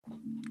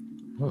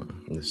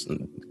Just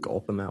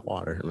gulping that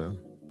water, man.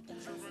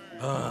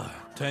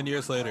 10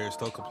 years later, you're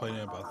still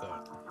complaining about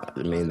that.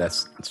 I mean, that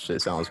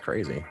shit sounds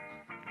crazy.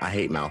 I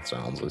hate mouth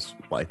sounds. It's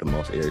like the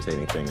most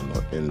irritating thing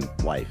in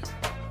life.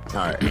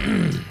 All right.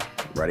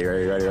 Ready?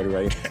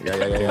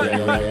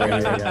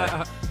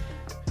 Yeah.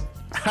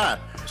 Ha!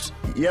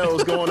 Yo,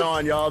 what's going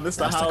on, y'all? This is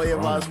the Highly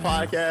Advised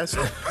Podcast.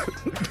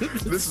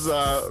 This is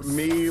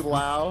me,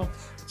 Lau,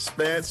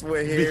 Spence.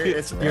 We're here.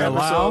 It's You're episode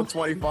Lau?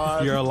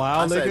 25. You're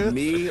Lau, I said nigga?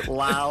 me,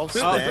 Lau,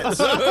 Spence.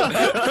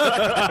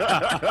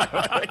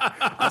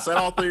 I said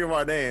all three of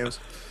our names.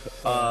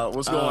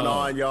 What's going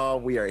on, y'all?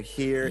 We are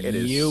here. It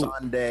is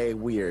Sunday.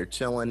 We are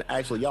chilling.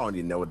 Actually, y'all don't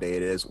even know what day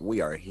it is.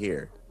 We are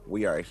here.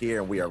 We are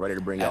here, and we are ready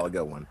to bring y'all a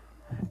good one.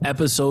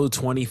 Episode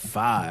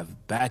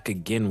 25. Back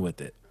again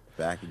with it.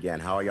 Back again.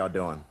 How are y'all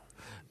doing?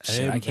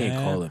 Shit, I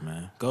can't call it,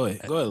 man. Go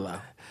ahead, Lau.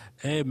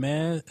 Hey,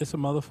 man, it's a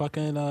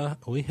motherfucking,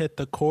 we hit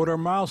the quarter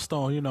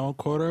milestone,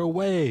 quarter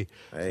away,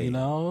 Hey.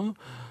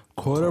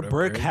 Quarter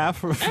brick,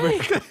 half a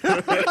brick.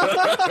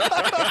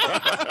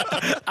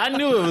 I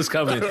knew it was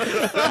coming.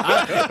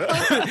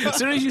 As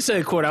soon as you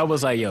said quarter, I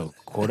was like, yo,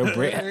 quarter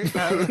brick. Hey,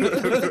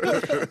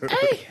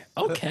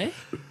 okay.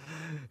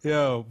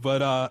 Yo,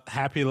 but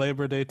happy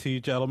Labor Day to you,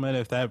 gentlemen,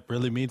 if that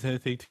really means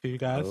anything to you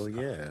guys. Oh,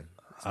 yeah.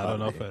 I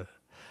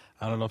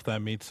don't know if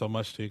that means so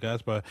much to you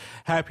guys, but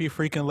happy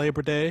freaking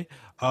Labor Day.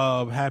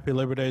 Happy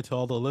Labor Day to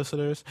all the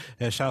listeners,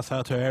 and shouts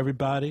out to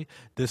everybody.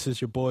 This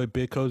is your boy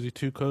Big Cozy,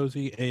 Too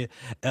Cozy,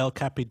 El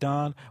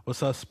Capitan.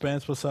 What's up,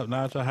 Spence? What's up,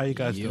 Naja? How you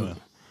guys doing?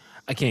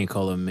 I can't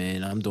call him,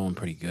 man. I'm doing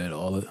pretty good.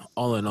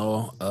 All in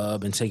all,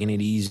 been taking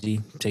it easy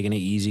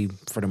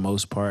for the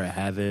most part.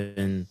 I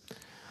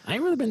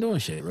ain't really been doing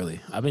shit, really.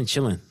 I've been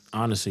chilling,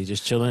 honestly,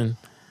 just chilling,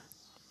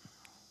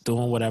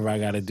 doing whatever I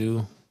got to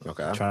do.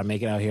 Okay. Try to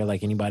make it out here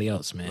like anybody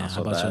else, man. Not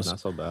so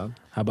bad.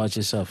 How about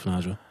yourself,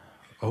 Najwa?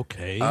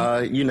 Okay.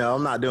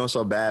 I'm not doing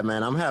so bad,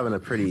 man. I'm having a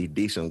pretty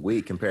decent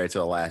week compared to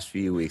the last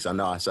few weeks. I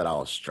know I said I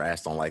was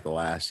stressed on like the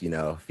last,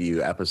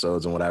 few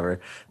episodes and whatever.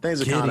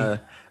 Things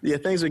are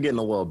things are getting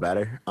a little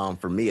better,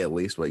 for me at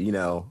least. But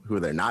who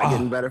they're not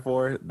getting better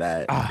for?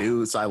 That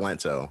dude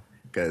Silento,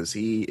 because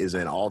he is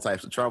in all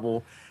types of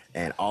trouble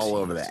and all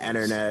over the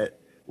internet,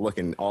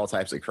 looking all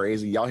types of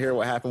crazy. Y'all hear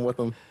what happened with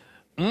him?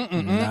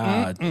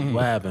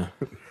 What happened?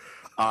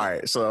 All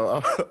right,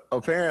 so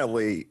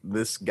apparently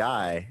this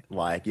guy,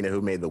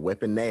 who made the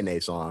Whippin' Nene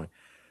song,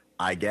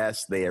 I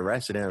guess they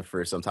arrested him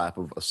for some type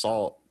of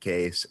assault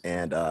case,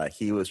 and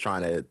he was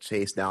trying to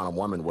chase down a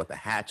woman with a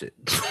hatchet.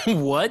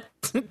 What?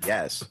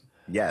 Yes,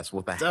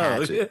 with a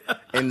hatchet.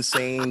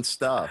 Insane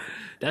stuff.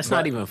 That's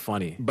not even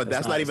funny. But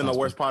that's not even the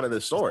worst part of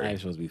the story.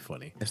 It's supposed to be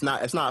funny. It's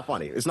not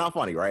funny. It's not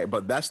funny, right?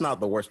 But that's not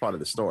the worst part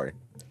of the story.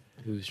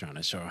 He was trying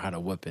to show her how to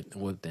whip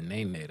the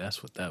name.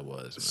 That's what that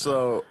was,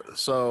 man.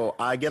 So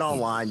I get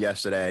online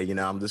yesterday,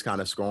 I'm just kind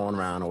of scrolling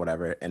around or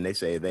whatever, and they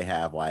say they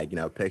have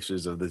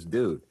pictures of this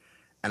dude.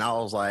 And I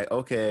was like,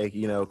 okay,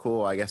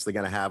 cool. I guess they're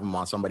going to have him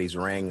on somebody's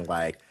ring,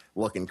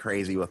 looking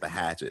crazy with a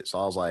hatchet. So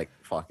I was like,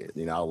 fuck it.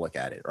 I'll look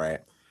at it, right?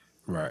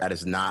 Right. That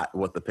is not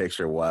what the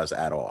picture was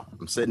at all.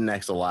 I'm sitting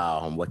next to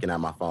Lau. I'm looking at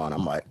my phone.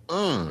 I'm like,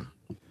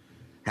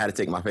 had to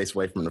take my face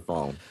away from the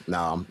phone.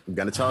 Now I'm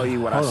going to tell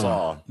you what I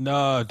saw.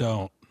 No,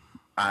 don't.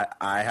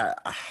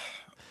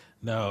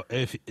 No,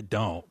 if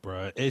don't,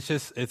 bro.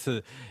 It's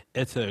an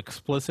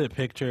explicit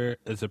picture.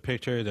 It's a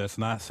picture that's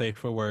not safe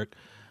for work.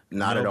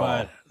 Not at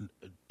all.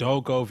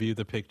 Don't go view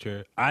the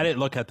picture. I didn't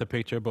look at the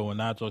picture, but when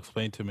Nigel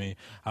explained to me,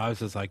 I was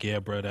just like, yeah,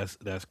 bro,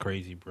 that's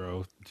crazy,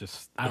 bro.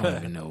 Just I don't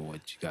even know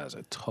what you guys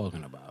are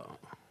talking about.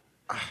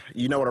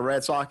 You know what a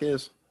red sock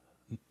is?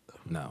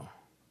 No.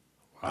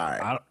 All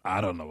right.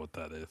 I don't know what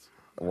that is.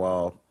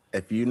 Well,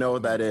 if you know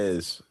what that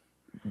is,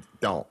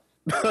 don't.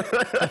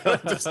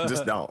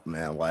 just don't,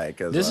 man.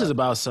 This is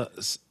about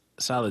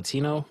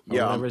Salatino.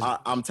 Yeah,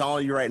 I'm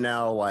telling you right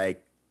now,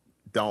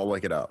 don't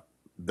look it up.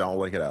 Don't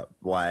look it up.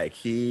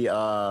 He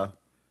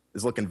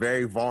is looking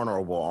very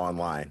vulnerable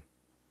online.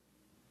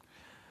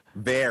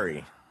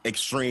 Very,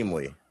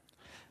 extremely.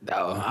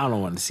 No, I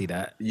don't want to see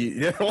that.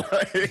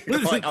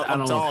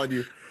 I'm telling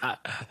you. I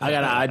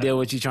got an idea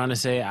what you're trying to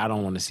say. I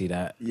don't want to see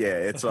that. Yeah,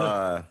 it's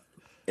one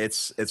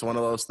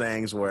of those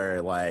things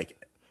where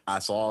I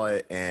saw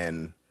it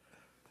and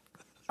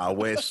I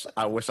wish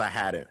I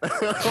had it.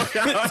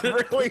 I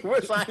really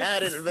wish I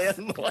had it,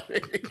 man.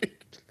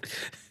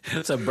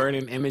 It's a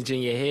burning image in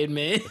your head,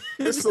 man.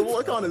 It's the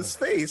look on his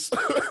face.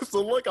 It's the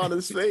look on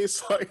his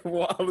face,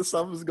 while the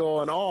stuff is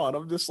going on.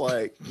 I'm just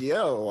like,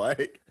 yo,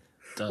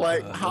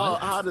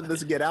 how did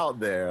this get out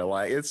there?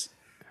 I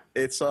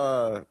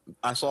saw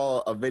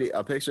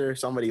a picture.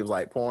 Somebody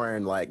was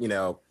pouring,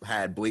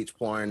 had bleach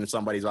pouring in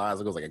somebody's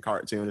eyes. It was like a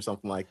cartoon or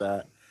something like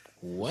that.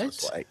 What?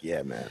 It's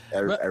yeah, man.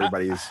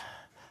 Everybody's.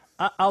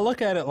 I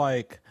look at it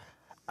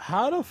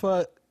how the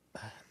fuck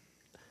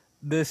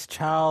this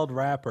child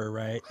rapper,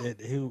 right,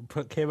 who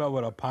came out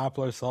with a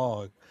popular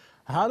song,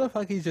 how the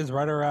fuck he's just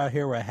running around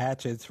here with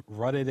hatchets,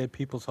 running in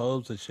people's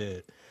homes and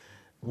shit,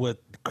 with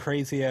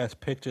crazy ass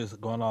pictures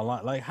going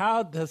online?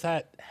 How does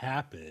that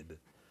happen?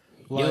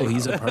 Yo,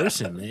 he's a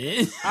person,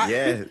 man.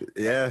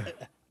 Yeah.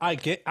 I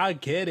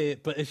get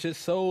it, but it's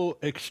just so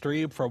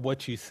extreme from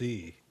what you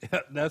see.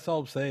 That's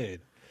all I'm saying.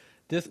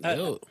 This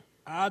Yo.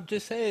 I'm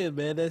just saying,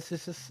 man. It's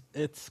just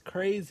it's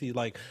crazy.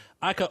 Like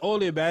I could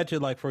only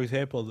imagine, like for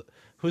example,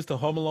 who's the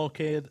Home Alone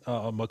kid?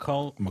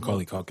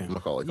 Macaulay Culkin.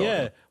 Macaulay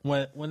Yeah,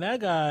 Culkin. when that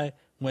guy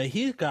when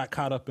he got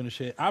caught up in the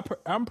shit,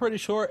 I'm pretty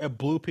sure it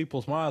blew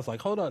people's minds.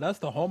 Like, hold on, that's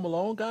the Home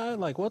Alone guy.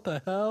 Like, what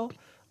the hell?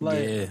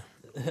 Like, Yeah.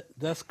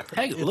 that's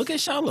Hey, look at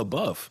Shia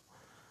LaBeouf.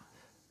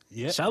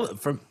 yeah.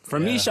 For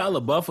me,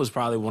 Shia LaBeouf was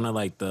probably one of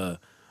like the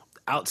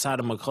outside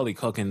of Macaulay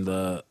Culkin,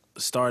 the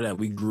star that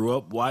we grew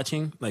up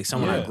watching, like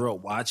someone I Yeah. grew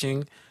up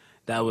watching.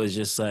 That was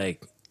just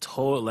like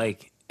total.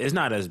 Like it's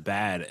not as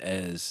bad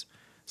as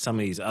some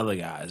of these other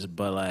guys,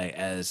 but like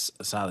as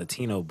a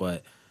Latino.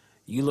 But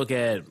you look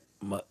at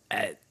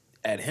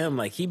him,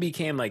 like he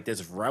became like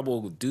this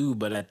rebel dude.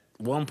 But at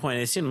one point,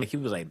 it seemed like he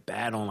was like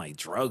bad on like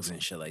drugs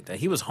and shit like that.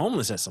 He was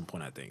homeless at some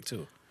point, I think,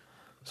 too.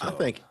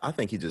 I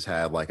think he just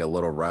had like a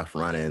little rough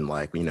run in,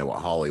 like, you know, with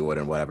Hollywood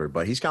and whatever,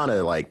 but he's kind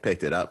of like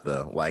picked it up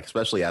though, like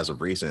especially as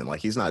of recent, like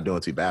he's not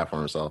doing too bad for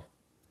himself.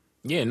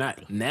 Yeah,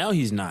 not now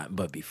he's not,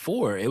 but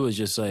before it was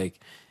just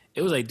like,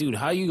 it was like, dude,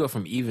 how you go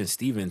from even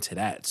Steven to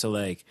that? So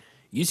like,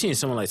 you seen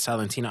someone like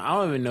Salentino,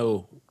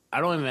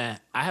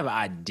 I have an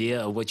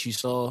idea of what you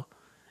saw,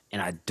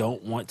 and I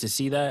don't want to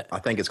see that. I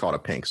think it's called a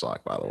pink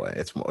sock, by the way.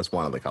 It's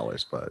one of the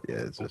colors, but yeah,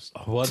 it's just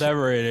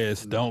Whatever it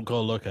is, don't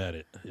go look at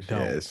it. Don't.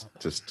 yeah, it's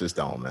just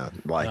don't,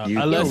 man. Like No,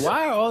 you, unless- Yo,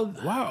 why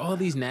are all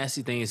these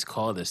nasty things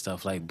called this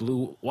stuff like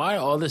blue? Why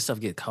all this stuff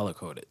get color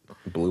coded?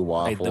 blue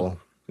waffle,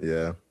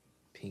 yeah.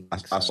 Pink.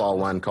 I saw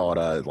one called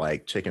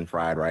like chicken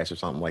fried rice or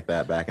something like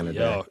that back in the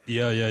day.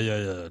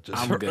 Yeah. Just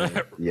I'm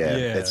good.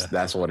 Yeah,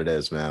 that's what it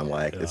is, man.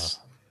 Like it's.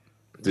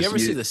 You ever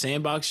see the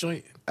Sandbox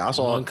joint? I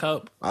saw One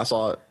cup. I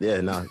saw it. Yeah,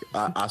 no,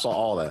 I saw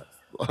all that.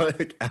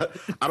 Like,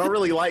 I don't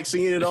really like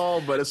seeing it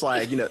all, but it's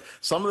like, you know,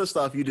 some of the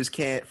stuff you just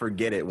can't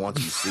forget it once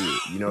you see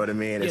it. You know what I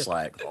mean? It's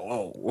like,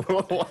 oh,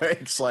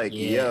 it's like,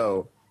 Yeah.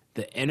 yo,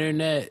 The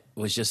internet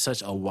was just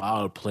such a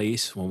wild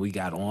place when we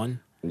got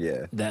on.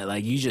 yeah, That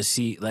like you just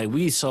see, like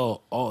we saw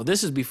all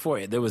this is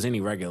before there was any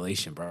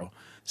regulation, bro.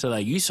 So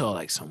like you saw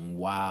like some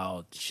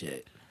wild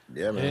shit.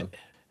 yeah, man.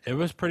 It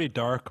was pretty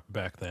dark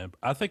back then.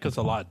 I think it's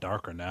a lot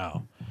darker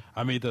now.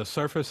 I mean, the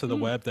surface of the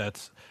web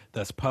that's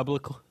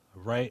public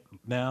right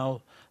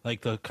now,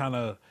 like the kind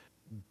of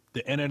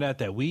the internet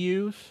that we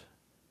use,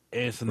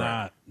 is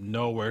not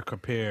nowhere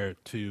compared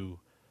to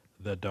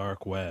the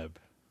dark web.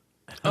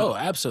 Oh,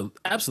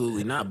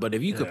 absolutely not. But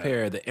if you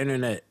compare the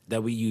internet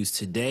that we use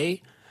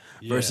today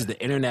versus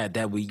the internet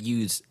that we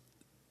used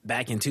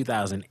back in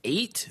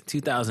 2008,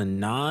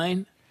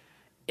 2009,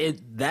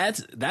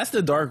 that's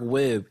the dark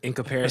web in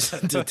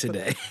comparison to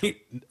today.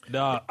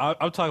 No,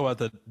 I'm talking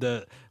about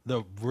the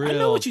real. I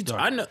know what you.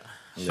 dark.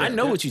 I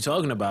know what you're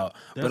talking about,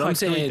 There's but like I'm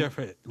three saying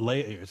different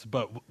layers.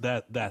 But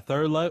that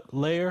third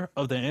layer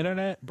of the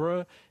internet,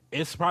 bro,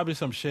 it's probably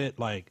some shit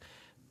like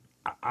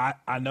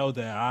I know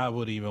that I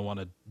would even want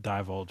to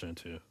divulge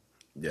into.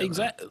 Yeah, man.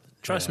 exactly.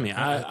 Trust me,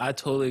 I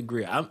totally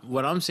agree.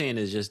 What I'm saying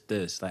is just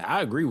this. Like,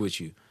 I agree with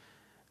you.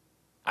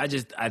 I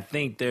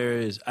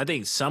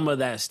think some of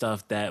that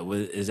stuff that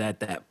is at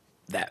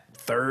that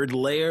third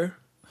layer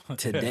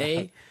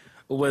today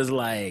was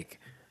like,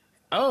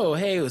 oh,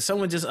 hey,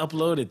 someone just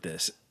uploaded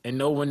this and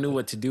no one knew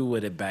what to do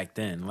with it back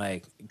then.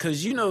 Like,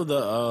 cause you know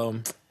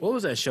the what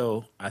was that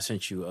show I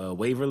sent you?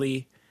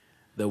 Waverly,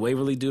 the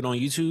Waverly dude on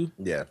YouTube.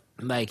 Yeah,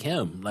 Like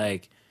him,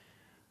 like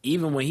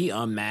even when he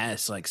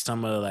unmasked like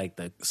some of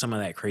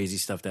that crazy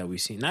stuff that we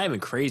seen, not even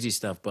crazy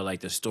stuff, but like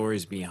the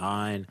stories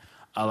behind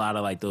a lot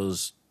of like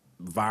those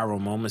viral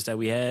moments that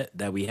we had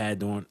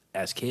during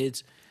as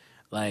kids,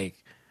 like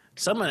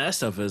some of that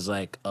stuff is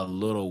like a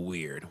little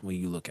weird when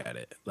you look at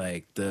it.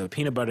 Like the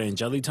peanut butter and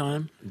jelly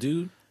time,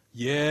 dude.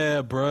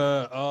 Yeah,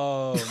 bruh.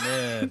 Oh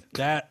man,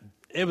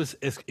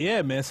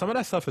 yeah, man. Some of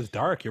that stuff is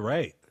dark. You're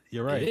right.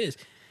 It is.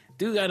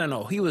 Dude, I don't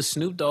know. He was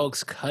Snoop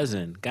Dogg's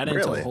cousin. Got into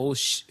Really? a whole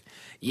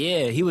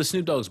yeah, he was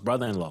Snoop Dogg's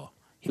brother-in-law.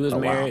 He was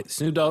married.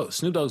 Wow.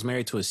 Snoop Dogg's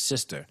married to his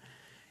sister.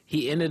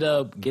 He ended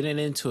up getting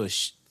into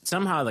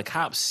somehow the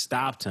cops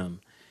stopped him.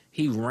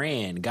 He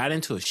ran, got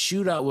into a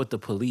shootout with the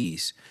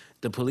police.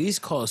 The police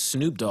called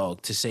Snoop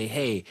Dogg to say,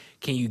 hey,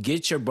 can you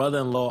get your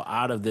brother-in-law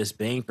out of this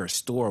bank or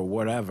store or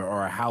whatever,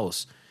 or a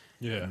house?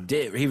 Yeah.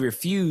 He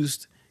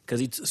refused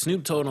because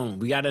Snoop told him,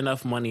 we got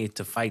enough money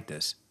to fight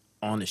this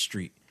on the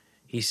street.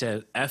 He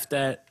said, F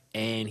that,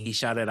 and he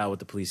shot it out with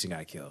the police and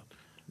got killed.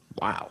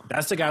 wow.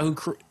 That's the guy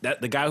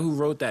who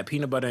wrote that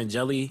peanut butter and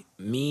jelly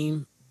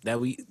meme that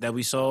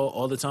we saw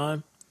all the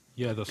time.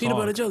 Yeah, the Peanut song.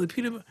 butter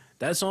jelly,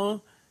 that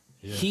song.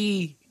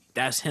 Yeah.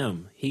 That's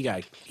him.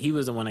 He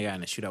was the one that got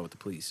in a shootout with the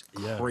police.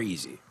 Yeah.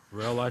 Crazy.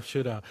 Real life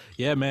shootout.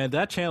 Yeah, man,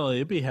 that channel,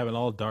 it'd be having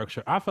all dark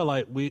shit. I feel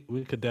like we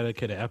could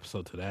dedicate an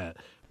episode to that.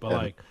 But Yeah,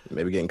 like,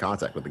 maybe get in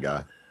contact with the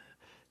guy.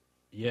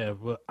 yeah,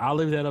 but I'll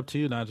leave that up to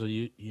you, Nigel.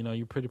 You know,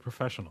 you're pretty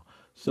professional.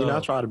 So You know, I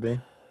try to be.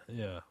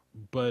 yeah.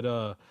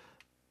 But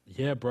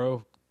yeah,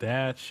 bro,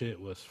 That shit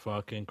was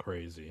fucking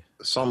crazy.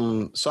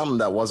 Some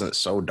that wasn't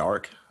so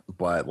dark,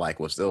 but like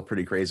was still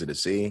pretty crazy to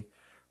see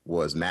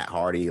was Matt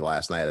Hardy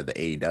last night at the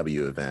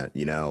AEW event.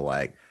 You know,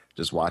 like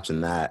just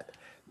watching that,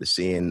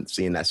 seeing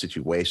that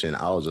situation,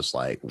 I was just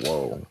like,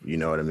 whoa, you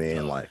know what I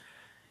mean? Like,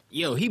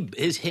 Yo,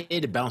 his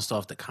head bounced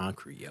off the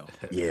concrete, yo.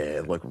 yeah,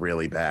 it looked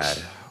really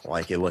bad.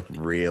 Like it looked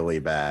really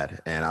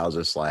bad. And I was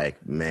just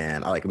like,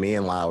 man, like me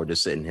and Lyle were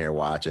just sitting here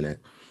watching it.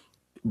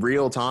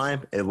 Real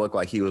time, it looked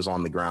like he was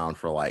on the ground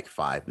for like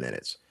 5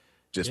 minutes,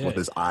 just with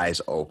his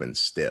eyes open,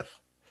 stiff.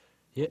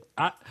 Yeah,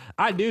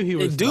 I knew he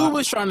was. The dude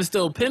was trying to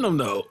still pin him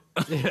though.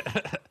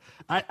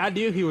 I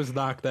knew he was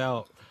knocked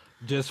out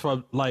just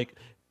from like.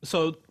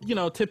 So you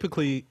know,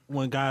 typically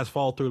when guys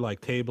fall through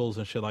like tables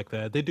and shit like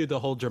that, they do the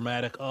whole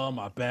dramatic, "Oh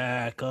my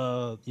back,"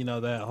 you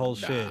know that whole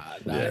shit.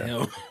 Not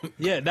him.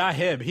 Yeah, not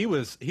him. He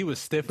was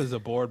stiff as a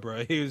board,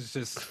 bro. He was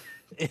just.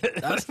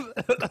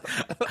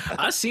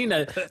 I seen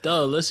that.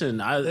 Though, listen,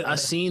 I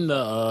seen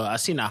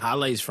the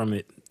highlights from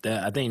it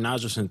that I think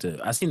Nigel sent it.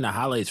 I seen the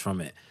highlights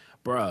from it,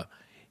 bruh.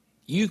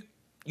 You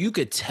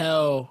could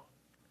tell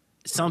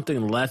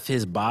something left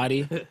his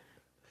body.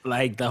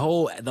 Like the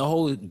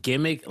whole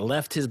gimmick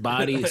left his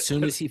body as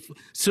soon as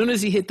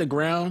he hit the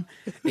ground,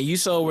 and you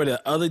saw where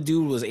the other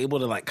dude was able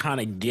to like kind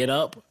of get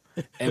up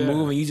and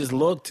move, and you just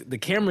looked. The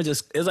camera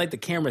it's like the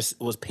camera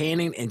was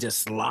panning and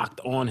just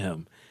locked on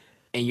him,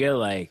 and you're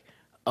like,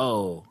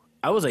 oh,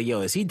 I was like,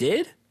 yo, is he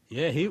dead?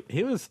 Yeah,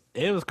 he was.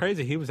 It was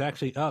crazy. He was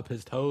actually up,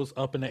 his toes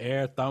up in the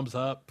air, thumbs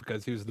up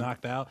because he was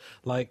knocked out.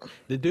 Like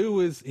the dude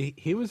was,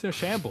 he was in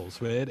shambles,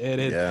 man.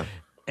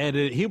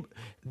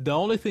 The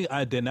only thing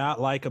I did not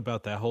like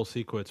about that whole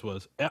sequence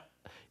was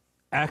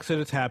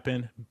accidents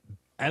happen.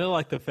 I didn't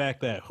like the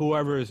fact that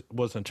whoever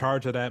was in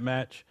charge of that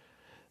match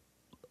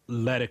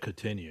let it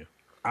continue.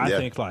 I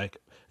think like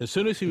as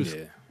soon as he was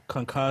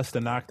concussed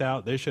and knocked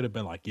out, they should have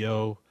been like,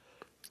 yo,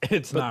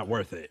 it's not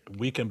worth it.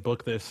 We can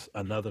book this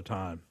another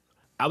time.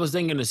 I was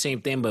thinking the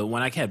same thing, but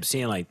when I kept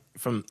seeing like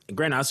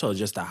granted, I saw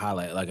just a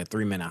highlight, like a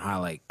 3-minute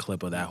highlight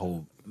clip of that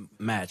whole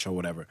match or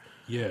whatever.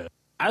 Yeah.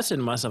 I said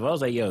to myself, I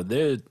was like, yo,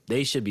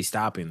 they should be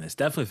stopping this.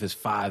 Definitely if it's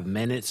 5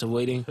 minutes of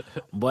waiting.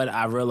 But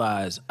I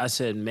realized, I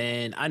said,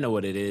 man, I know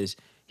what it is.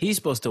 He's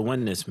supposed to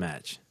win this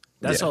match.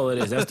 That's all it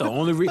is. That's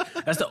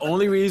the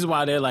only reason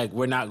why they're like,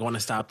 we're not going to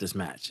stop this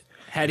match.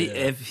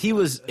 If he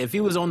was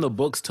on the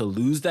books to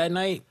lose that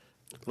night,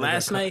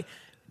 last night,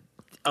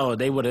 oh,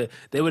 they would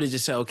have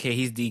just said, okay,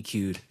 he's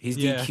DQ'd. He's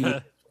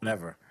DQ'd.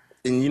 Whatever.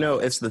 And you know,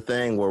 it's the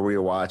thing where we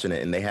were watching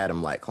it and they had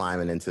him like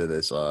climbing into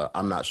this,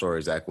 I'm not sure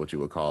exactly what you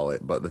would call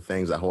it, but the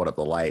things that hold up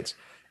the lights.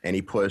 And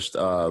he pushed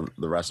the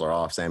wrestler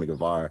off, Sammy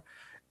Guevara.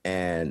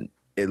 And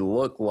it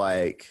looked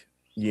like,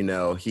 you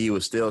know, he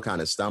was still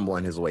kind of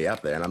stumbling his way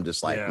up there. And I'm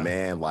just like,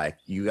 man, like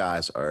you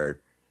guys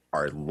are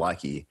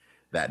lucky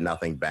that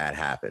nothing bad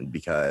happened,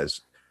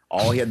 because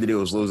all he had to do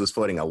was lose his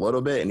footing a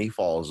little bit and he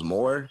falls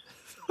more.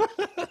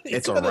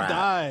 It's a wrap.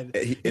 Died.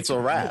 It's a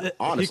wrap,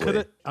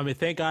 honestly.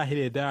 Thank God he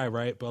didn't die,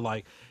 right? But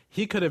like,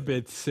 he could have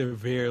been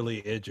severely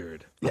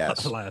injured.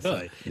 Yes. Last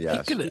night.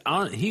 Yes.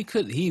 He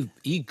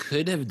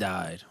could have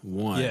died.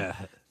 One. Yeah.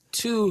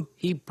 Two.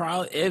 He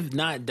probably, if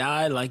not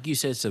died, like you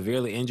said,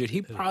 severely injured.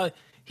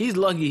 He's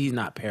lucky he's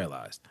not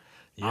paralyzed.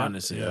 Yep.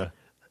 Honestly. Yeah.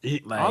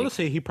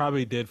 Honestly, he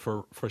probably did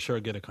for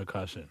sure get a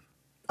concussion.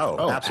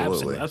 Oh,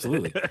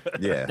 absolutely.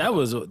 Yeah.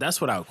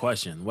 That's without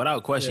question.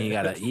 Without question,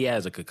 he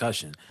has a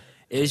concussion.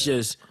 It's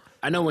just,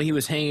 I know when he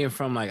was hanging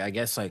from like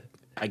the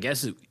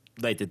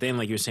thing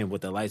like you're saying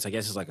with the lights, I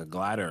guess it's like a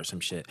glider or some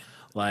shit.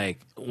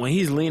 Like when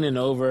he's leaning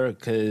over,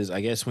 because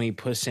I guess when he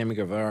pushed Sammy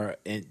Guevara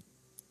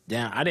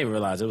down, I didn't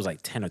realize it was like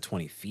 10 or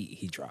 20 feet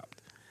he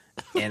dropped.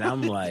 And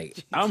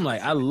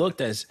I looked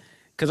at,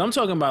 because I'm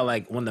talking about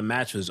like when the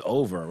match was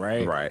over,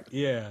 right? Right.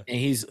 Yeah. And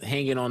he's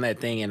hanging on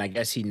that thing, and I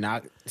guess he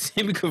knocked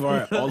Sammy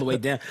Guevara all the way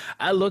down.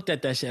 I looked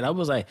at that shit. I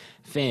was like,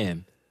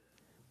 fam,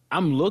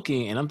 I'm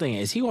looking, and I'm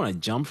thinking, is he going to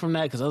jump from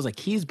that? Because I was like,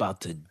 he's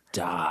about to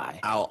die.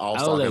 I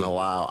was talking a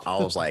while. I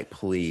was like,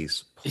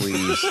 please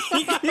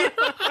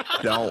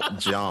don't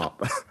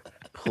jump.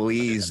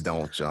 Please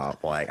don't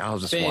jump. Like, I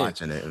was just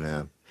watching it,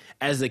 man.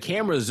 As the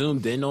camera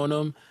zoomed in on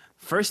him,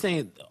 first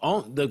thing,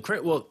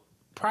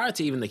 prior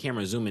to even the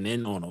camera zooming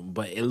in on him,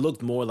 but it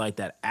looked more like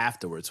that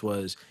afterwards,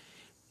 was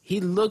he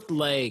looked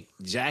like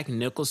Jack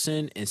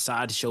Nicholson in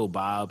Sideshow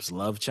Bob's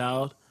Love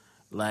Child.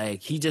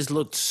 Like, he just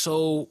looked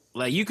so,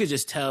 like, you could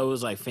just tell it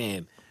was like,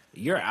 fam,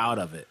 you're out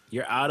of it.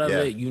 You're out of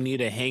it. You need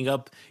to hang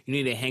up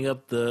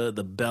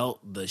the belt,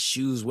 the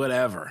shoes,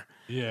 whatever.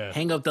 Yeah.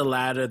 Hang up the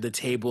ladder, the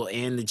table,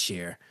 and the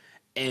chair,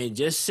 and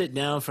just sit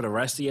down for the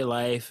rest of your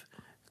life.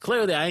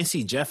 Clearly, I didn't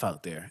see Jeff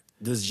out there.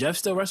 Does Jeff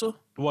still wrestle?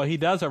 Well, he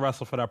doesn't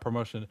wrestle for that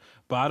promotion,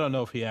 but I don't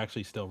know if he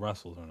actually still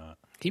wrestles or not.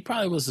 He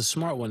probably was the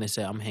smart one that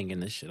said, I'm hanging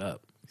this shit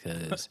up,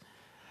 because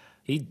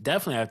He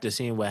definitely, after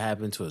seeing what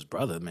happened to his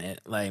brother, man.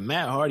 Like,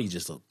 Matt Hardy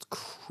just looked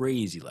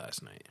crazy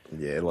last night.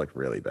 Yeah, it looked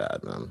really bad,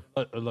 man.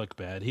 It looked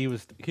bad. He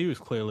was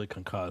clearly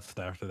concussed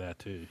after that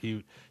too.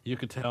 You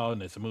could tell in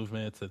his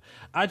movements, and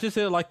I just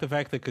didn't like the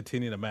fact they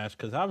continued the match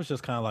because I was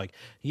just kind of like,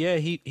 yeah,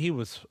 he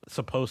was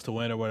supposed to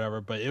win or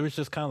whatever, but it was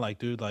just kind of like,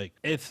 dude, like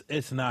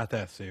it's not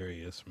that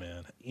serious,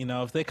 man. You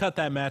know, if they cut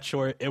that match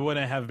short, it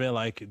wouldn't have been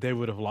like they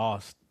would have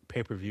lost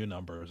pay-per-view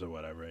numbers or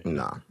whatever.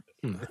 Nah.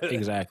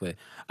 Exactly.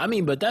 I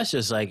mean, but that's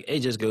just like, it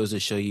just goes to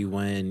show you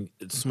when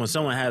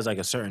someone has like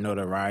a certain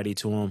notoriety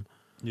to him.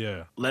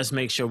 Yeah. Let's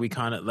make sure we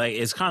kind of like,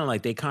 it's kind of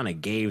like they kind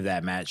of gave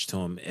that match to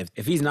him.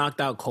 If he's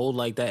knocked out cold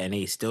like that and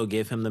they still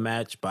give him the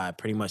match by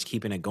pretty much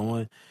keeping it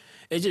going,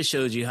 it just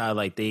shows you how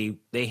like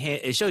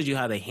it shows you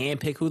how they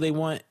handpick who they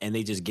want and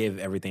they just give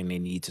everything they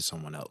need to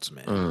someone else,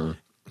 man.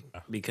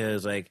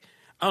 Because like,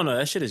 I don't know,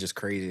 that shit is just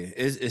crazy.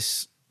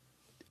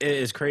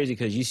 It's crazy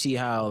because you see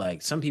how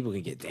like some people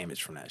can get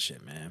damaged from that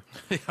shit, man.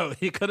 Yo,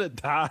 he could have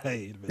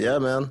died, man. Yeah,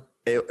 man.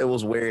 It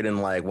was weird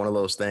and like one of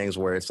those things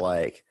where it's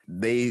like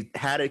they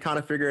had it kind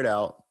of figured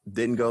out,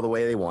 didn't go the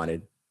way they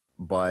wanted,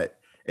 but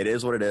it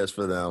is what it is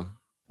for them.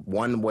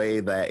 One way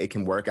that it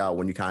can work out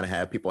when you kind of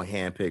have people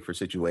handpicked for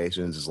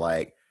situations is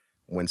like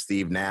when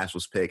Steve Nash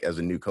was picked as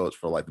a new coach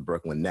for like the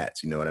Brooklyn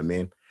Nets, you know what I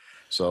mean?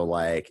 So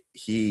like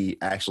he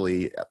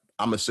actually,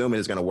 I'm assuming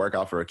it's going to work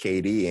out for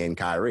KD and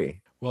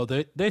Kyrie. Well,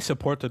 they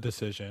support the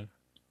decision.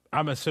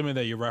 I'm assuming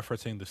that you're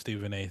referencing the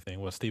Stephen A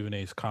thing, what Stephen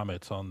A's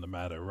comments on the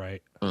matter,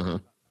 right?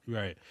 Mm-hmm.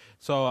 Right.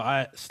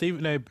 So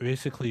Stephen A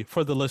basically,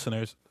 for the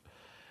listeners,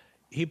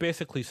 he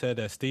basically said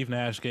that Steve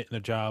Nash getting a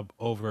job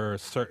over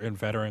certain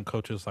veteran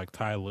coaches like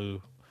Ty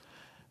Lue,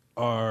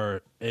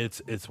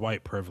 it's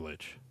white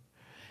privilege.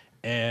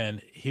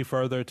 And he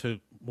further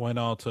went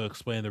on to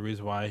explain the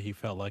reason why he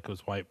felt like it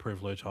was white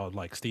privilege. How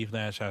like Steve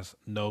Nash has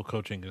no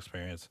coaching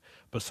experience,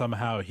 but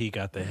somehow he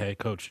got the head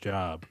coach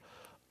job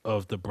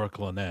of the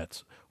Brooklyn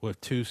Nets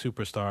with two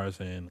superstars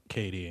in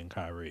KD and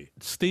Kyrie.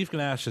 Steve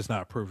Nash is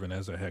not proven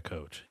as a head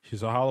coach.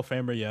 He's a Hall of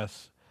Famer,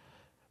 yes,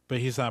 but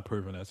he's not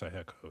proven as a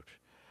head coach.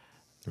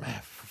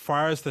 As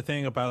far as the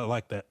thing about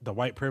like the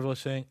white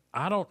privilege thing,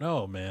 I don't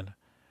know, man.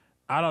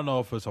 I don't know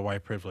if it's a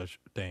white privilege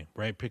thing,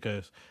 right?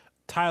 Because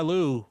Ty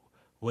Lue,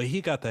 when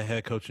he got the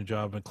head coaching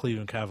job in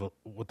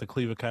with the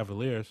Cleveland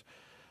Cavaliers,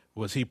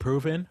 was he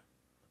proven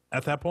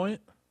at that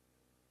point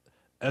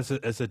as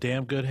a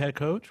damn good head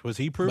coach? Was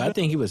he proven? But I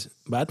think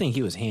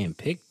he was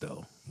handpicked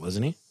though,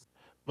 wasn't he?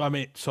 I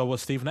mean, so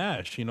was Steve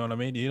Nash. You know what I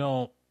mean? You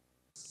don't.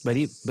 But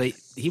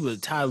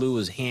Ty Lue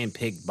was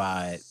handpicked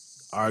by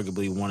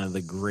arguably one of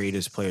the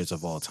greatest players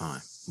of all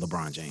time,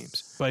 LeBron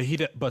James.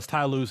 But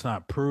Ty Lue's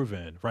not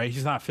proven, right?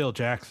 He's not Phil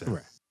Jackson.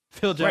 Right.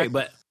 Phil Jackson. Right,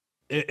 but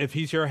if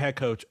he's your head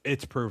coach,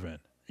 it's proven.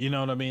 You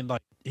know what I mean?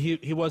 Like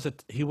he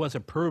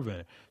wasn't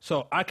proven.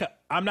 So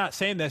I'm not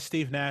saying that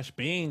Steve Nash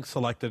being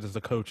selected as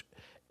a coach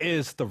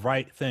is the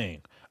right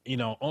thing. You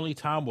know, only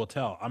time will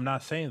tell. I'm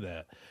not saying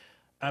that.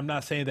 I'm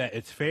not saying that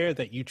it's fair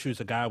that you choose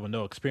a guy with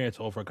no experience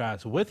over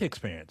guys with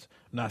experience.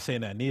 I'm not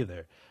saying that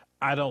neither.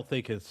 I don't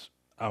think it's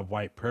a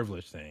white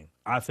privilege thing.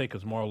 I think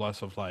it's more or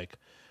less of like,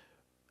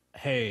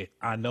 hey,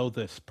 I know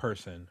this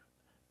person,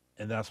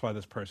 and that's why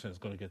this person is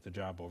going to get the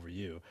job over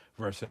you,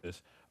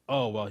 versus,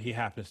 oh, well, he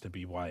happens to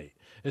be white.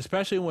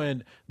 Especially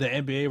when the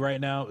NBA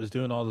right now is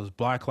doing all this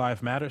Black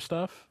Lives Matter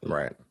stuff.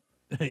 Right.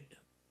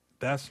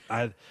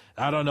 I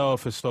don't know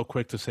if it's so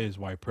quick to say it's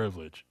white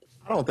privilege.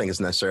 I don't think it's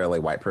necessarily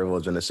white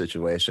privilege in this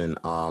situation.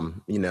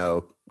 You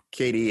know,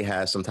 KD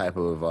has some type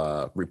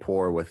of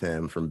rapport with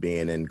him from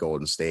being in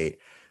Golden State.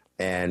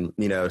 And,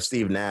 you know,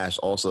 Steve Nash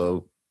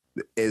also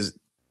is,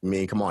 I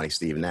mean, come on, he's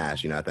Steve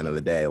Nash, you know, at the end of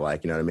the day,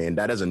 like, you know what I mean?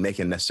 That doesn't make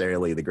him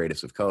necessarily the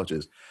greatest of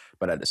coaches.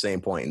 But at the same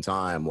point in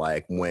time,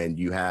 like when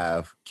you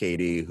have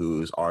KD,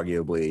 who's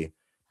arguably,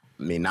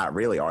 I mean, not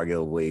really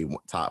arguably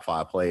top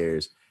 5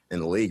 players in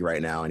the league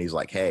right now. And he's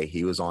like, hey,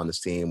 he was on this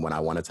team when I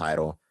won a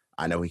title.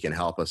 I know he can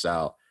help us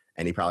out.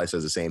 And he probably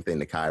says the same thing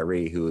to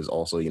Kyrie, who is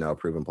also, you know, a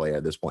proven player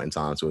at this point in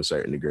time to a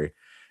certain degree.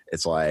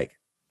 It's like,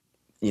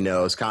 you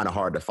know, it's kind of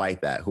hard to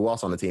fight that. Who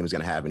else on the team is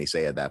going to have any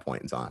say at that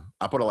point in time?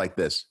 I put it like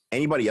this.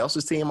 Anybody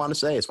else's team on the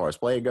say, as far as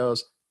player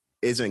goes,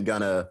 isn't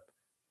going to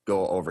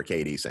go over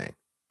KD saying.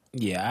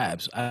 Yeah,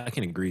 I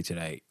can agree to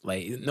that.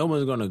 Like, no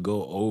one's going to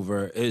go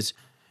over. Is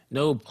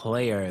no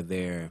player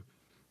there,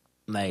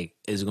 like,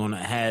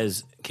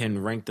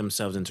 can rank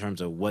themselves in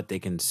terms of what they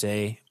can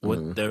say,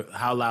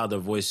 how loud their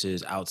voice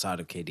is outside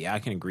of KD. I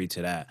can agree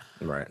to that.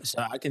 Right.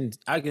 So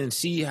I can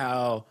see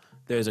how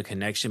there's a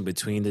connection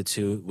between the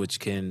two, which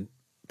can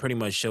pretty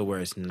much show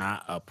where it's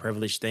not a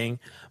privilege thing.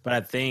 But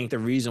I think the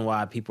reason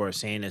why people are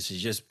saying this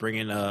is just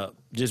bringing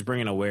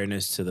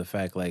awareness to the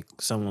fact, like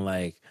someone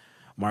like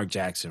Mark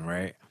Jackson,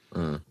 right?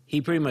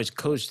 He pretty much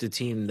coached the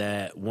team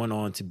that went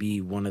on to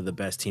be one of the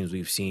best teams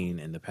we've seen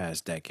in the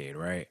past decade,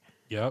 right?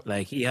 Yep.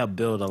 Like, he helped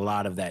build a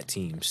lot of that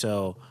team.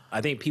 So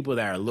I think people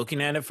that are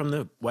looking at it from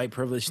the white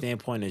privilege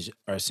standpoint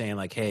are saying,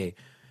 like, hey,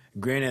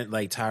 granted,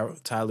 like,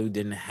 Ty Lue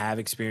didn't have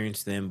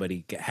experience then, but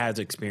he has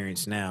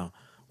experience now.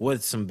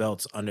 with some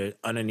belts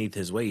underneath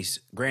his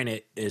waist.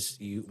 Granted, is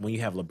you when you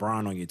have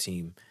LeBron on your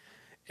team,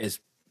 it's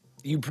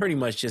you pretty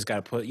much just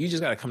got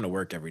to come to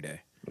work every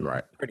day.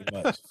 Right. Pretty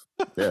much.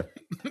 Yeah.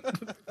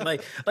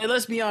 like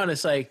let's be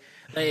honest. Like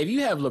if you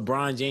have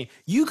LeBron James,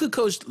 you could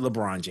coach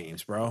LeBron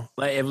James, bro.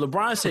 Like if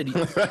LeBron said,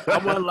 "I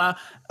want to allow,"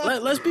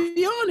 let's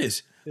be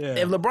honest. Yeah.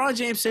 If LeBron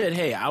James said,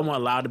 "Hey, I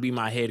want Lau to be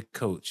my head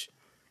coach,"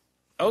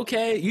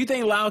 okay, you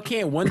think Lau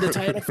can't win the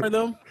title for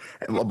them?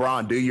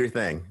 LeBron, do your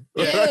thing.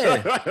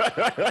 Yeah.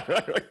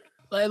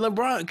 Like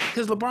LeBron,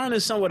 because LeBron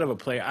is somewhat of a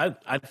player.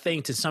 I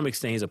think to some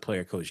extent he's a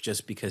player coach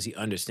just because he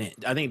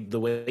understands. I think the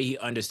way he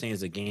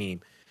understands the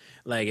game,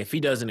 like if he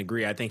doesn't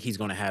agree, I think he's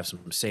going to have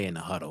some say in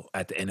the huddle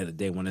at the end of the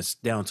day when it's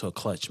down to a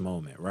clutch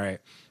moment, right?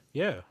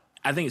 Yeah.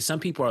 I think some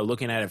people are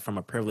looking at it from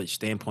a privileged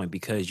standpoint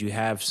because you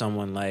have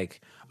someone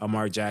like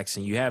Amar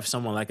Jackson, you have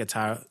someone like a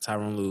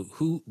Tyronn Lue,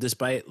 who,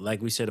 despite,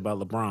 like we said about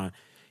LeBron,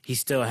 he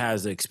still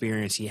has the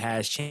experience. He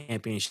has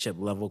championship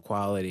level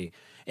quality.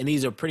 And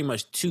these are pretty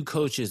much two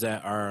coaches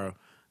that are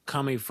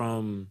coming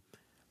from,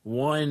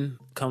 one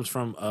comes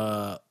from,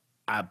 I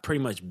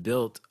pretty much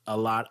built a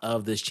lot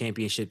of this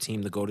championship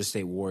team, the Golden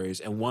State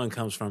Warriors. And one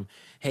comes from,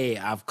 hey,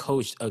 I've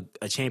coached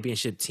a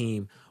championship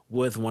team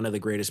with one of the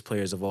greatest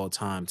players of all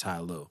time, Ty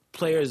Lue.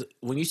 Players,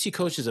 when you see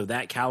coaches of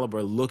that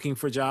caliber looking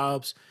for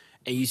jobs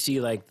and you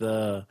see like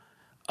granted,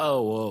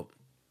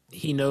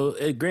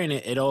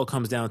 it all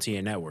comes down to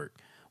your network.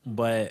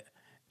 But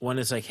when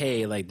it's like,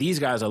 hey, like these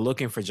guys are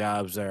looking for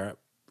jobs that are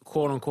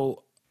quote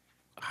unquote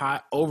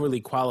overly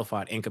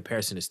qualified in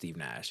comparison to Steve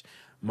Nash,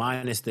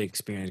 minus the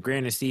experience.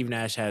 Granted, Steve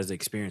Nash has the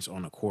experience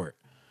on the court.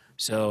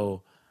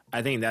 So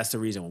I think that's the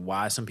reason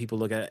why some people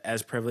look at it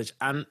as privilege.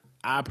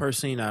 I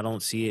personally, I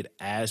don't see it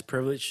as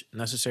privilege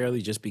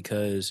necessarily, just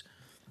because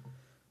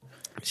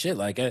shit,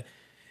 like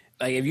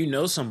if you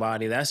know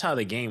somebody, that's how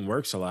the game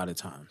works a lot of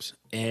times.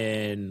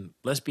 And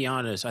let's be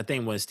honest, I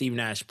think when Steve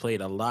Nash played,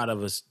 a lot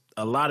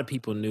of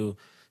people knew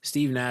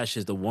Steve Nash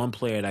is the one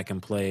player that can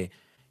play.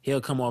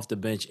 He'll come off the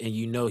bench and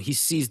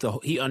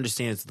he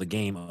understands the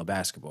game of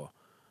basketball.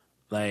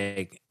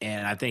 Like,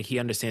 and I think he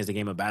understands the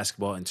game of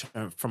basketball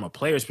from a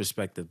player's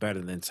perspective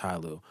better than Ty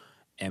Lue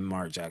and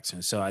Mark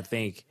Jackson. So I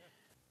think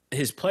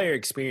his player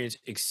experience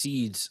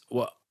exceeds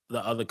what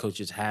the other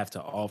coaches have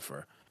to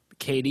offer.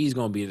 KD's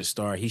going to be the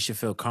star. He should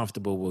feel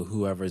comfortable with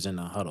whoever's in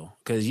the huddle.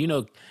 Because,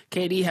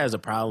 KD has a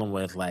problem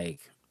with, like,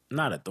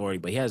 not authority,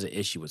 but he has an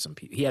issue with some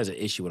people. He has an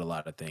issue with a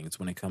lot of things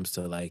when it comes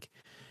to, like,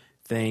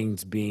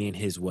 things being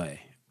his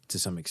way to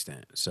some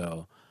extent.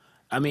 So,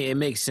 I mean, it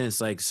makes sense.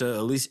 Like, so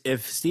at least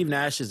if Steve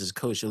Nash is his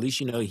coach, at least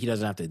he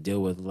doesn't have to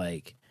deal with,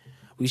 like,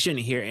 we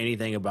shouldn't hear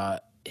anything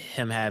about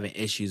him having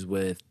issues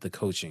with the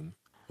coaching.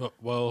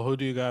 Well, who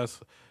do you guys?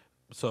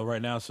 So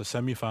right now it's the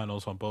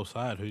semifinals on both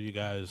sides. Who you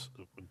guys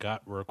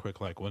got real quick,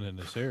 like winning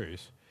the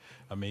series?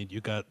 I mean, you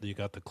got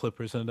the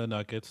Clippers and the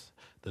Nuggets,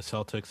 the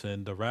Celtics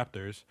and the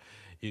Raptors.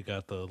 You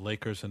got the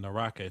Lakers and the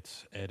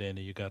Rockets, and then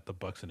you got the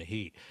Bucks and the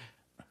Heat.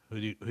 Who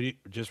do you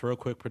just real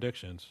quick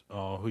predictions?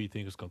 Who you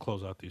think is going to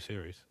close out these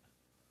series?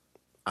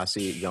 I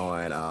see it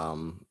going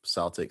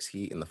Celtics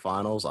Heat in the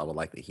finals. I would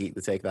like the Heat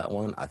to take that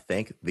one. I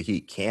think the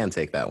Heat can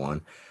take that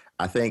one.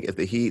 I think if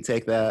the Heat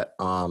take that,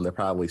 they'll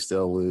probably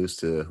still lose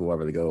to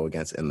whoever they go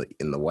against in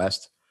the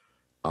West.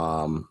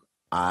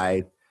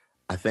 I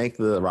think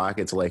the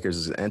Rockets Lakers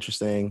is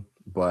interesting,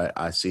 but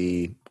I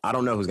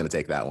don't know who's going to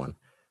take that one.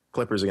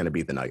 Clippers are going to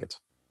beat the Nuggets.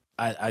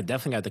 I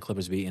definitely got the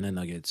Clippers beating the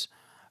Nuggets.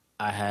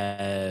 I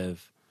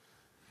have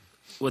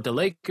with the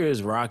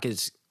Lakers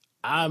Rockets.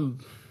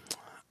 I'm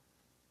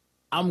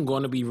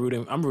going to be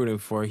rooting. I'm rooting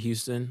for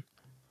Houston,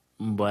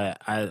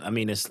 but I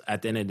mean, it's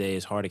at the end of the day,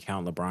 it's hard to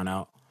count LeBron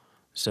out.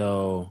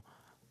 So,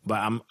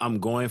 but I'm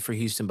going for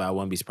Houston, but I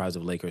wouldn't be surprised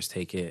if Lakers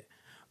take it.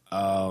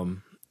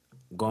 Going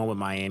with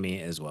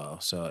Miami as well.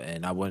 So,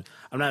 and I'm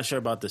not sure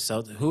about the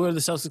Celtics. Who are the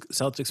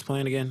Celtics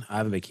playing again? I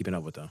haven't been keeping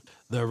up with them.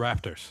 The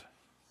Raptors,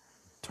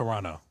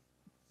 Toronto.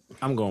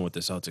 I'm going with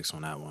the Celtics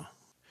on that one.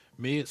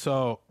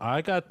 So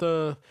I got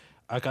the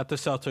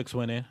Celtics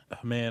winning.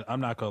 Man, I'm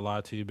not gonna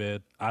lie to you,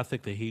 man. I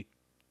think the Heat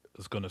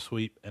is going to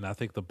sweep, and I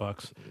think the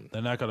Bucks,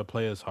 they're not going to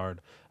play as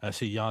hard. I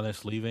see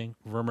Giannis leaving.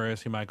 Rumor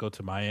is he might go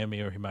to Miami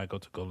or he might go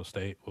to Golden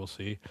State. We'll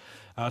see.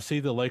 I see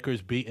the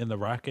Lakers beating the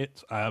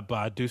Rockets, but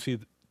I do see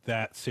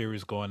that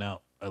series going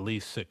out at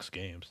least 6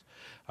 games.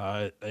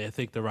 I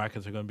think the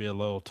Rockets are going to be a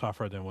little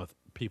tougher than what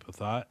people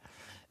thought.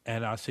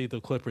 And I see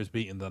the Clippers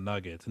beating the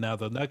Nuggets. Now,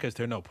 the Nuggets,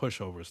 they're no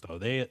pushovers, though.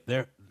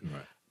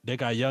 They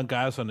got young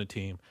guys on the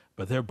team,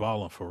 but they're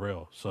balling for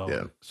real.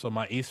 So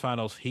my East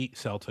Finals, Heat,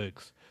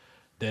 Celtics.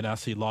 Then I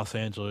see Los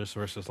Angeles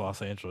versus Los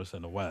Angeles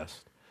in the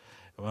West.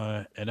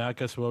 And I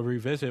guess we'll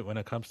revisit when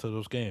it comes to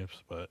those games.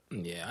 But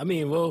yeah, I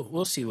mean,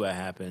 we'll see what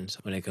happens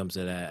when it comes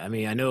to that. I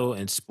mean, I know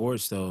in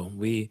sports though,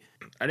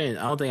 I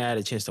don't think I had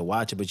a chance to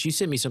watch it, but you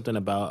sent me something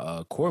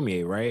about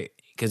Cormier, right?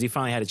 Because he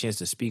finally had a chance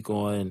to speak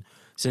on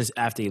since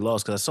after he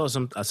lost. Because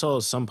I saw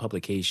some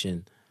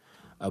publication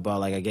about,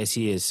 like, I guess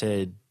he had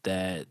said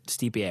that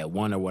Stipe had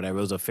won or whatever.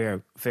 It was a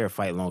fair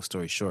fight. Long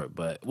story short,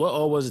 but what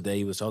all was it that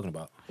he was talking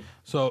about?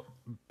 So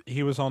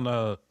he was on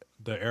the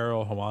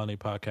Ariel Hawani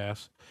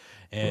podcast,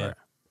 and Right.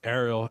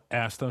 Ariel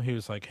asked him. He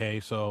was like, "Hey,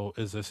 so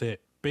is this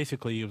it?"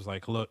 Basically, he was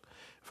like, "Look,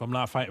 if I'm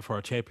not fighting for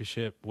a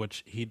championship,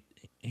 which he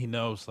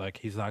knows like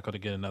he's not going to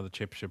get another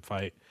championship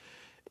fight,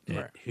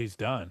 Right. he's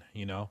done,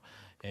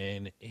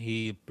 And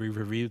he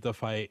reviewed the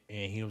fight,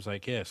 and he was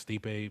like, "Yeah,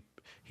 Stipe."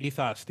 He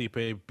thought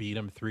Stipe beat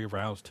him 3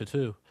 rounds to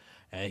 2,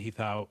 and he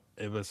thought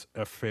it was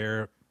a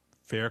fair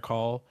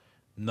call.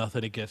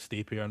 Nothing against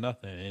Stipe or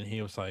nothing. And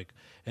he was like,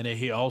 and then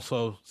he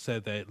also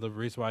said that the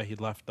reason why he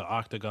left the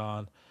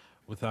octagon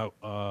without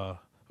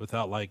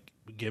like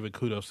giving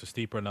kudos to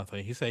Stipe or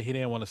nothing. He said he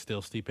didn't want to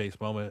steal Stipe's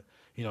moment.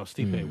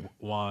 Stipe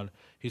won.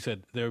 He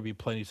said there would be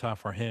plenty of time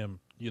for him,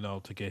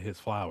 to get his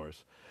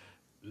flowers.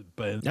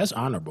 But That's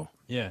honorable.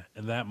 yeah,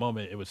 in that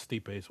moment it was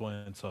Stipe's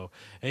win. So,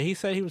 and he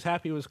said he was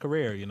happy with his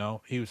career.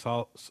 He was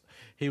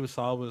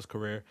solid with his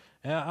career,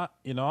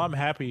 and I'm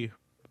happy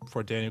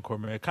for Daniel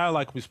Cormier. Kind of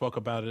like we spoke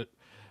about it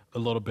a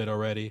little bit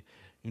already.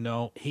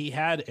 He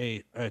had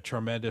a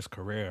tremendous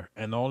career,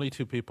 and the only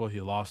 2 people he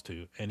lost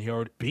to, and he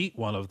already beat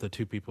one of the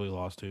 2 people he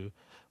lost to,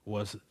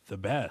 was the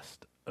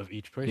best of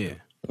each person.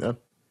 Yeah.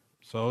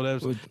 So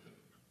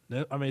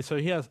so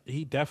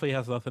he definitely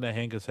has nothing to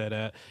hang his head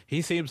at.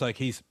 He seems like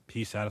he's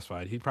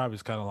satisfied. He probably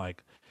is kind of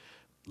like,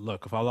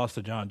 look, if I lost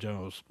to John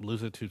Jones,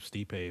 losing to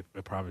Stipe,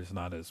 it probably is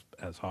not as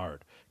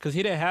hard, because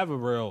he didn't have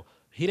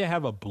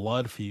a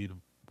blood feud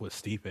with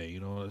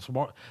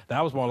Stipe.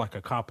 That was more like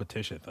a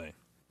competition thing.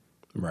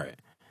 Right.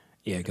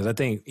 Yeah,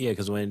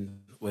 because when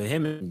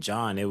him and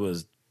John,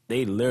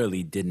 they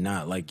literally did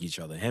not like each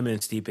other. Him and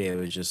Stipe, it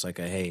was just like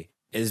hey,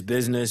 it's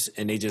business,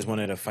 and they just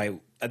wanted to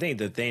fight. I think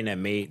the thing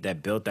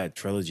that built that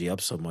trilogy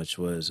up so much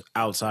was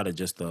outside of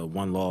just the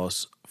one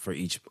loss for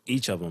each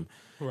of them,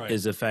 right,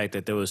 is the fact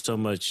that there was so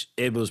much.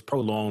 It was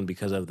prolonged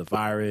because of the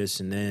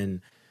virus, and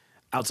then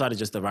outside of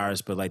just the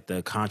virus, but like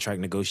the contract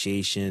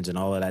negotiations and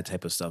all of that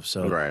type of stuff.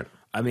 So, Right.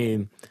 I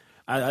mean,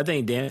 I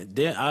think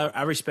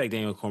I respect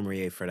Daniel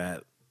Cormier for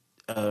that,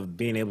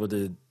 being able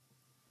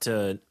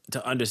to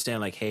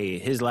understand like, hey,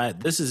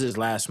 this is his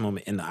last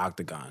moment in the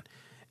octagon,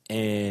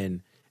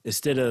 and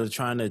instead of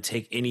trying to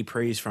take any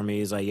praise from me,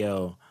 he's like,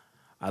 yo,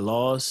 I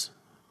lost.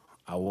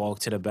 I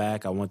walked to the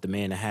back. I want the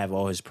man to have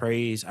all his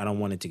praise. I don't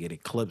want it to get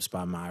eclipsed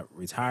by my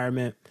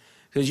retirement.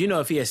 Because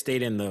if he had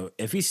stayed in the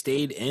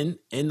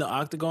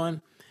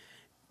octagon,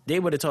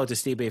 they would have talked to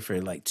Stipe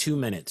for like 2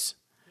 minutes.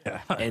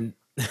 Yeah. And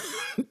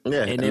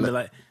Yeah. and they'd be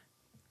like,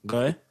 go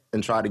ahead.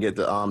 And try to get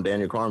to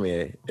Daniel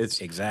Cormier.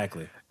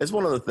 Exactly. It's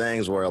one of the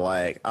things where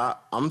like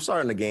I'm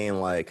starting to gain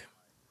like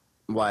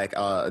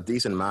a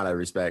decent amount of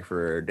respect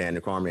for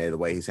Daniel Cormier, the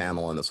way he's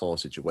handling this whole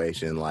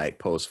situation, like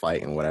post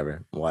fight and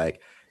whatever.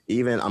 Like,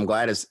 even I'm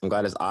glad his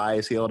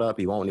eyes healed up.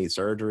 He won't need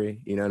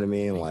surgery. You know what I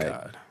mean? Thank like,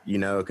 God.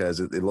 Because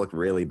it looked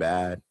really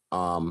bad.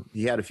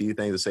 He had a few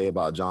things to say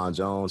about John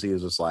Jones. He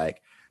was just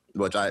like,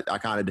 which I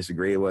kind of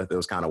disagree with. It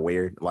was kind of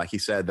weird. Like, he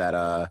said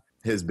that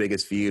his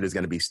biggest feud is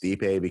going to be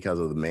Stipe because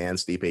of the man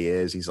Stipe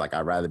is. He's like,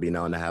 I'd rather be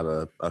known to have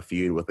a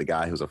feud with a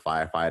guy who's a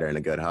firefighter and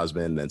a good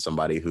husband than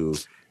somebody who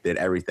did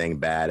everything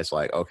bad. It's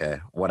like, okay,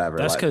 whatever.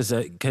 That's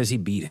like, because he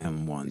beat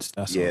him once.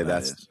 That's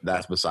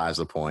besides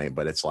the point.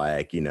 But it's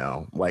like,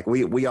 like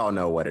we all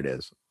know what it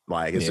is.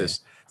 Like, it's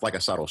just it's like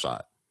a subtle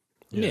shot.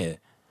 Yeah.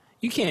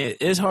 You can't.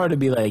 It's hard to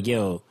be like,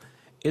 yo.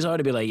 It's hard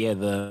to be like, yeah.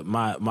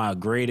 My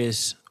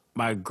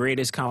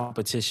greatest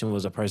competition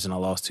was a person I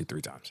lost to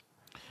 3 times.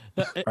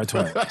 Or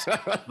twice.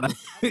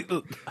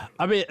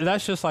 I mean,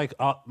 that's just like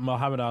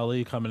Muhammad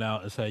Ali coming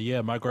out and saying,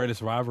 "Yeah, my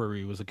greatest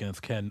rivalry was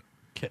against Ken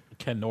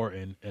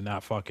Norton and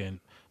not fucking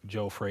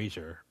Joe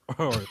Frazier."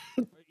 Or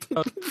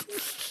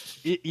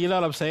you know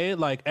what I'm saying?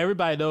 Like,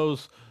 everybody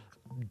knows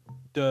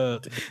the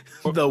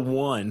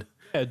one.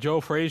 Yeah, Joe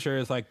Frazier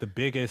is like the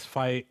biggest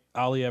fight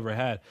Ali ever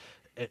had.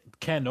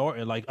 Ken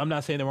Norton, like, I'm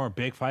not saying they weren't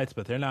big fights,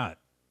 but they're not.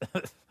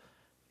 You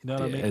know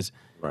what I mean?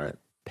 Right.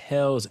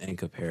 Pales in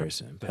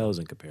comparison.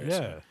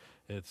 Yeah,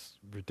 it's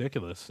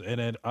ridiculous. And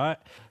then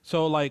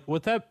so like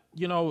with that,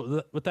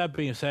 with that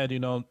being said,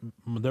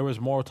 there was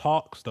more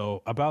talks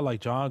though about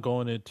like John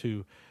going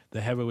into the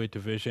heavyweight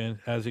division.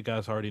 As you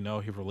guys already know,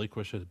 he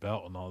relinquished his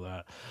belt and all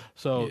that.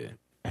 So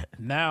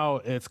now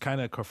it's kind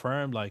of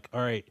confirmed, like,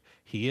 all right,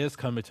 he is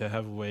coming to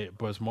heavyweight,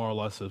 but it's more or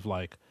less of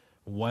like,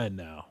 when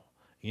now,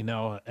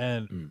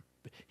 and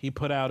he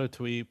put out a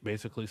tweet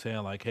basically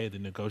saying like, hey, the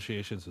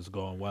negotiations is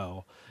going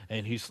well,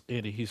 and he's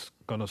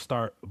going to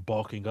start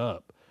bulking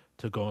up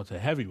to go into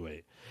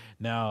heavyweight.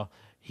 Now,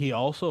 he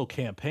also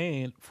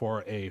campaigned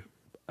for a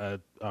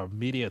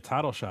media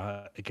title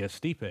shot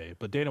against Stipe,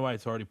 but Dana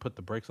White's already put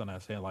the brakes on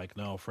that, saying like,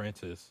 no,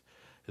 Francis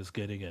is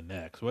getting it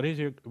next. What are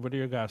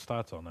your guys'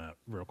 thoughts on that,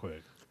 real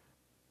quick?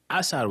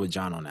 I sided with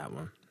John on that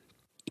one.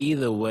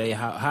 Either way,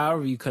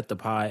 however you cut the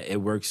pie,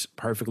 it works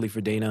perfectly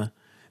for Dana,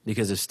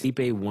 because if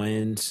Stipe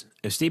wins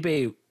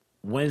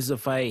the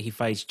fight, he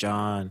fights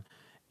John,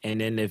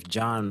 and then if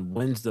John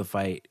wins the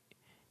fight,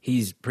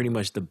 he's pretty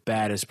much the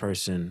baddest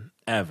person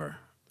ever.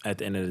 at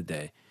the end of the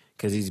day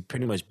because he's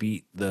pretty much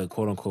beat the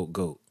quote unquote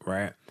GOAT,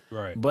 right?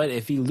 Right. But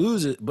if he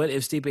loses, if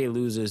Stipe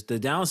loses, the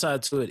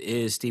downside to it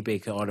is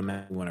Stipe could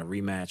automatically want a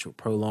rematch or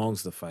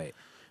prolongs the fight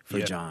for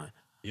Yep. John.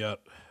 Yep.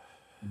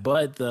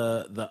 But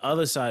the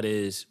other side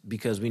is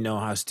because we know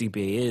how Stipe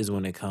is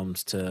when it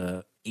comes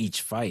to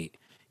each fight.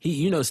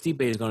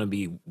 Stipe is going to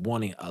be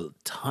wanting a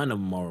ton of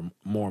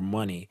more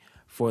money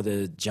for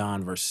the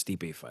John versus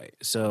Stipe fight.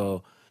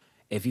 So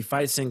if he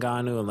fights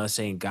Ngannou, and let's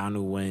say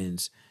Ngannou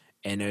wins,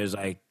 and there's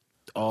like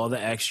all the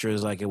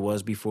extras like it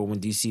was before when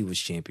DC was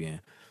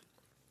champion.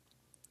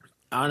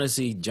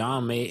 Honestly,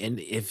 and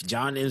if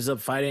John ends up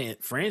fighting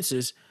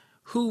Francis,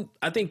 who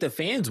I think the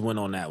fans win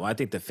on that. Well, I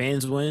think the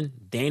fans win.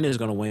 Dana's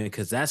going to win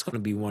because that's going to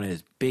be one of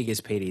his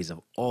biggest paydays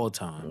of all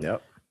time.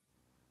 Yep.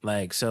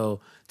 Like, so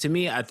to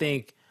me, I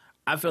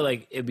feel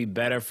like it'd be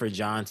better for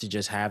John to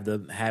just have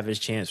his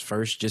chance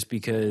first, just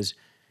because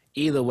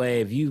either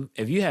way, if you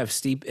have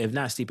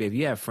if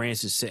you have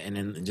Francis sitting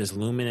and just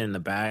looming in the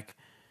back,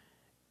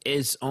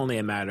 it's only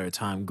a matter of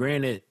time.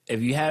 Granted,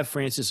 if you have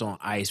Francis on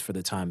ice for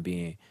the time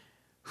being,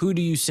 who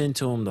do you send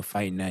to him to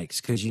fight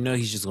next? Because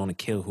he's just going to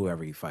kill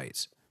whoever he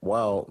fights.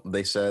 Well,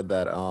 they said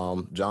that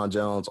John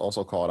Jones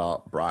also called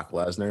out Brock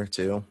Lesnar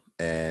too,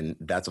 and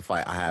that's a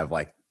fight I have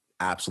like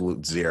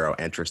absolute zero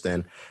interest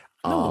in.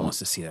 No one wants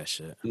to see that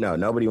shit. No,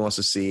 nobody wants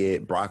to see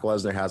it. Brock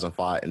Lesnar hasn't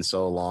fought in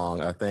so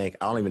long. I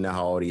don't even know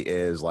how old he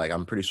is. Like,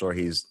 I'm pretty sure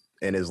he's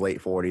in his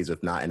late 40s,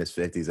 if not in his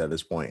 50s at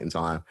this point in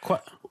time.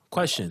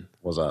 Question.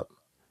 What's up?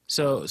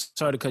 So,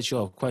 sorry to cut you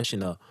off. Question,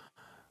 though,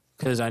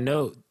 because I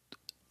know.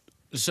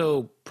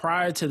 So,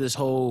 prior to this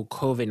whole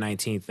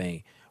COVID-19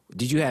 thing,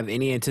 did you have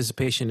any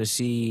anticipation to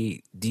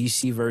see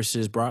DC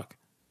versus Brock?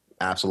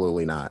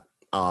 Absolutely not.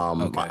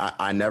 Okay.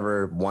 I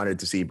never wanted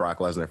to see Brock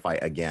Lesnar fight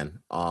again.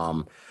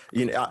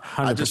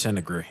 100%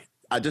 agree.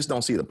 I just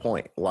don't see the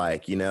point.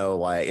 Like,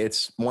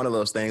 it's one of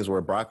those things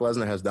where Brock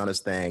Lesnar has done his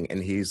thing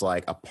and he's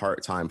like a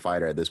part-time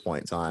fighter at this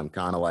point in time,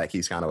 kind of like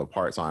he's kind of a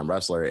part-time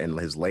wrestler in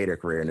his later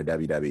career in the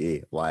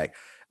WWE. Like,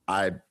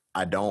 I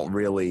don't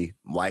really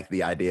like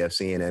the idea of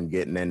seeing him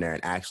getting in there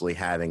and actually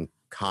having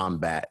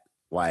combat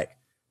like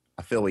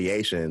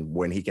affiliation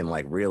when he can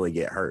like really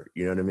get hurt.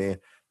 You know what I mean?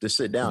 Just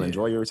sit down,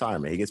 enjoy your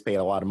retirement. He gets paid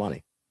a lot of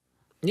money.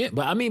 Yeah,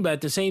 but at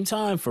the same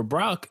time, for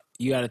Brock,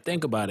 you got to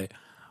think about it.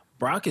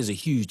 Brock is a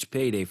huge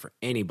payday for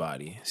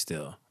anybody.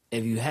 Still,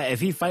 if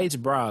he fights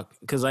Brock,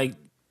 because like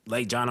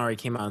John already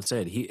came out and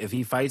said, if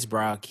he fights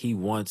Brock,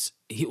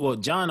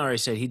 John already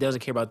said he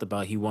doesn't care about the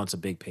belt. He wants a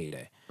big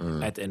payday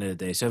at the end of the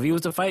day. So if he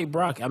was to fight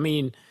Brock,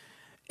 in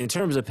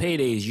terms of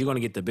paydays, you're going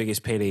to get the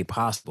biggest payday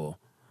possible.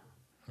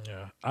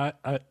 Yeah,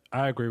 I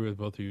agree with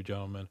both of you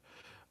gentlemen.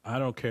 I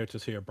don't care to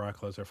see a Brock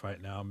Lesnar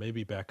fight now.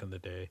 Maybe back in the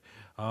day,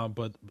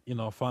 but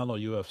final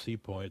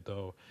UFC point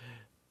though.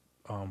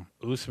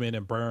 Usman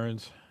and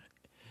Burns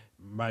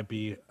might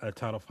be a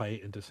title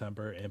fight in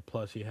December, and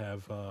plus you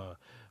have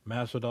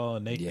Masvidal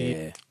and Nate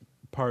Diaz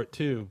part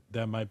 2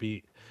 that might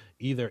be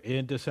either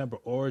in December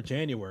or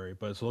January,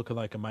 but it's looking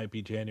like it might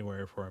be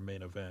January for a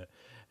main event.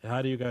 And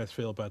how do you guys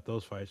feel about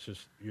those fights?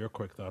 Just your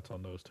quick thoughts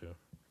on those two.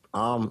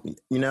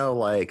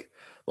 Like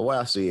the way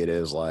I see it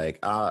is like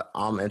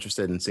I'm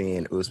interested in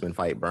seeing Usman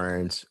fight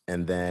Burns,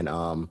 and then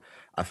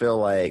I feel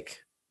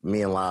like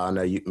me and Lyle, I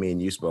know me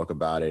and you spoke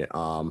about it.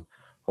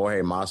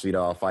 Jorge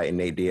Masvidal fighting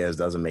Nate Diaz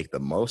doesn't make the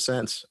most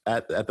sense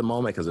at the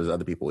moment because there's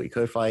other people he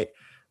could fight,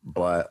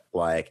 but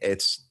like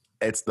it's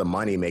the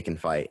money making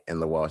fight in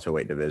the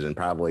welterweight division,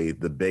 probably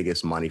the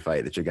biggest money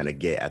fight that you're gonna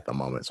get at the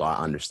moment. So I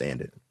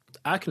understand it.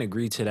 I can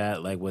agree to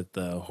that, like with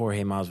the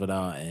Jorge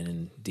Masvidal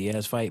and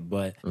Diaz fight,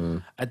 but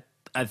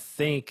I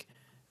think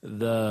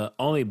the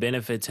only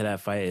benefit to that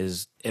fight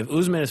is if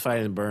Usman is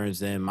fighting Burns,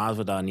 then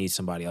Masvidal needs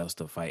somebody else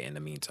to fight in the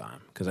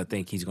meantime, because I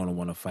think he's going to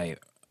want to fight.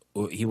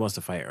 He wants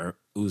to fight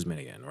Usman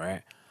again,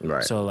 right?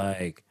 Right. So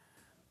like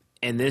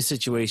in this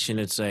situation,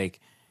 it's like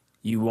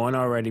you won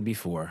already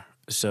before.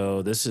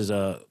 So this is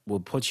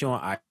we'll put you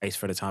on ice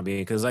for the time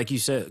being, because like you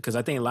said, because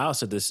I think Lau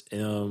said this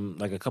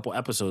like a couple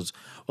episodes.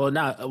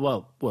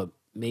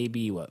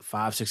 Maybe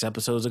 5-6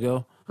 episodes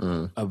ago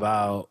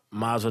about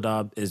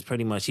Masvidal is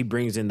pretty much he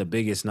brings in the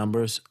biggest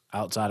numbers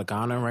outside of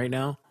Conor right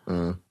now.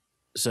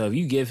 So if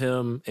you give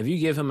him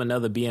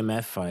another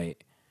BMF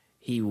fight,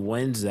 he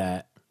wins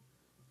that.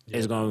 Yeah.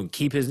 It's going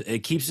to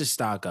keeps his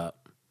stock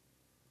up,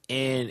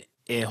 and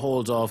it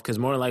holds off because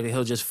more than likely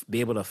he'll just be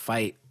able to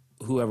fight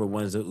whoever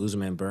wins the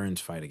Usman Burns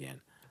fight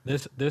again.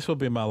 This will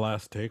be my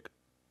last take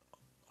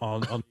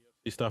on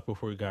the stuff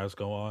before you guys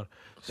go on.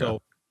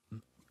 So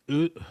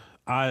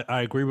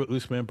I agree with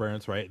Usman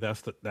Burns, right?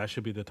 That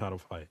should be the title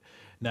fight.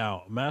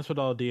 Now,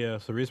 Masvidal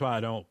Diaz, the reason why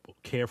I don't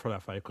care for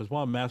that fight, because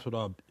one,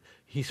 Masvidal,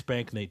 he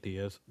spanked Nate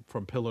Diaz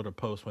from pillar to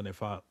post when they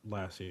fought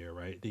last year,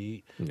 right?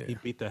 He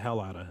beat the hell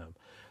out of him.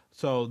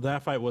 So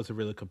that fight wasn't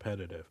really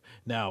competitive.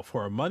 Now,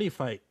 for a money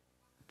fight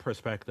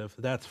perspective,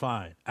 that's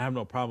fine. I have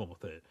no problem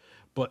with it.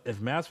 But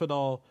if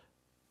Masvidal,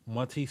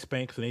 once he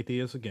spanks Nate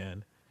Diaz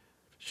again,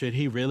 should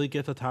he really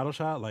get the title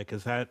shot? Like,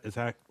 is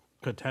that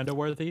contender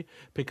worthy?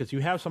 Because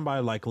you have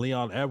somebody like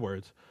Leon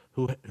Edwards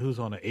who's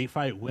on an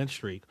 8-fight win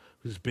streak,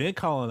 who's been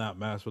calling out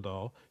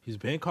Masvidal, he's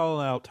been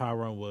calling out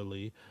Tyron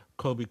Woodley,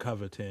 Kobe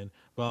Covington,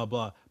 blah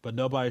blah, but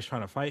nobody's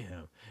trying to fight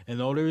him. And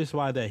the only reason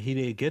why that he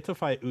didn't get to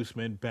fight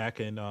Usman back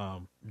in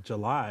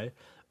July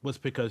was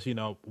because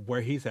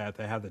where he's at,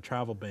 they have the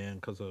travel ban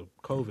because of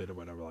COVID or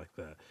whatever like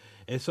that.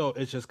 And so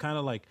it's just kind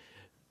of like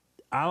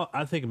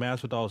I think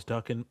Masvidal's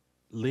ducking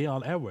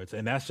Leon Edwards,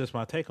 and that's just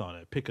my take on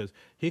it because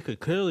he could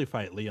clearly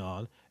fight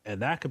Leon,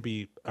 and that could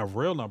be a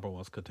real number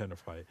one contender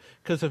fight.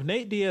 Because if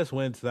Nate Diaz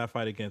wins that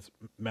fight against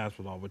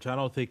Masvidal, which I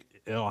don't think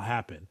it'll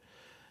happen,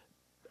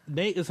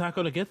 Nate is not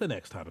going to get the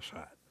next title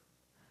shot.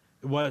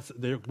 What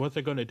they're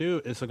going to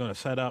do is they're going to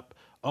set up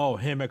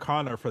him and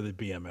Conor for the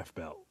BMF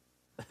belt.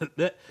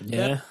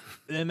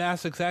 And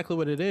that's exactly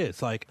what it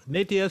is. Like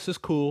Nate Diaz is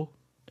cool,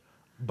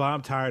 but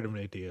I'm tired of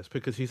Nate Diaz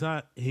because he's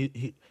not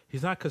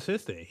he's not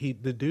consistent.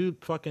 The dude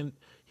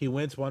he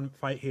wins one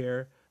fight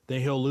here,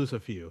 then he'll lose a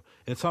few,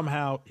 and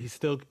somehow he's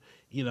still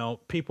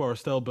people are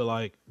still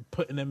like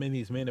putting him in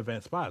these main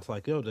event spots.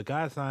 Like the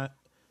guy's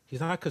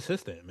he's not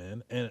consistent,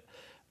 man. And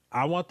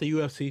I want the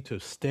UFC to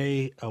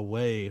stay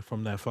away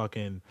from that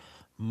fucking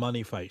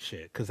money fight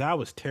shit because that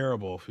was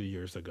terrible a few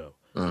years ago.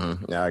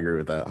 Mm-hmm. Yeah, I agree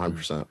with that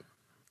 100%.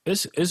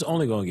 It's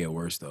only going to get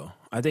worse, though.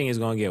 I think it's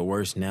going to get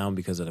worse now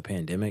because of the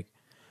pandemic.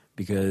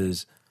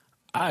 Because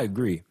I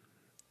agree.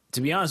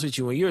 To be honest with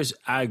you,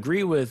 I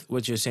agree with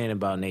what you're saying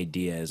about Nate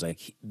Diaz.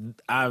 Like,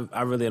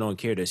 I really don't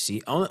care to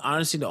see.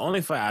 Honestly, the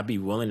only fight I'd be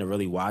willing to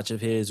really watch of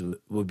his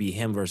would be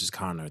him versus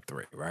Conor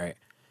 3, right?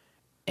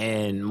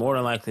 And more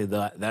than likely,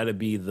 that'd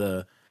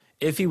be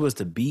if he was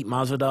to beat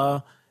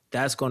Masvidal,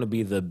 that's going to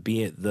be the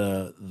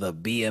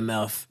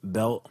BMF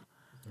belt.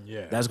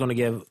 Yeah, that's going to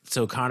give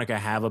so Conor can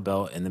have a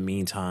belt in the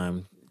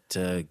meantime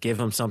to give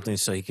him something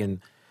so he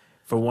can.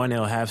 For one,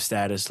 he'll have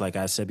status, like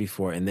I said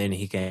before, and then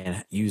he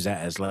can use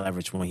that as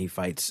leverage when he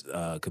fights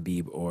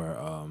Khabib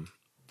or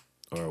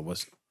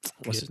what's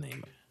his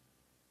name?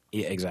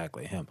 Yeah,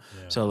 exactly, him.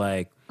 Yeah. So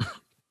like,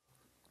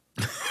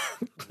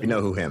 you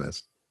know who him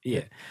is.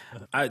 Yeah.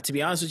 To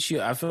be honest with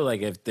you, I feel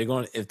like if the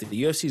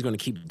UFC is going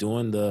to keep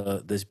doing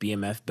this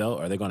BMF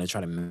belt, or they're going to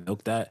try to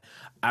milk that,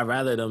 I'd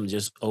rather them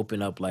just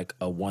open up like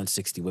a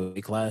 160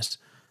 weight class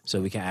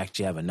so we can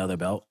actually have another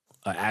belt,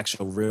 an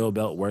actual real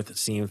belt worth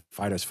seeing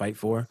fighters fight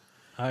for.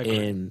 I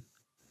agree. And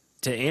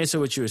to answer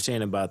what you were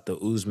saying about the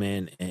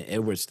Usman and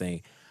Edwards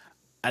thing,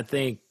 I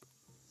think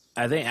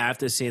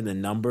after seeing the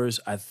numbers,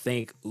 I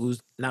think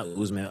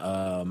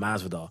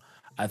Masvidal.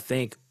 I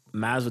think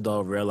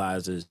Masvidal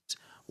realizes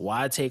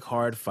why take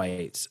hard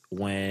fights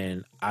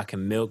when I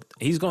can milk.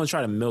 He's going to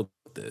try to milk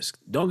this.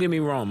 Don't get me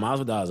wrong,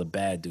 Masvidal is a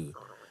bad dude,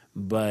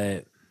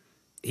 but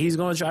he's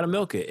going to try to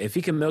milk it. If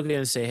he can milk it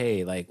and say,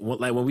 hey, like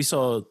when we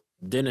saw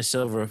Dennis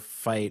Silver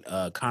fight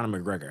Conor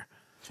McGregor.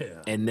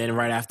 Yeah. And then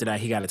right after that,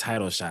 he got a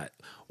title shot.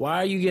 Why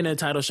are you getting a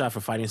title shot for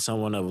fighting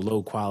someone of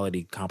low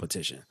quality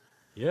competition?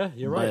 Yeah,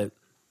 you're right.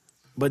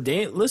 But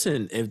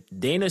listen, if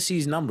Dana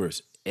sees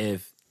numbers,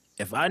 if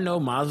I know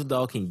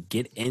Masvidal can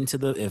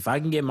if I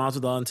can get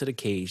Masvidal into the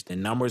cage, the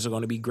numbers are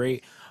going to be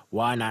great.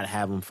 Why not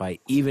have him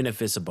fight, even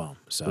if it's a bum?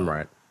 So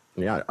right,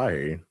 yeah, I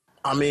hear you.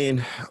 I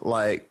mean,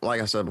 like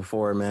I said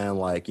before, man,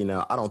 like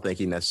I don't think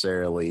he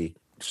necessarily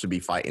should be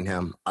fighting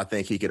him. I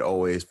think he could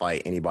always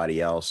fight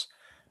anybody else.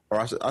 Or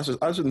I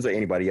shouldn't say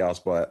anybody else,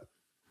 but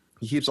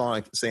he keeps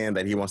on saying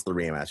that he wants the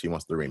rematch. He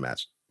wants the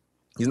rematch.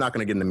 He's not going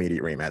to get an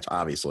immediate rematch,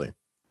 obviously.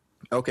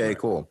 Okay, right.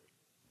 Cool.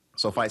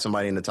 So fight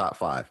somebody in the top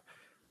 5.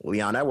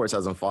 Leon Edwards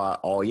hasn't fought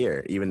all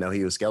year, even though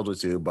he was scheduled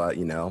to, but,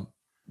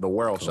 the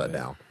world shut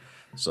down.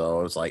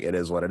 So it's like, it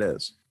is what it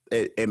is.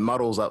 It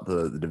muddles up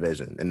the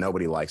division, and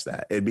nobody likes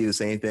that. It'd be the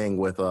same thing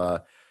with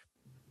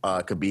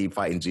Khabib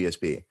fighting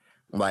GSP.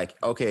 Like,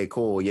 okay,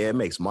 cool. Yeah, it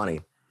makes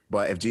money.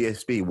 But if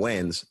GSP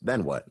wins,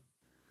 then what?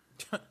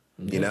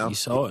 You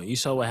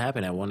saw what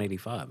happened at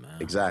 185, man.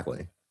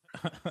 Exactly.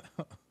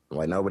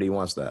 Like nobody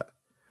wants that.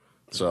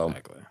 So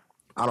exactly.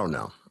 I don't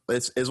know.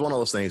 It's one of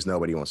those things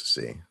nobody wants to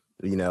see.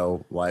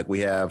 Like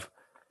we have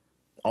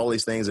all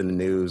these things in the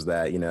news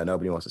that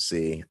nobody wants to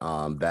see.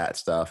 That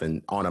stuff.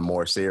 And on a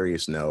more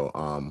serious note,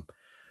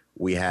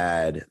 we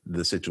had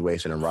the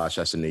situation in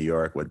Rochester, New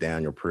York, with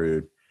Daniel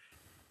Prude.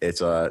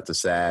 It's a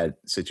sad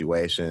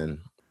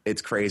situation.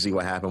 It's crazy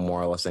what happened,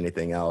 more or less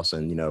anything else.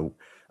 And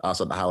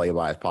also, the Highly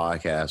Advised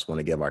podcast want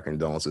to give our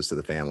condolences to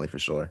the family for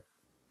sure.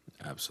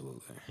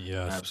 Absolutely.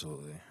 Yes.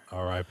 Absolutely.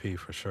 R.I.P.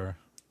 for sure.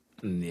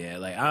 Yeah,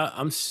 like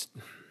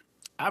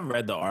I've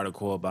read the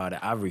article about it.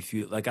 I've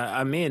refuted. Like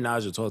me and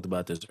Nigel talked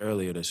about this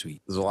earlier this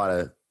week. There's a lot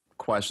of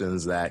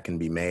questions that can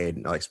be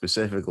made, like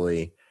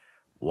specifically,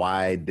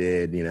 why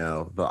did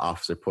the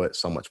officer put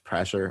so much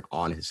pressure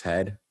on his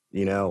head?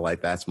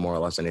 Like that's more or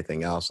less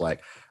anything else.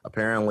 Like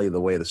apparently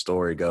the way the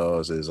story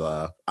goes is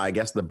I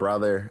guess the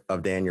brother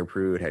of Daniel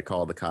Prude had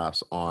called the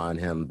cops on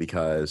him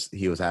because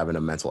he was having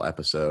a mental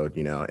episode,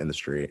 in the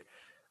street.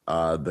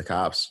 The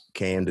cops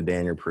came to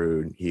Daniel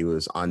Prude. He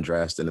was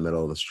undressed in the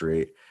middle of the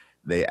street.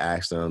 They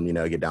asked him,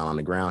 get down on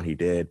the ground. He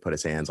did. Put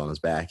his hands on his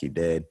back. He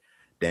did.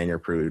 Daniel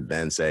Prude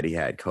then said he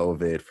had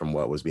COVID from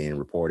what was being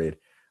reported.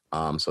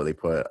 So they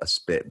put a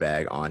spit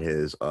bag on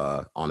his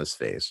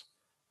face.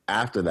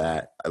 After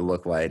that, it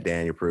looked like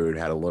Daniel Prude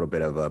had a little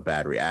bit of a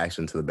bad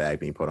reaction to the bag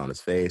being put on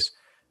his face.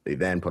 They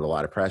then put a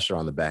lot of pressure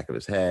on the back of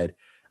his head.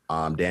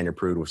 Daniel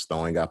Prude was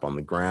throwing up on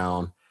the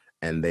ground,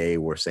 and they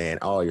were saying,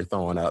 "Oh, you're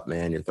throwing up,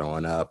 man. You're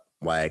throwing up."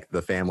 Like,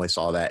 the family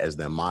saw that as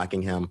them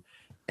mocking him,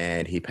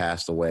 and he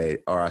passed away,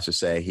 or I should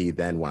say, he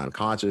then went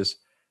unconscious.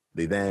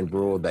 They then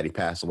ruled that he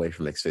passed away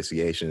from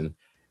asphyxiation,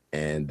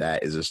 and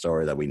that is a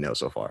story that we know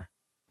so far.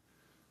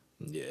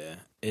 Yeah,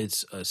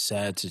 it's a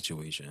sad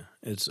situation.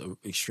 It's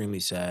extremely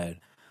sad.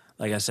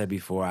 Like I said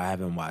before, I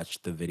haven't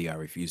watched the video. I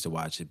refuse to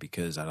watch it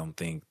because I don't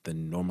think the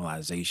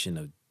normalization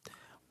of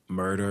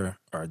murder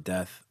or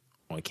death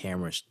on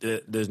camera,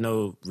 there's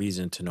no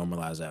reason to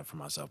normalize that for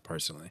myself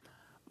personally.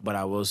 But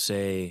I will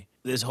say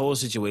this whole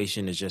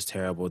situation is just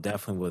terrible,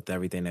 definitely with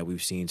everything that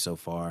we've seen so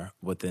far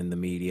within the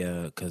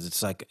media, because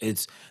it's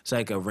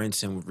like a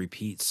rinse and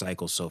repeat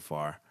cycle so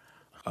far.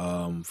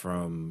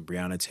 From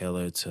Breonna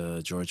Taylor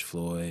to George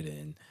Floyd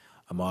and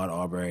Ahmaud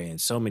Arbery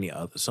and so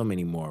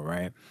many more,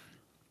 right?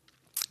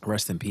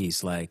 Rest in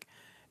peace. Like,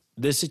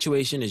 this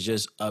situation is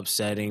just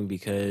upsetting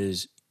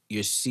because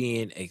you're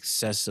seeing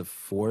excessive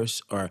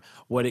force, or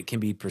what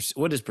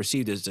is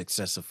perceived as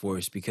excessive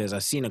force. Because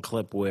I've seen a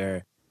clip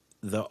where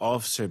the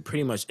officer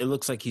pretty much, it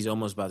looks like he's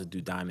almost about to do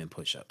diamond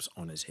push-ups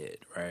on his head,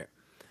 right?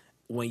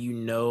 When you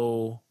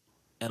know.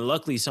 And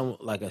luckily,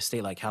 like a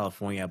state like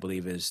California, I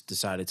believe, has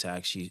decided to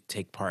actually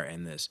take part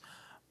in this.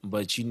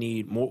 But you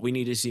need more. We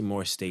need to see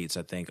more states,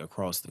 I think,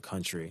 across the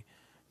country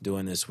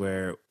doing this.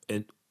 Where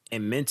in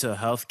mental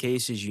health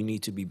cases, you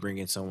need to be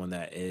bringing someone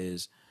that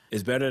is.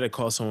 It's better to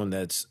call someone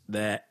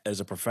that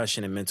as a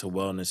profession in mental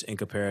wellness in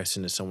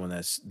comparison to someone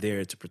that's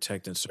there to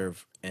protect and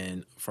serve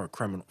and for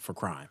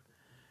crime.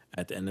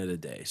 At the end of the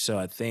day, so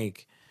I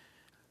think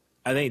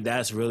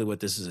that's really what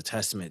this is a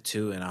testament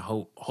to, and I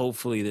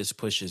hopefully this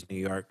pushes New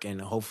York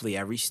and hopefully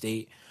every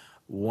state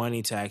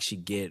wanting to actually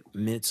get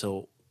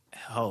mental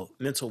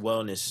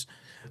wellness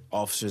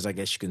officers, I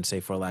guess you can say,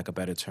 for lack of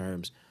better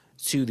terms,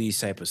 to these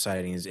type of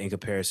sightings in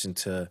comparison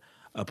to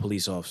a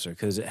police officer.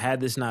 Because had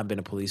this not been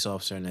a police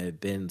officer and it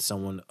had been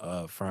someone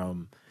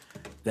from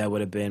that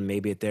would have been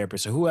maybe a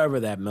therapist or whoever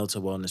that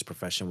mental wellness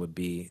profession would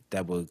be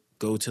that would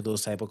go to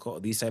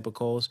these type of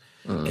calls.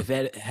 If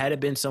had it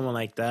been someone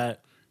like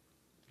that,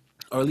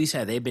 or at least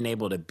had they been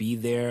able to be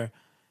there,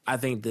 I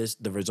think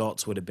the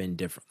results would have been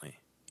differently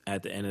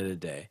at the end of the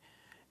day.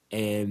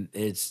 And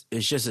it's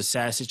just a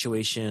sad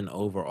situation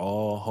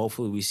overall.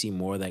 Hopefully we see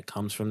more that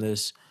comes from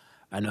this.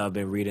 I know I've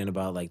been reading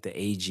about like the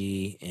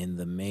AG and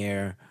the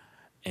mayor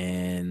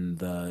and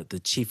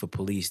the chief of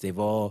police. They've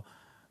all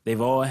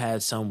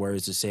had some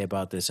words to say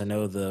about this. I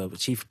know the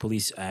chief of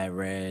police I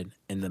read,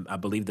 and I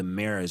believe the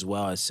mayor as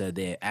well, has said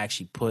they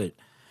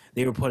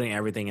were putting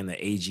everything in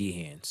the AG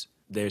hands.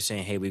 They're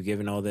saying, hey, we've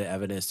given all the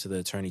evidence to the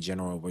attorney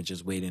general. We're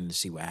just waiting to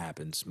see what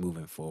happens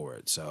moving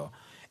forward. So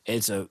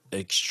it's a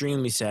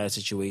extremely sad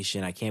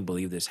situation. I can't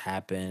believe this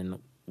happened.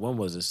 When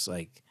was this?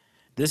 Like,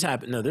 this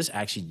happened? No, this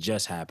actually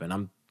just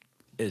happened.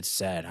 It's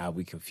sad how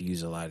we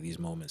confuse a lot of these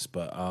moments.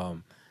 But,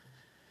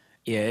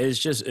 yeah,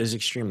 it's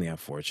extremely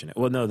unfortunate.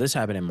 Well, no, this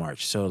happened in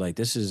March. So, like,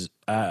 this is,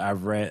 I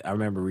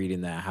remember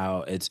reading that,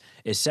 how it's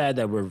sad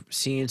that we're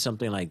seeing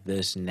something like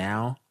this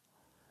now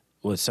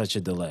with such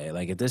a delay.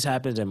 Like, if this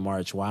happens in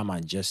March, why am I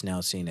just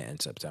now seeing it in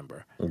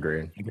September?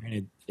 Agreed.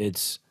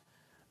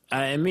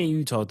 I mean,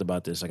 you talked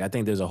about this. Like, I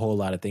think there's a whole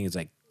lot of things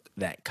like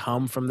that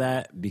come from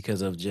that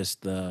because of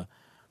just the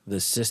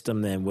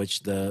system in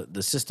which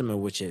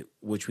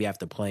which we have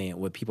to play in,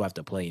 what people have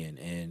to play in,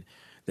 and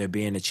there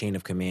being a chain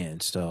of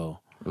command. So,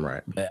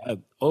 right. But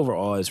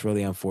overall, it's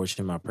really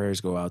unfortunate. My prayers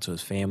go out to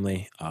his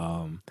family.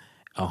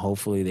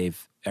 Hopefully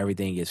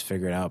everything gets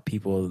figured out.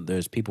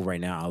 There's people right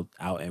now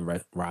out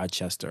in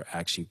Rochester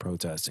actually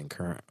protesting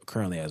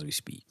currently as we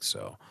speak.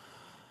 So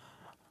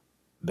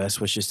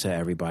best wishes to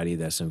everybody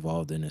that's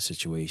involved in the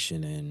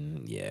situation.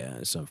 And yeah,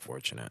 it's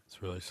unfortunate.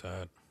 It's really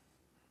sad.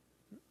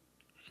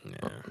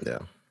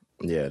 Yeah,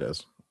 it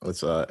is.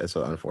 It's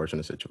an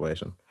unfortunate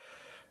situation.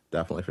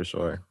 Definitely, for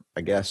sure.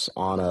 I guess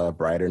on a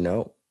brighter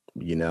note,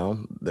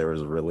 there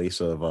was a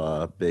release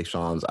of Big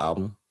Sean's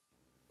album.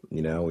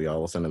 We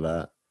all listened to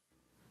that.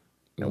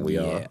 And we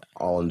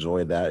all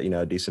enjoyed that,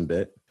 a decent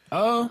bit.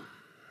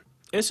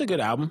 It's a good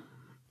album.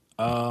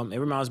 It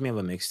reminds me of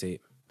a mixtape,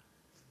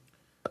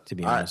 to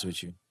be honest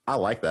with you. I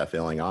like that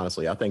feeling,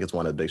 honestly. I think it's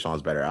one of Big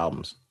Sean's better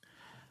albums.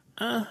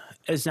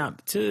 It's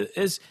not.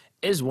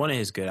 It's one of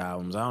his good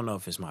albums. I don't know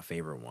if it's my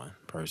favorite one,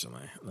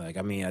 personally. Like,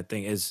 I mean, I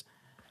think it's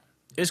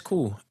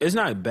cool. It's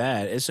not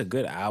bad. It's a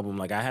good album.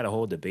 Like, I had a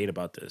whole debate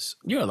about this.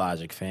 You're a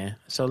Logic fan,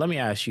 so let me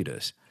ask you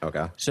this.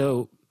 Okay.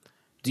 So,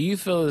 do you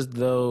feel as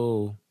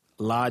though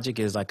Logic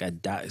is like a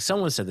diet?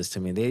 Someone said this to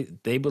me.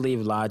 They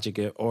believe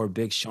Logic or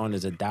Big Sean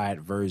is a diet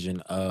version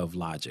of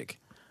Logic.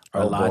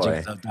 Or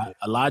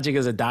Logic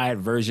is a diet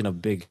version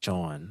of Big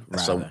Sean.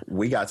 Rather. So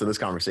we got to this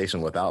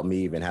conversation without me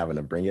even having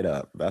to bring it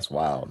up. That's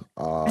wild.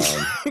 I'm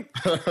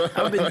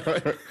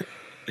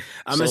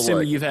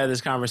assuming you've had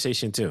this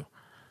conversation too.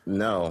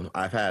 No,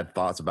 I've had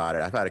thoughts about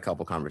it. I've had a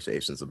couple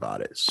conversations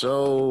about it.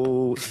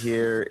 So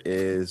here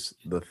is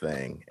the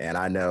thing, and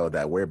I know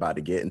that we're about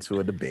to get into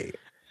a debate.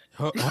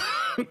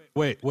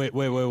 Wait.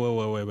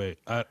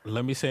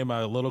 Let me say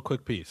my little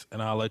quick piece,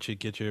 and I'll let you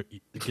get your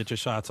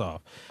shots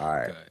off. All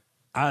right.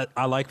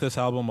 I like this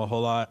album a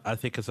whole lot. I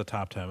think it's a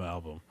top 10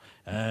 album.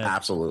 And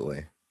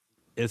Absolutely.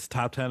 it's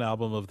top 10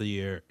 album of the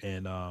year,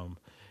 and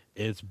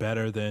it's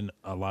better than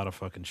a lot of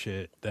fucking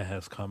shit that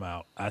has come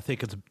out. I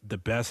think it's the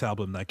best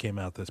album that came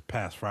out this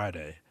past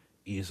Friday,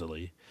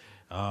 easily.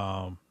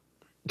 We'll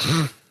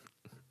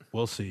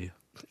see,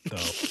 though.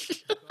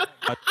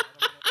 I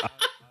don't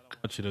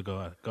want you to go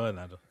ahead. Go ahead,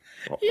 Nando.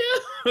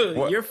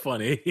 Yeah, you're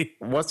funny.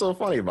 What's so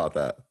funny about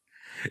that?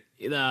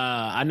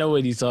 I know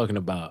what he's talking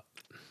about.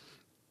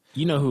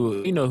 You know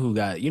who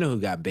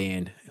got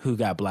banned, who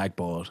got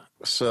blackballed.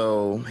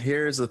 So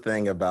here's the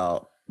thing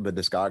about the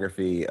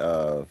discography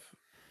of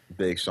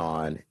Big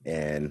Sean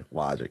and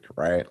Logic,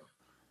 right?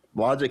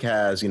 Logic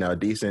has, a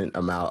decent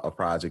amount of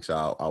projects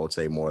out, I would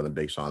say more than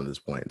Big Sean at this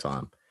point in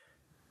time.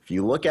 If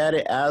you look at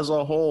it as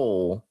a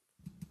whole,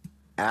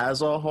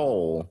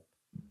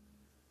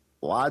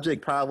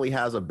 Logic probably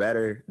has a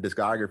better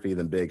discography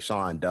than Big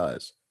Sean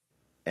does.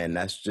 And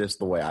that's just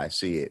the way I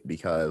see it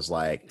because,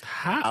 like,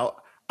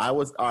 I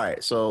was all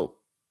right. So,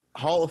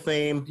 Hall of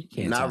Fame, you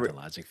can't talk to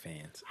Logic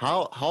fans.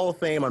 Hall of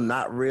Fame, I'm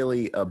not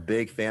really a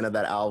big fan of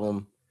that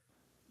album.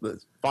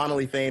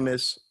 Finally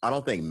Famous, I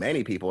don't think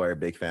many people are a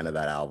big fan of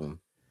that album.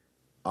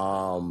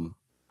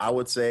 I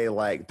would say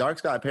like Dark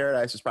Sky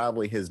Paradise is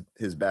probably his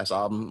best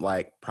album.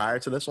 Like prior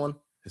to this one,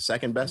 his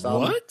second best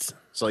album. What?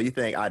 So you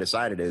think I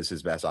Decided is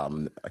his best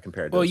album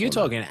compared to? Well, this you're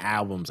one? talking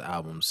albums.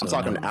 So I'm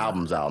talking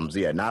albums.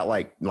 Yeah, not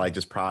like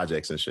just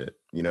projects and shit.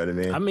 You know what I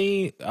mean? I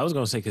mean, I was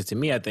gonna say because to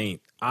me, I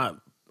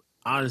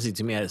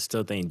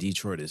still think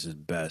Detroit is his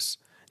best.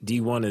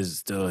 D1 is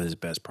still his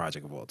best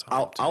project of all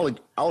time.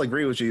 I'll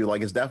agree with you.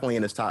 Like it's definitely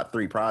in his top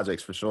 3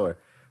 projects for sure.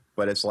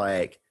 But it's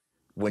like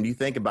when you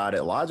think about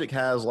it, Logic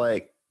has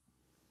like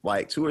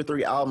 2 or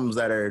 3 albums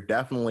that are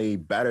definitely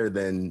better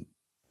than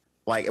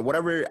like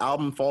whatever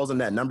album falls in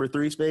that number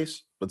 3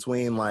 space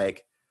between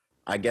like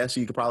I guess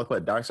you could probably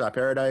put Dark Side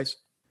Paradise.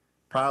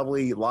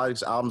 Probably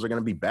Logic's albums are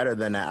going to be better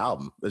than that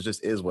album. It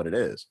just is what it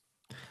is.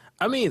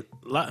 I mean,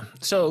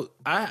 so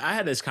I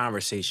had this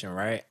conversation,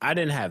 right? I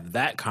didn't have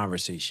that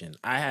conversation.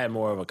 I had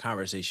more of a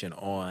conversation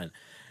on,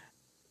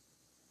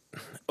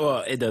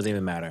 well, it doesn't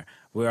even matter.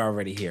 We're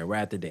already here. We're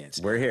at the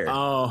dance. We're here.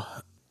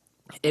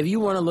 If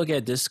you want to look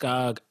at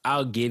Discog,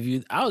 I'll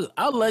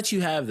let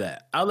you have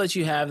that. I'll let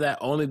you have that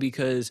only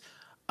because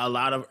a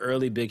lot of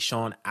early Big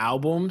Sean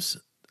albums,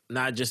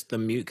 not just the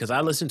mute, because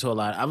I've listened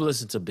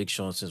to Big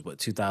Sean since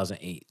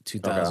 2008,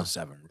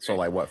 2007. Okay. So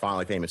like what,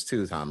 Finally Famous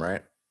 2 time,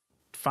 right?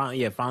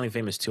 Finally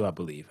Famous 2, I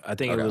believe. I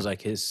think it was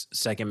like his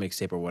second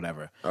mixtape or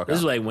whatever. Okay. This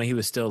is like when he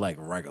was still like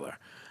regular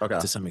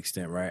to some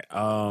extent, right?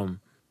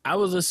 I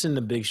was listening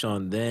to Big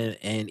Sean then,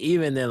 and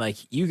even then, like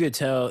you could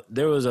tell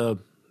there was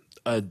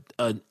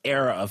an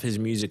era of his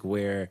music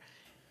where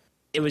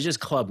it was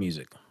just club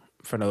music,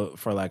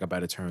 for lack of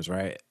better terms,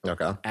 right?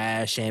 Okay.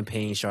 Ash,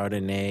 Champagne,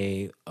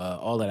 Chardonnay,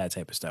 all of that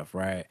type of stuff,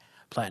 right?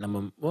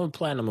 Platinum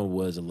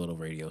was a little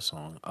radio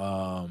song.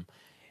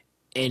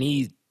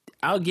 And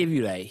I'll give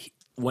you that.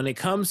 When it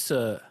comes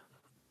to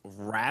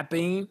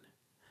rapping,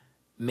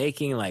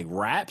 making like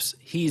raps,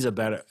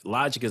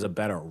 Logic is a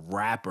better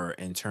rapper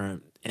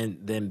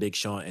than Big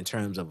Sean in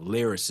terms of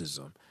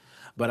lyricism.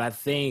 But I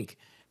think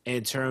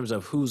in terms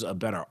of who's a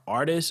better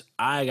artist,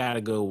 I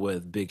gotta go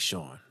with Big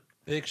Sean.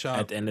 Big Sean.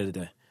 At the end of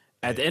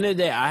the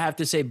day, I have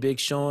to say Big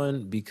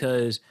Sean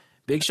because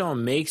Big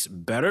Sean makes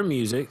better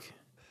music.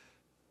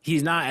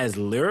 He's not as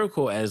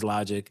lyrical as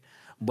Logic,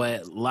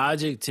 but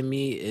Logic to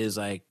me is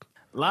like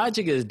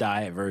Logic is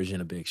diet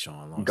version of Big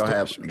Sean. Go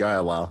ahead,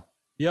 Lyle.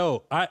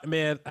 Yo, I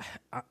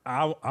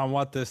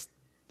want this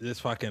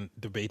fucking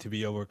debate to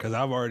be over because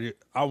I want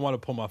to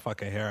pull my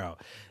fucking hair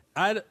out.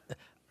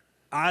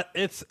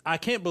 I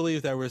can't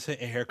believe that we're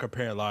sitting here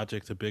comparing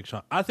Logic to Big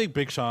Sean. I think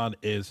Big Sean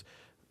is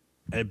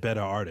a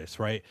better artist,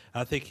 right?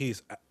 I think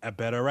he's a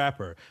better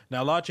rapper.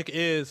 Now Logic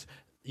is,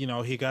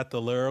 he got the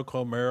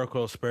lyrical,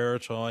 miracle,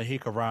 spiritual, and he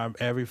can rhyme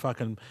every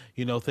fucking,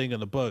 thing in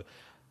the book.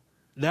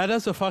 That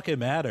doesn't fucking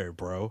matter,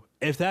 bro.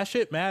 If that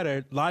shit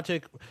mattered,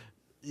 Logic,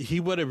 he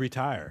would have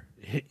retired.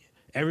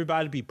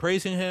 Everybody be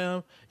praising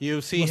him.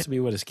 You see, he wants to be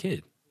with his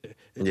kid.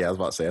 Yeah, I was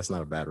about to say that's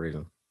not a bad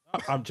reason.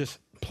 I'm just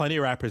plenty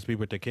of rappers be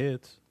with their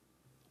kids.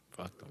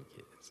 Fuck them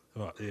kids.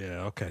 Well,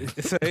 yeah, okay.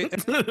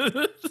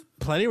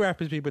 Plenty of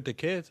rappers be with the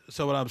kids.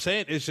 So what I'm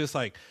saying is just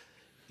like,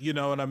 you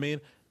know what I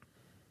mean?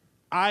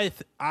 I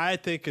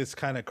think it's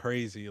kind of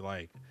crazy,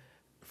 like.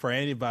 For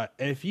anybody,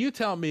 if you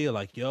tell me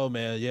like, yo,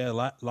 man,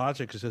 yeah,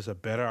 Logic is just a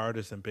better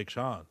artist than Big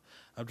Sean,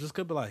 I'm just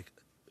gonna be like,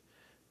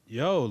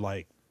 yo,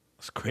 like,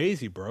 it's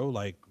crazy, bro.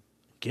 Like,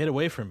 get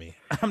away from me.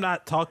 I'm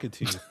not talking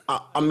to you.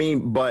 I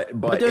mean, but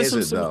is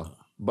it though?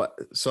 But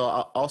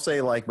so I'll say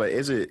like, but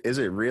is it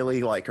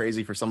really like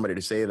crazy for somebody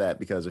to say that?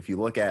 Because if you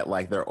look at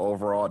like their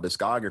overall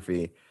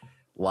discography,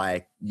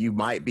 like you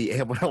might be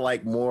able to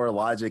like more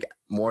Logic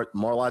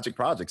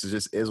projects. It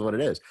just is what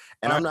it is.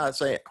 And I'm not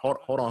saying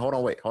hold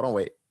on, wait.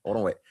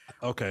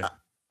 Okay.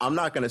 I'm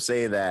not gonna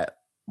say that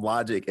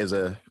Logic is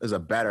a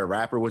better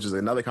rapper, which is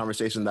another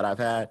conversation that I've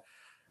had,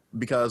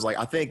 because like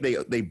I think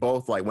they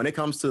both, like when it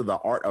comes to the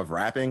art of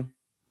rapping,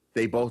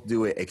 they both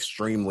do it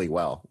extremely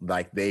well.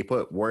 Like they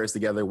put words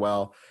together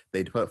well,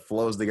 they put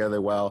flows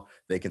together well,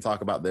 they can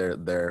talk about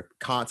their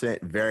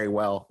content very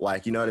well.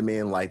 Like, you know what I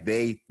mean? Like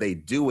they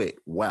do it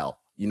well.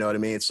 You know what I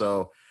mean?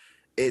 So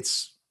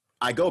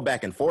I go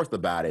back and forth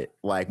about it,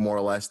 like more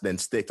or less than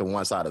stick to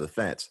one side of the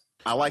fence.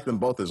 I like them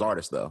both as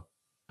artists though.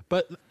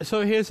 But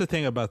so here's the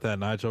thing about that,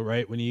 Nigel,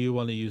 right? When you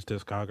want to use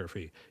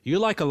discography, you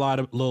like a lot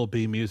of Lil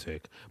B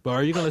music, but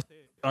are you gonna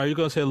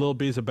say Lil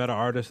B is a better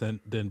artist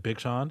than Big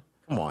Sean?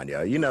 Come on,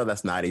 yo. You know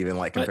that's not even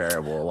like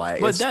comparable.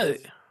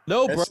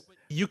 No, bro.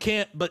 You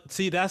can't. But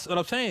see, that's what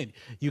I'm saying.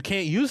 You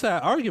can't use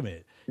that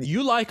argument.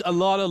 You like a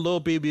lot of Lil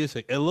B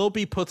music, and Lil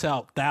B puts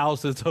out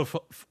thousands of.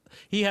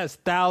 He has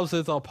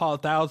thousands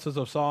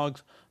of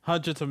songs,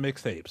 hundreds of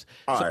mixtapes.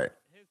 All right.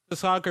 His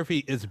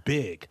discography is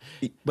big,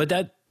 but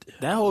that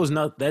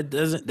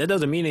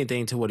doesn't mean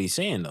anything to what he's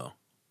saying though.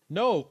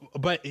 No,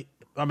 but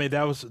I mean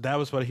that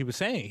was what he was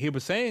saying. He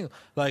was saying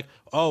like,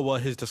 oh well,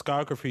 his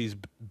discography is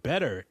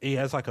better. He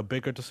has like a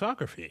bigger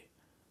discography.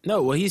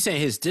 No, well, he's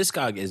saying his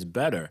discog is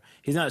better.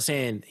 He's not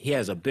saying he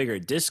has a bigger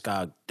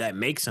discog that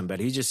makes him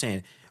better. He's just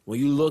saying when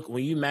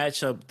you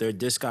match up their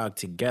discog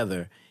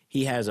together,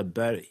 he has a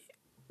better.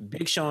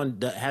 Big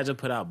Sean hasn't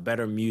put out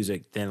better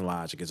music than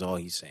Logic. Is all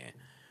he's saying,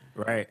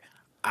 right?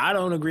 I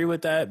don't agree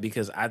with that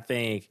because I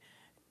think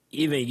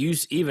even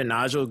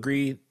Nigel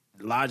agreed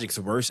Logic's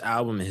worst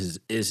album is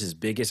his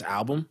biggest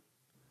album.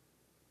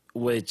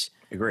 Which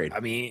agreed.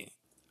 I mean,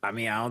 I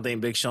don't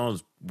think Big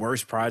Sean's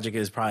worst project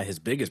is probably his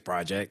biggest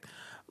project,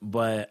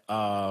 but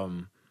I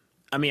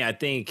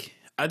think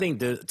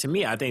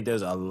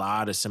there's a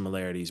lot of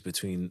similarities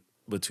between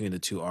the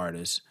two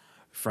artists.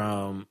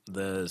 From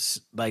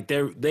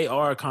they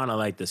are kind of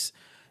like this.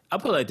 I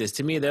put it like this.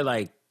 To me, they're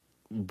like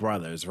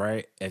brothers,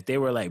 right? If they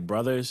were like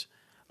brothers,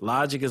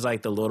 Logic is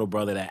like the little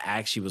brother that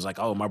actually was like,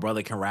 oh, my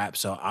brother can rap,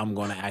 so I'm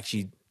going to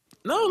actually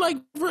no, like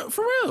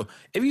for real.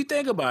 If you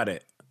think about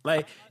it,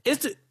 like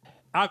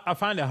I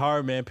find it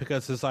hard, man,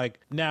 because it's like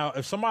now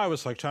if somebody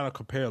was like trying to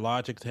compare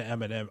Logic to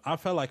Eminem, I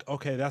felt like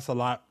okay, that's a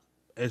lot.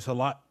 It's a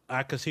lot.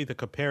 I could see the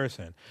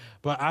comparison,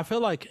 but I feel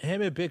like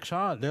him and Big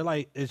Sean, they're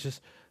like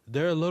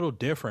they're a little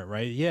different,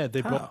 right? Yeah,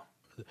 they both,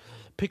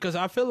 because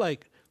I feel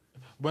like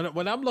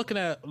when I'm looking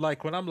at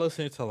like when I'm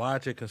listening to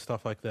Logic and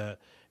stuff like that,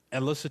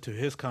 and listen to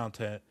his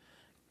content,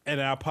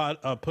 and I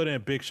put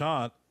in Big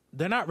Sean,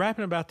 they're not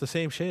rapping about the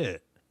same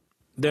shit.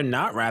 They're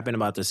not rapping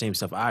about the same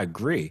stuff. I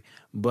agree,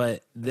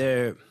 but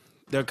their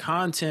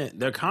content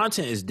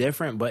is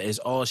different, but it's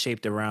all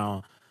shaped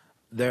around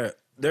their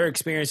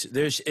experience.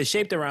 It's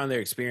shaped around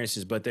their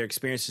experiences, but their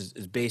experiences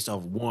is based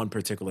off one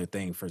particular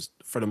thing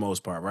for the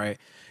most part, right?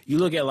 You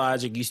look at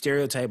Logic, you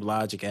stereotype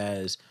Logic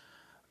as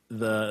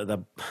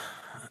the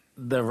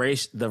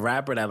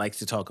rapper that likes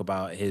to talk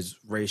about his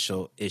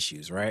racial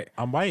issues, right?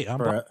 I'm white.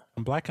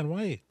 I'm black and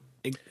white.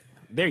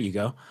 There you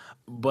go.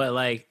 But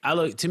like I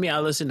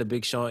listen to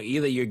Big Sean.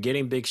 Either you're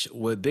getting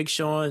with Big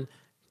Sean.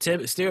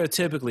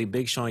 Stereotypically,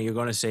 Big Sean, you're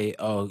going to say,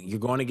 oh, you're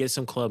going to get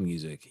some club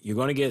music. You're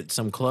going to get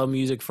some club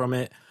music from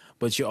it,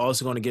 but you're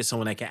also going to get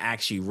someone that can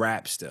actually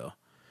rap still.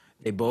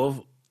 They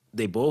both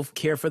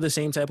care for the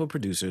same type of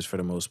producers for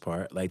the most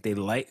part. Like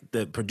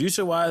the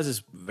producer-wise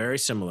is very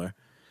similar.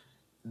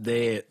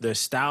 Their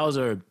styles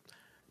are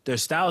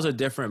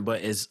different,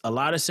 but it's a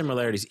lot of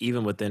similarities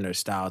even within their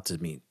style to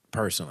me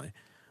personally.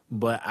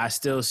 But I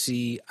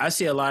see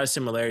a lot of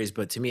similarities,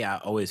 but to me,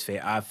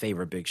 I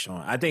favor Big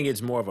Sean. I think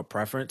it's more of a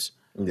preference.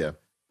 Yeah.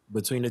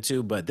 Between the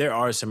two, but there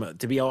are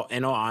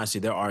in all honesty,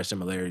 there are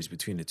similarities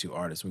between the two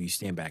artists when you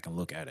stand back and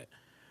look at it.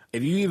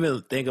 If you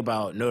even think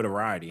about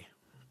notoriety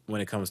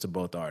when it comes to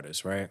both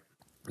artists, right?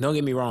 Don't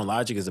get me wrong,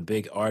 Logic is a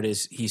big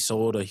artist. He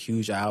sold a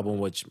huge album,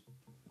 which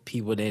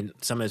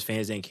some of his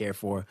fans didn't care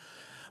for,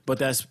 but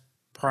that's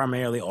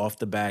primarily off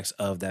the backs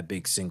of that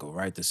big single,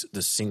 right?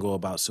 The single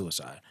about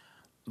suicide.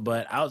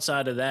 But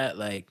outside of that,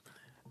 like,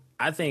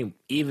 I think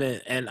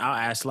and I'll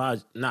ask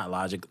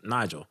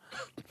Nigel,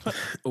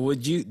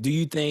 do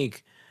you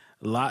think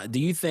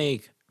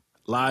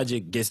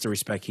Logic gets the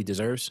respect he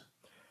deserves?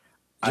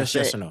 Just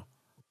yes or no?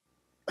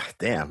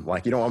 Damn,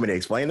 like you don't want me to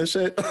explain this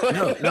shit?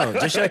 No,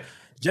 just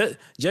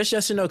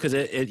yes or no, because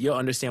you'll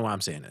understand why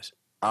I'm saying this.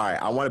 All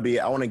right, I want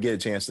to get a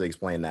chance to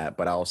explain that,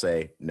 but I'll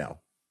say no.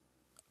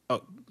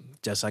 Oh,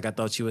 just like I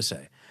thought you would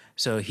say.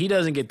 So he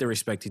doesn't get the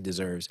respect he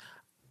deserves.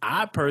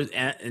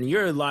 And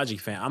you're a Logic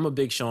fan. I'm a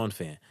Big Sean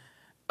fan.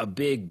 A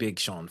big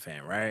Sean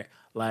fan, right?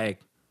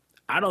 Like,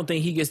 I don't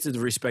think he gets the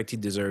respect he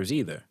deserves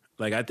either.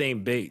 Like, I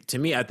think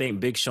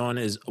Big Sean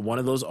is one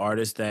of those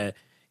artists that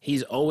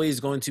he's always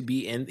going to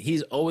be in.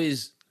 His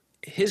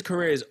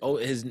career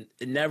has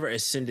never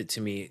ascended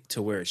to me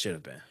to where it should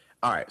have been.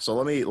 All right, so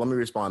let me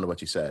respond to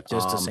what you said.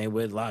 Just the same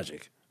with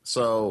Logic.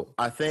 So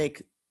I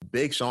think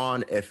Big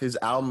Sean,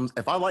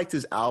 if I liked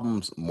his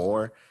albums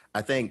more,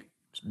 I think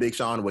Big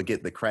Sean would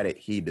get the credit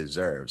he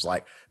deserves.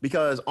 Like,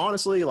 because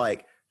honestly,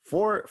 like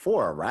for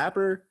a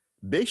rapper,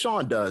 Big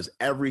Sean does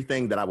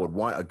everything that I would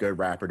want a good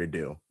rapper to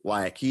do.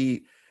 Like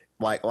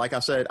like I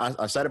said,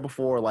 I said it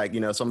before, like,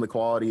 some of the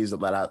qualities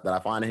that I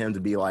find in him to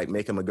be like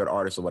make him a good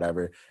artist or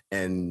whatever.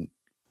 And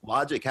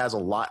Logic has a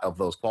lot of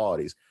those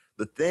qualities.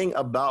 The thing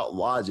about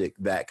Logic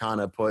that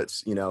kind of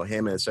puts,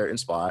 him in a certain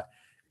spot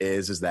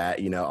is that,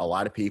 a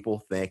lot of people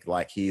think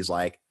like he's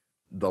like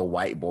the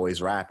white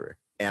boys rapper.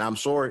 And I'm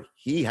sure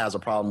he has a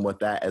problem with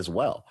that as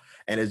well.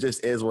 And it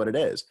just is what it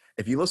is.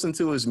 If you listen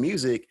to his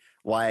music,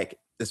 like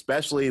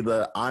especially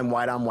the I'm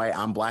white,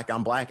 I'm black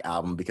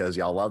album, because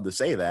y'all love to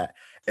say that,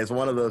 it's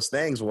one of those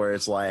things where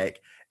it's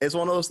like,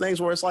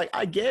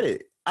 I get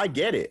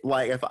it.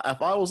 Like if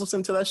I was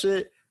listening to that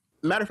shit,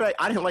 matter of fact,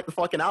 I didn't like the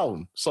fucking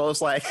album. So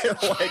it's like,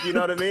 like, you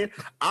know what I mean?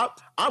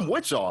 I'm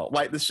with y'all.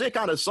 Like the shit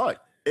kind of sucked.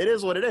 It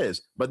is what it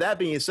is. But that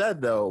being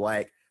said, though,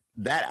 like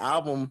that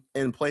album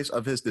in place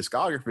of his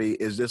discography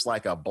is just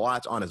like a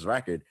blotch on his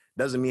record.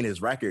 Doesn't mean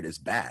his record is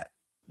bad.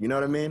 You know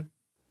what I mean?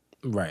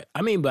 Right.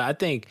 I mean, but I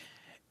think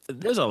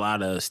there's a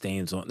lot of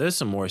stains on. There's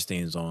some more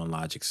stains on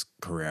Logic's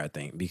career, I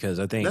think, because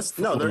I think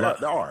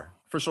there are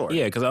for sure.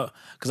 Yeah, because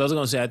I was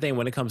gonna say, I think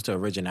when it comes to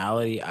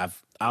originality,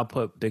 I'll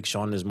put Big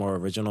Sean as more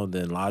original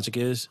than Logic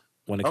is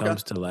when it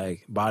comes to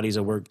like bodies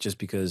of work, just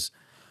because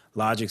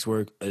Logic's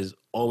work has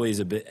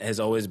always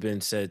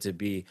been said to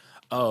be,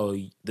 oh,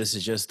 this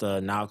is just a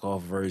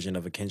knockoff version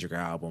of a Kendrick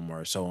album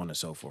or so on and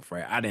so forth,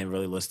 right? I didn't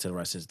really listen to the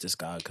rest of this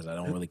guy because I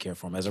don't really care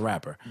for him as a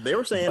rapper. They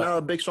were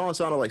saying Big Sean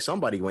sounded like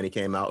somebody when he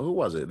came out. Who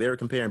was it? They were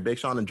comparing Big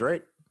Sean and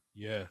Drake?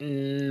 Yeah.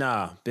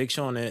 Nah,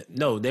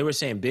 they were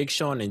saying Big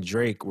Sean and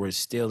Drake were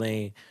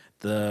stealing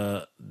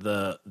the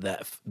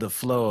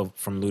flow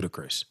from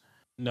Ludacris.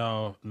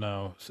 No,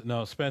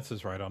 Spence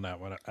is right on that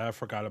one. I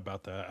forgot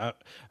about that.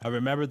 I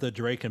remember the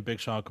Drake and Big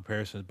Sean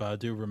comparisons, but I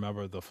do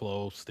remember the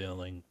flow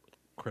stealing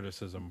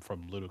criticism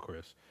from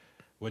Ludacris,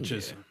 which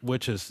is at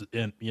the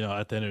end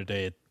of the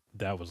day,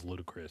 that was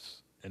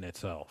ludicrous in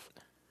itself.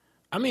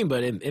 I mean,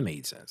 but it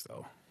made sense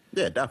though.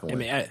 Yeah,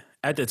 definitely. I mean,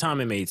 at the time,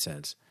 it made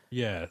sense.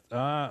 Yeah,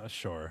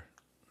 sure.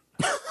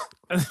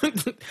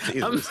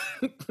 Jesus.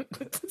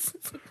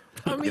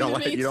 I mean,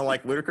 you don't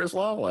like Ludacris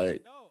Law?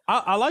 Like,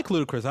 I like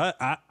Ludacris.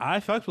 I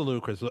fucked with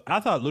Ludacris.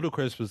 I thought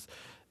Ludacris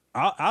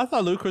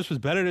was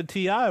better than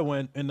T.I.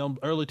 when in the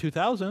early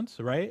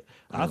 2000s, right?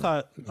 I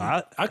thought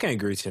I can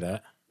agree to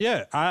that.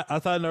 Yeah, I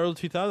thought in the early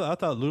 2000s, I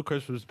thought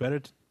Ludacris was better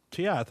than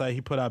T.I. I thought he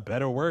put out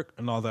better work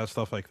and all that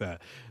stuff like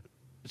that.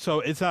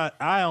 So it's not.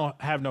 I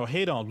don't have no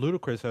hate on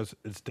Ludacris,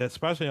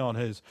 especially on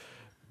his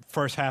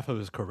first half of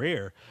his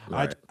career.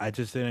 Right. I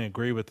just didn't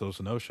agree with those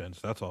notions.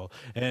 That's all.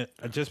 And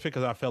just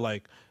because I feel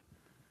like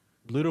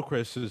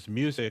Ludacris's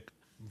music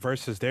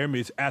versus their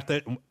music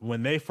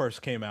when they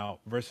first came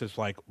out versus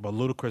like what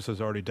Ludacris has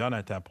already done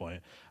at that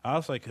point, I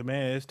was like,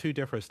 man, it's two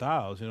different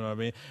styles. You know what I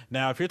mean?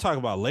 Now, if you're talking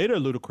about later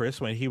Ludacris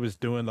when he was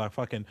doing like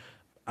fucking,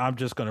 I'm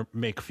just gonna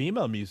make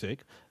female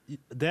music,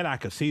 then I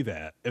could see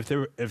that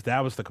if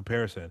that was the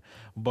comparison.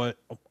 But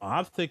when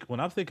I'm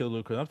thinking of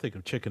Ludacris, I'm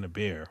thinking Chicken and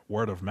Beer,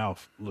 word of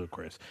mouth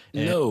Ludacris.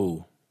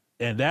 And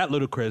that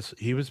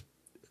Ludacris,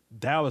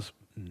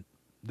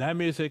 that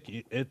music,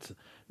 it's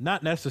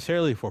not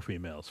necessarily for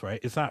females, right?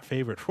 It's not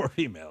favorite for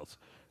females,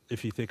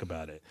 if you think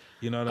about it.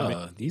 You know what I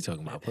mean? You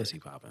talking about pussy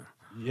popping.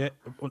 Yeah,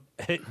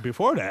 hey,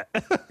 before that.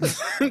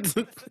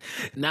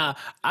 Now,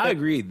 I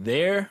agree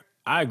there.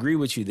 I agree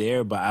with you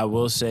there, but I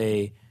will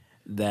say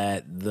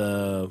that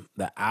the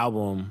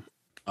albums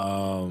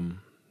that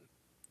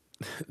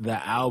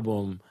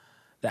Ludacris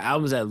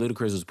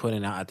was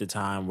putting out at the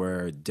time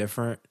were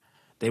different.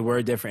 They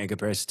were different in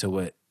comparison to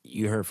what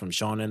you heard from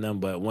Sean in them.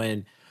 But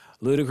when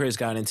Ludacris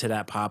got into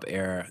that pop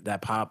era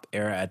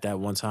at that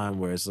one time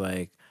where it's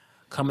like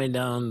coming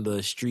down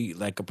the street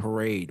like a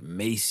parade,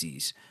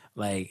 Macy's,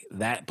 like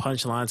that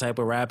punchline type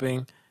of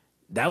rapping,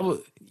 that was,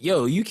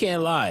 you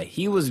can't lie.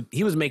 He was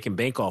making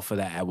bank off for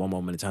that at one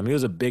moment in time. He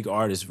was a big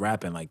artist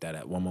rapping like that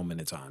at one moment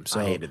in time. So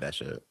I hated that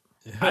shit.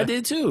 I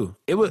did too.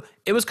 It was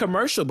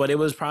commercial, but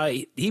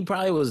he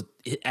probably was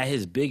at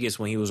his biggest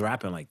when he was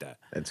rapping like that.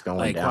 It's going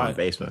like, down the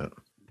basement.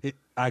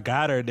 I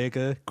got her,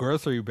 nigga.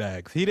 Grocery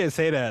bags. He didn't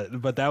say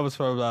that, but that was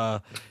from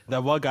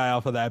that one guy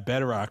off of that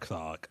Bedrock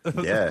song.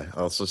 Yeah,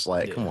 I was just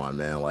like, come on,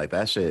 man. Like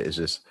that shit is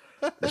just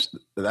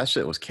that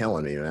shit was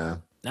killing me,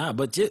 man. Nah,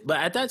 but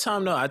at that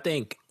time though, I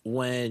think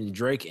when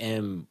Drake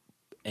and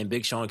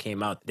Big Sean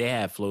came out, they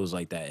had flows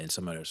like that in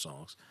some of their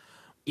songs.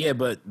 Yeah,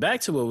 but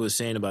back to what we were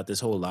saying about this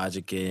whole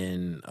Logic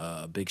and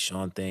Big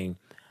Sean thing,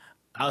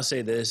 I'll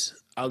say this.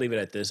 I'll leave it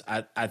at this.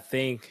 I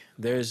think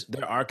there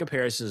are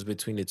comparisons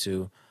between the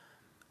two.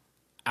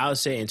 I'll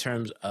say in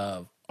terms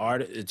of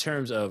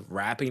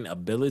rapping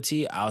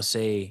ability,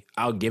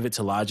 I'll give it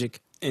to Logic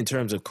in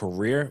terms of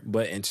career,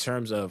 but in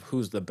terms of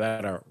who's the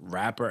better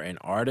rapper and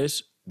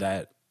artist,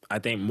 that I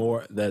think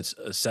that's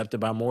accepted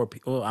by more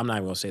people. Well, I'm not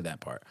even gonna say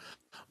that part,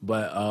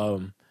 but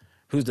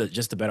who's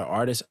just the better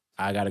artist?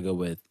 I got to go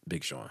with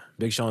Big Sean.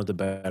 Big Sean's the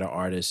better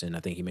artist, and I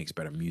think he makes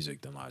better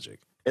music than Logic.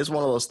 It's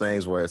one of those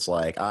things where it's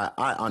like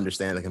I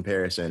understand the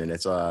comparison, and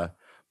it's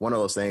one of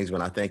those things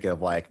when I think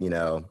of like, you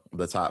know,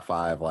 the top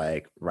 5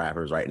 like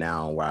rappers right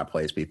now where I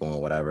place people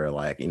and whatever,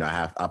 like, you know,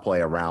 I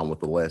play around with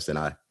the list and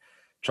I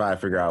try to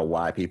figure out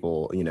why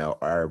people, you know,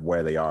 are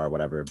where they are or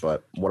whatever.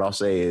 But what I'll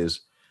say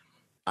is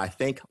I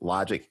think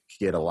Logic could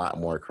get a lot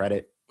more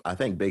credit. I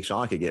think Big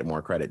Sean could get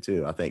more credit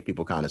too. I think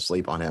people kind of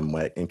sleep on him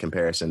in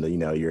comparison to, you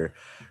know, your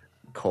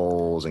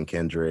Coles and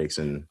Kendricks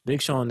and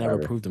Big Sean never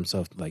whatever. proved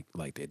himself like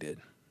they did.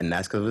 And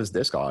that's because of his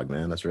discog,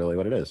 man. That's really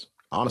what it is,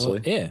 honestly.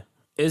 Well, yeah.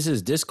 It's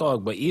his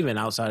discog, but even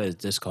outside of his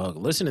discog,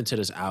 listening to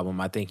this album,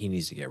 I think he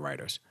needs to get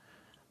writers.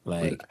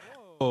 Like,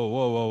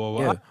 Whoa.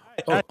 yeah.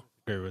 I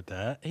agree with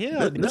that.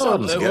 Yeah. This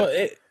album's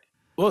good.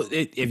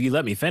 If you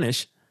let me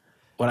finish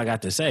what I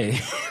got to say,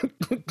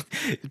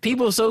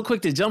 people are so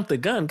quick to jump the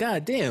gun.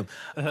 God damn.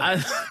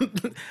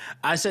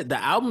 I said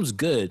the album's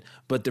good,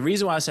 but the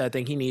reason why I said I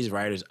think he needs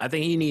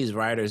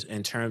writers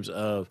in terms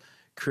of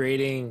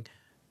creating,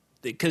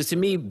 because to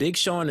me, Big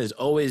Sean has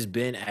always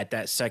been at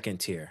that second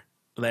tier.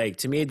 Like,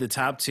 to me, the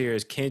top tier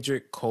is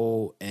Kendrick,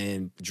 Cole,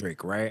 and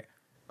Drake, right?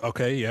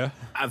 Okay, yeah.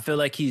 I feel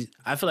like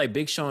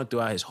Big Sean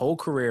throughout his whole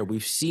career,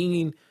 we've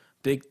seen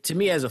to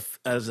me as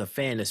a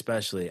fan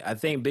especially, I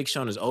think Big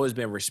Sean has always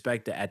been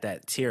respected at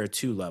that tier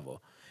 2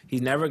 level.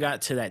 He's never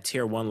got to that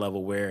tier 1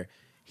 level where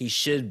he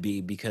should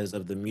be because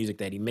of the music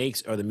that he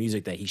makes or the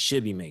music that he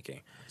should be making.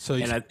 So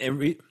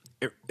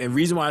and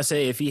reason why I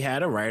say if he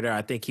had a writer,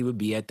 I think he would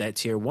be at that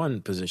tier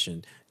 1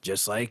 position,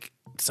 just like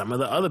some of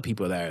the other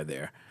people that are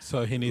there.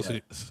 So he needs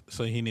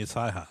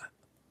Sci-Hi.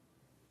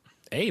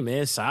 Hey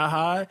man,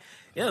 Sci-Hi.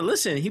 Yeah,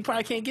 listen, he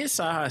probably can't get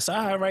Sci-Hi.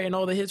 Sci-Hi writing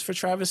all the hits for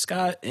Travis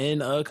Scott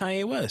and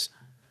Kanye West.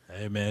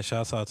 Hey man,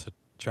 shouts out to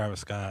Travis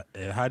Scott.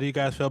 And how do you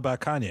guys feel about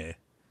Kanye?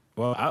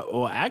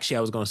 Well, actually,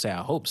 I was gonna say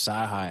I hope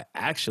Sci-Hi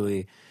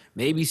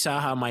maybe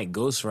Sci-Hi might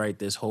ghostwrite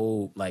this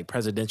whole like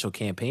presidential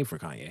campaign for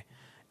Kanye,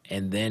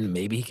 and then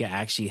maybe he can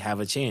actually have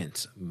a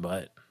chance.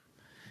 But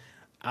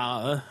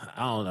I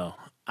don't know.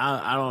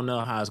 I don't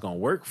know how it's gonna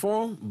work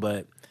for him,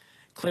 but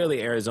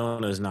clearly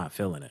Arizona is not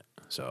feeling it.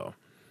 So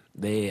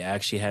they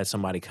actually had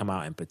somebody come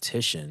out and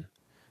petition.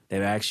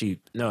 They're actually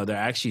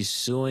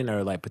suing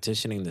or like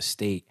petitioning the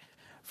state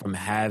from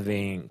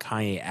having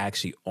Kanye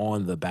actually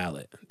on the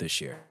ballot this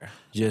year,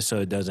 just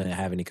so it doesn't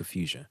have any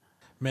confusion.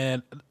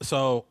 Man,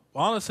 so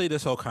honestly,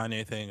 this whole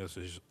Kanye thing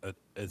is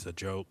a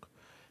joke.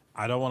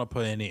 I don't want to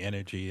put any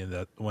energy in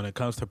that. When it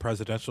comes to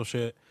presidential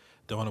shit,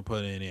 don't want to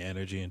put any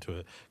energy into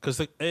it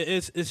because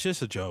it's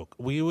just a joke.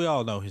 We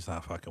all know he's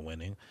not fucking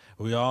winning.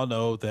 We all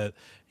know that,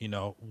 you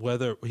know,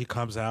 whether he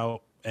comes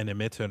out and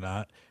admits or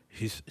not,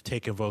 he's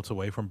taking votes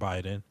away from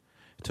Biden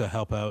to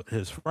help out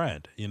his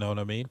friend. You know what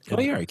I mean? Oh,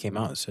 he already came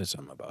out and said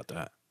something about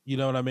that. You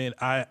know what I mean?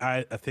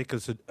 I think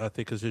it's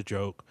a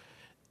joke.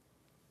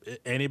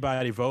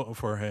 Anybody voting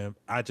for him,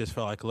 I just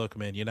feel like, look,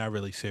 man, you're not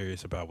really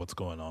serious about what's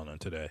going on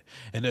today.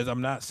 And I'm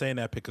not saying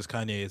that because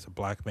Kanye is a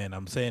black man.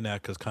 I'm saying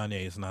that because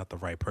Kanye is not the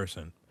right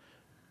person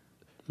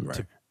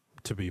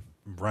to be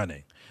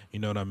running. You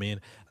know what I mean?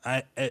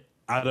 I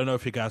don't know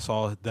if you guys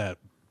saw the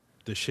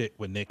shit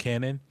with Nick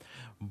Cannon,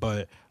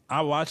 but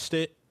I watched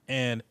it.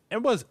 And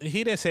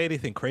he didn't say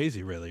anything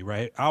crazy, really,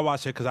 right? I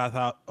watched it because I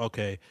thought,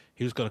 okay,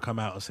 he was going to come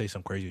out and say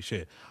some crazy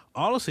shit.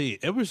 Honestly,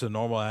 it was a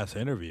normal-ass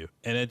interview.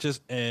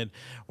 And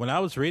when I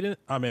was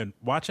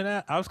watching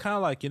that, I was kind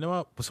of like, you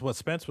know what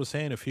Spence was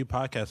saying a few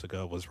podcasts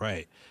ago was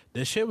right.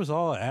 This shit was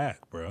all an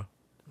act, bro.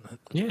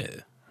 Yeah.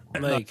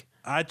 Like,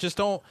 I just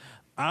don't,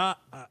 I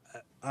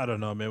don't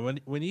know, man.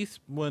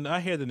 When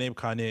I hear the name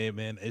Kanye,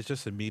 man, it's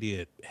just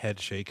immediate head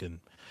shaking.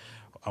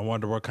 I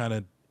wonder what kind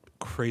of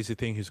crazy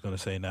thing he's going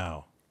to say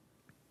now.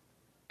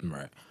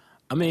 Right.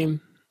 I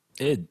mean,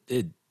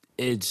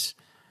 it's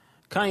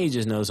Kanye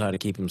just knows how to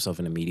keep himself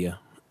in the media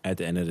at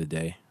the end of the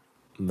day.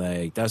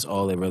 Like, that's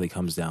all it really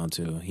comes down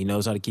to. He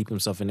knows how to keep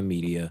himself in the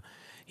media.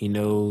 He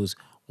knows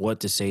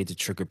what to say to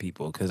trigger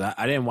people. Because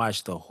I didn't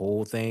watch the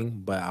whole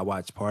thing, but I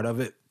watched part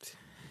of it.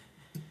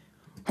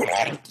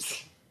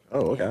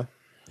 Oh, okay.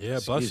 Yeah,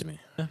 excuse me.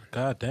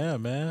 God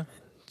damn, man.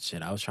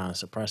 Shit, I was trying to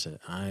suppress it.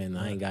 I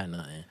ain't got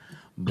nothing.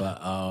 But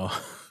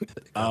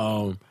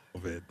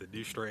The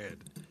new strand.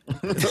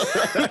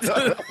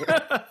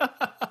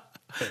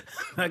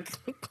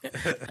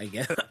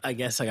 I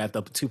guess I got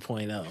the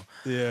 2.0.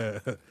 Yeah.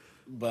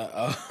 But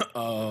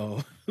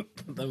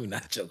let me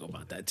not joke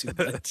about that too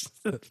much.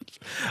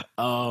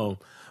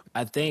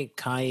 I think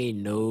Kanye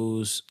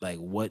knows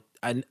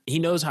he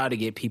knows how to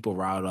get people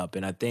riled up,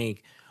 and I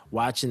think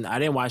I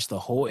didn't watch the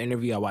whole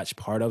interview. I watched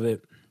part of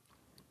it,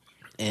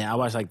 and I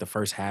watched like the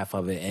first half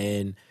of it,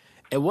 and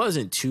it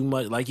wasn't too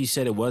much. Like you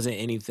said, it wasn't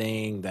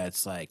anything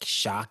that's like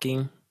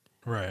shocking,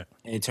 right?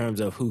 In terms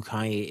of who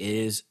Kanye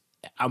is.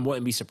 I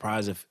wouldn't be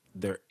surprised if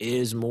there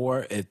is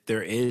more, if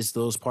there is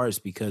those parts,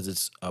 because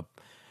this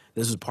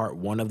is part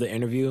 1 of the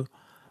interview.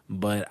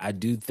 But I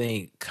do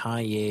think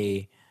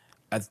Kanye,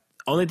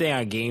 only thing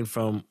I gained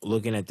from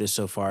looking at this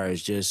so far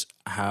is just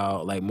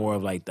how like more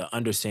of like the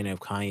understanding of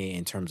Kanye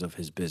in terms of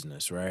his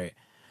business, right?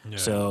 Yeah.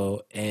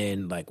 So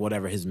and like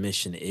whatever his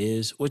mission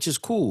is, which is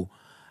cool.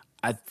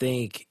 I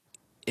think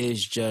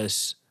is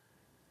just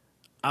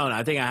I don't know.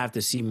 I think I have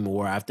to see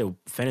more. I have to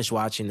finish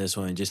watching this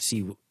one and just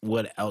see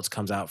what else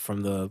comes out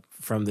from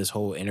this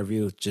whole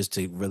interview, just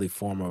to really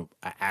form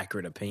a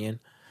accurate opinion.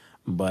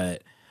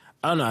 But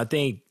I don't know. I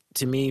think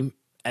to me,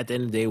 at the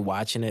end of the day,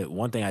 watching it,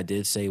 one thing I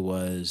did say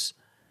was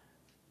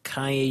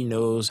Kanye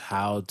knows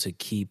how to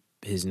keep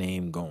his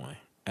name going.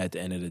 At the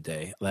end of the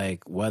day,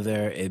 like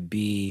whether it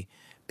be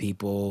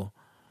people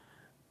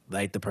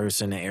like the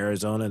person in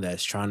Arizona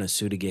that's trying to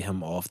sue to get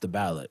him off the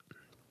ballot,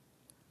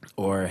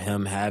 or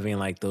him having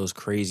like those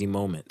crazy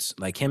moments,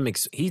 like him.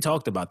 He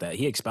talked about that.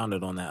 He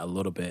expounded on that a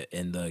little bit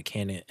in the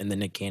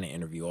Nick Cannon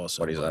interview.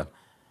 Also, What is that?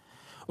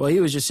 well, he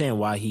was just saying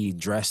why he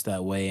dressed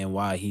that way and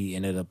why he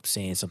ended up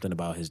saying something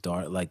about his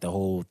daughter, like the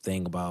whole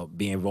thing about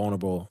being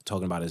vulnerable,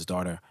 talking about his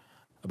daughter,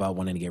 about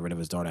wanting to get rid of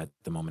his daughter at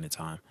the moment in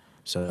time.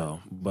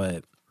 So,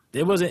 but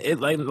it wasn't. It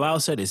like Lyle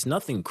said, it's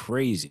nothing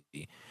crazy.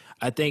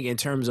 I think in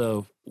terms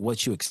of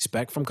what you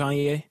expect from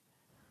Kanye.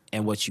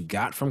 And what you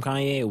got from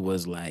Kanye it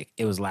was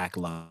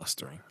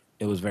lacklustering.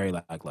 It was very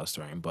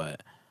lacklustering,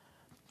 but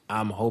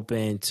I'm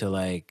hoping to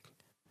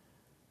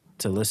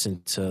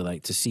listen to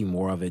to see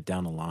more of it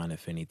down the line,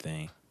 if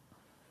anything.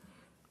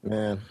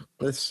 Man,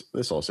 this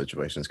whole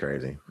situation's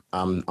crazy.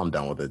 I'm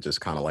done with it.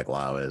 Just kind of like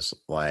Lau is.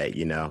 Like,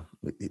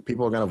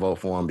 people are gonna vote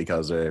for him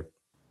because they're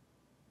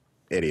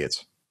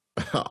idiots.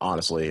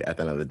 Honestly, at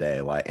the end of the day,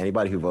 like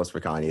anybody who votes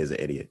for Kanye is an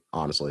idiot.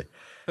 Honestly.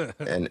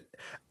 And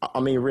I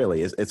mean,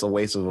 really, it's a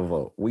waste of a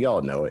vote. We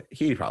all know it.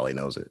 He probably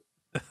knows it.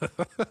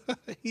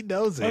 He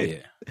knows it. Oh,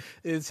 yeah.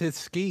 It's his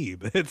scheme.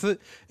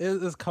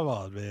 It's come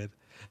on, man.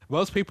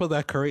 Most people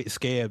that create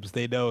scams,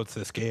 they know it's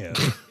a scam.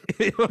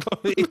 You know what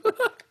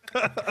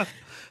I mean?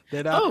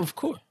 They don't, of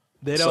course.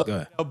 They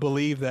don't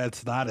believe that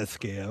it's not a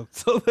scam.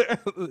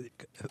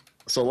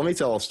 So let me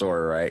tell a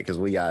story, right? Because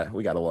we got a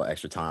little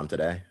extra time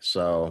today.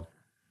 So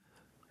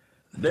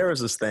there was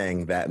this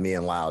thing that me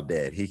and Lau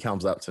did. He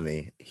comes up to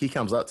me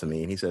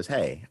and he says,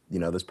 hey,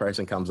 this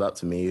person comes up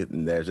to me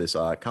and there's this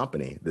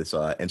company, this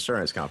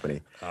insurance company.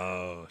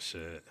 Oh,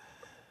 shit.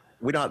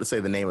 We don't have to say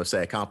the name of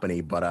said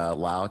company, but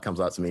Lau comes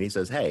up to me and he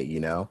says, hey,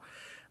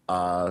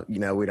 we're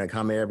going to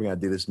come here. We're going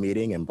to do this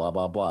meeting and blah,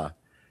 blah, blah.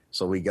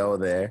 So we go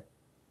there,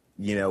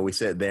 we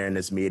sit there in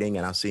this meeting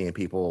and I'm seeing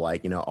people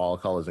like, all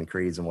colors and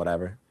creeds and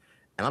whatever.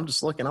 And I'm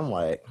just looking, I'm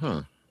like,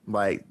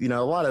 Like, a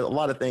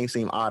lot of things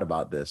seem odd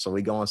about this. So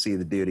we go and see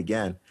the dude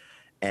again.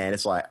 And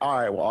it's like, all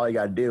right, well, all you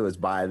got to do is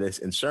buy this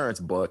insurance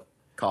book.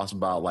 Costs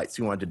about like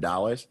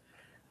 $200.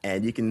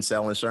 And you can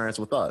sell insurance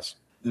with us.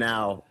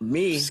 Now,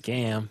 me.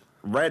 Scam.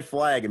 Red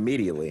flag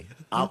immediately.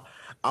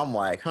 I'm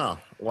like,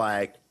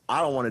 like,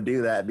 I don't want to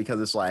do that because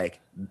it's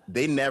like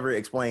they never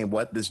explained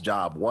what this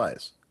job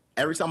was.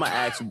 Every time I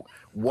asked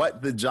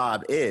what the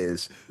job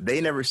is,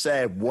 they never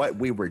said what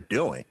we were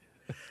doing.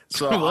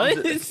 So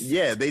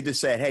they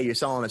just said, hey, you're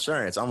selling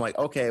insurance. I'm like,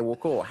 okay, well,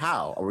 cool.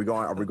 How are we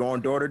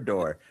going door to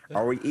door?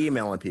 Are we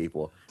emailing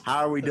people? How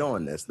are we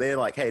doing this? They're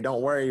like, hey,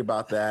 don't worry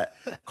about that.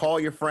 Call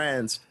your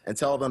friends and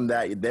tell them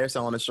that they're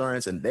selling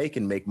insurance and they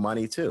can make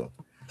money too.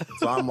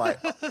 So I'm like,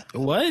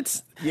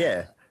 what?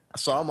 Yeah.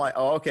 So I'm like,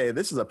 oh, okay,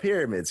 this is a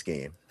pyramid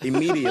scheme.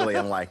 Immediately,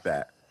 I'm like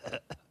that.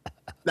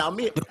 Now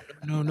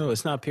No,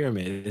 it's not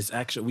pyramid. It's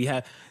actually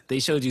they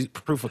showed you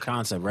proof of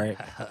concept, right?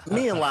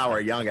 Me and Lau were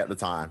young at the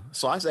time.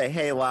 So I say,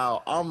 hey,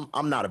 Lau,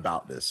 I'm not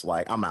about this.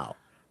 Like, I'm out.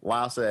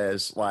 Lau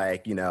says,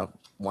 like,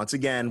 once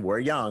again, we're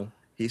young.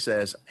 He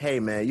says, hey,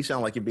 man, you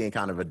sound like you're being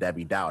kind of a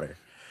Debbie Downer.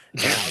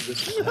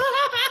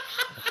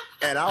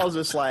 And I was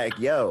just like,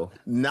 yo,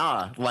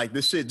 nah, like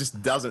this shit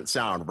just doesn't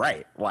sound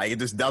right. Like, it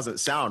just doesn't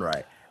sound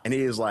right. And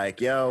he was like,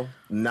 yo,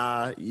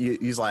 nah,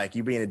 he's like,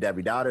 you being a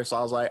Debbie Downer. So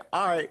I was like,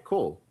 all right,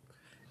 cool.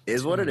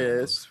 Is what it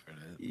is,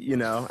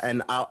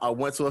 and I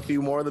went to a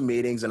few more of the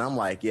meetings and I'm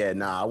like, yeah,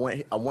 nah,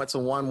 I went to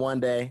one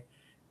day.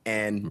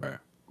 And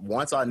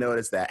once I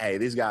noticed that, hey,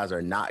 these guys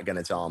are not going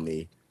to tell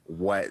me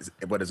what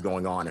is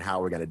going on and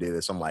how we're going to do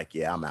this. I'm like,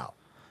 yeah, I'm out.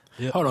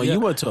 Yeah, hold on, you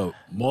went to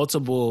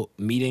multiple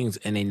meetings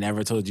and they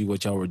never told you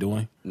what y'all were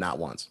doing? Not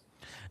once.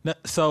 No,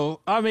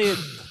 so, I mean,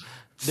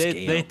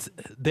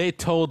 they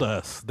told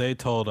us,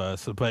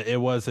 but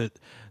it wasn't.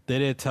 They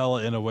didn't tell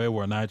it in a way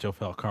where Nigel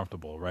felt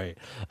comfortable, right?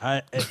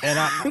 I'm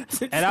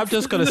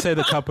just gonna say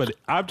the company.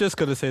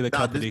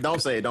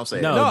 Don't say it. Don't say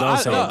it. No, don't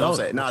say it. Don't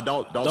say it. No,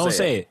 don't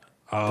say it.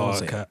 Oh,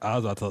 okay. I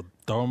was about to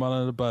throw him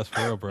under the bus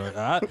for real, bro.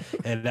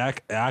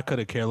 I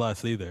couldn't care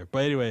less either.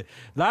 But anyway,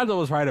 Nigel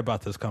was right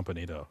about this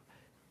company, though.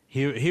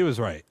 He was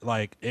right.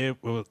 Like it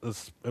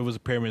was a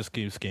pyramid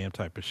scheme scam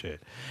type of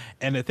shit.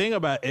 And the thing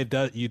about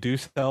it, you do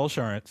sell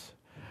insurance,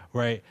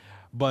 right?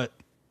 But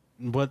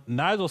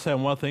Nigel said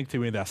one thing to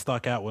me that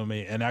stuck out with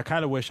me, and I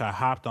kind of wish I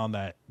hopped on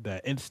that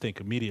instinct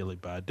immediately,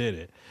 but I did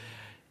it.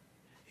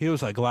 He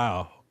was like,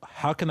 Lau,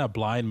 how can a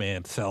blind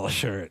man sell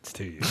insurance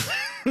to you?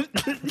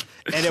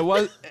 and it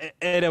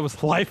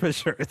was life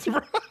insurance, bro.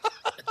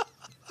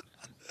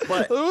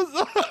 But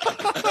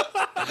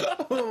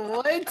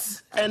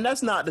What? and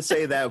that's not to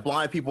say that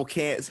blind people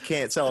can't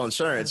sell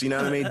insurance. You know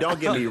what I mean? Don't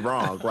get me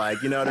wrong.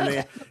 Like, you know what I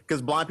mean?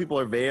 Because blind people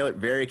are very,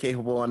 very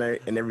capable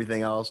and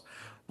everything else.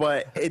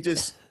 But it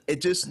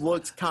just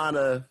looks kind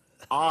of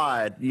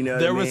odd. You know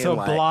what I There mean? was a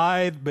Like,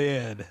 blind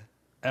man,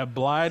 a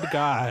blind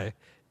guy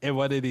in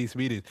one of these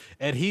meetings.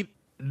 And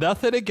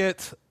nothing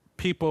against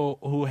people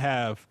who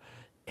have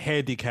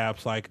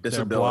handicaps like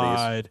they're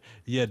blind.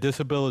 Yeah,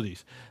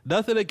 disabilities.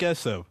 Nothing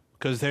against them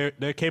because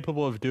they're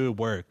capable of doing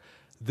work.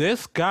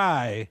 This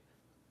guy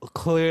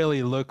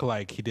clearly looked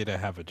like he didn't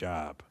have a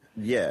job.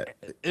 yeah,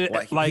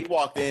 like he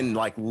walked in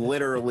like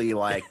literally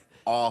like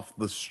off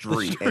the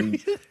street,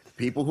 and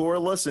people who are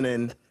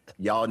listening,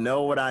 y'all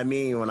know what I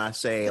mean when I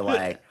say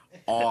like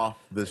off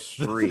the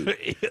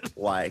street,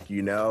 like,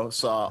 you know.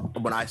 So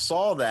when I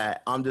saw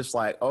that, I'm just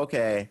like,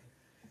 okay,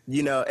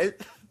 you know,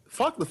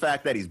 fuck the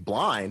fact that he's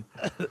blind.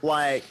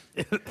 Like,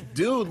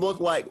 dude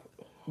looked like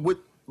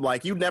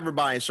you'd never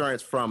buy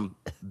insurance from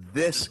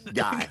this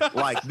guy,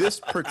 like this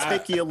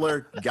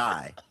particular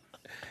guy.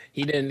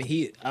 He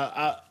didn't.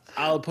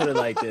 I'll put it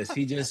like this.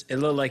 It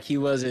looked like he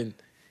wasn't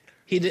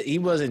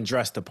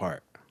dressed the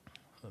part.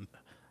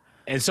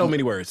 In so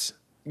many words.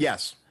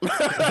 Yes,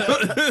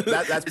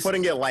 that's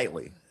putting it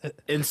lightly.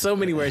 In so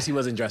many words, he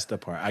wasn't dressed the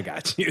part. I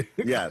got you.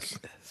 Yes.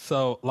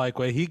 So like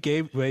when he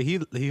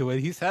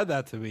said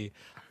that to me,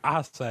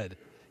 I'm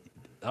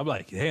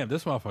like, damn,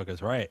 this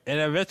motherfucker's right. And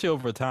eventually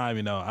over time,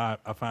 you know,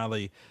 I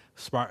finally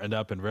smartened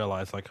up and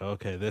realized like,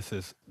 okay, this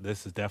is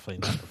definitely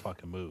not the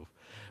fucking move.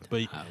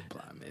 But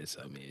blind man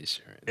sell me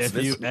insurance.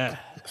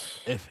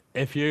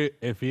 if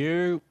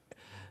you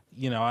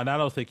you know, and I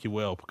don't think you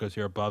will because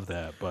you're above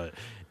that, but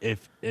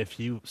if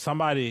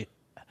somebody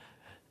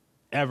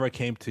ever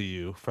came to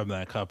you from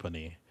that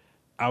company,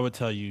 I would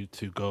tell you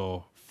to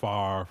go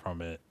far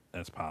from it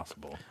as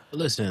possible.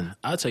 Listen,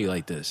 I'll tell you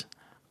like this.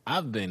 I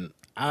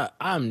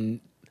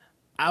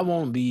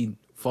won't be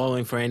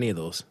falling for any of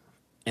those.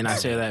 And I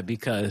say that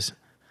because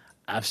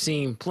I've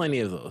seen plenty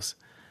of those.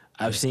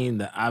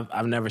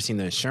 I've never seen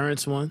the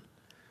insurance one.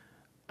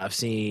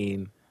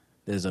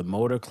 There's a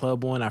motor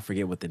club one. I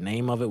forget what the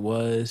name of it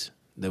was.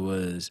 There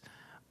was,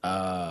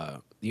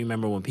 you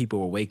remember when people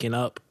were waking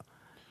up?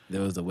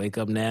 There was the Wake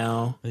Up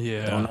Now.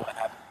 Yeah. Don't know what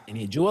happened.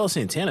 And Joel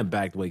Santana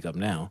backed Wake Up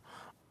Now.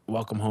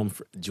 Welcome home,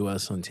 Joel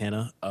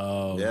Santana.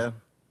 Yeah.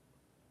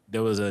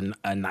 There was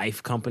a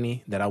knife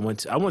company that I went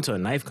to. I went to a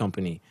knife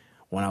company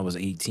when I was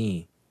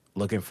 18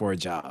 looking for a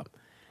job.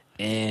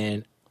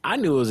 And I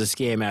knew it was a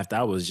scam after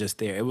I was just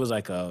there. It was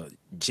like a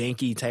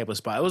janky type of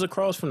spot. It was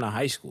across from the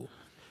high school.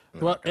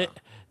 Well,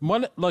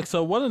 one of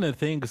the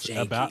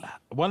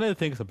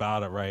things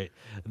about it, right,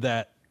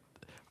 that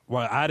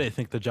I didn't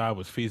think the job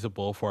was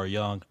feasible for a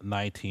young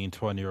 19,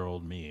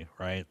 20-year-old me,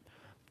 right?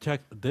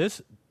 Check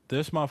this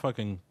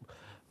motherfucking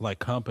like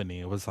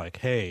company was like,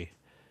 hey,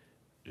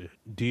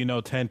 do you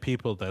know 10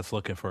 people that's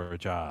looking for a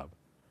job?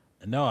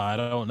 No, I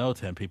don't know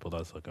 10 people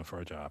that's looking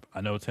for a job.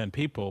 I know 10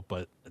 people,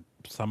 but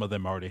some of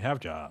them already have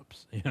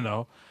jobs, you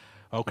know?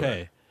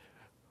 Okay.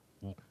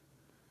 Right.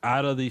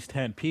 Out of these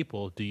 10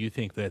 people, do you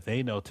think that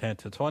they know 10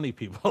 to 20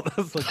 people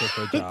that's looking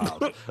for a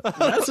job?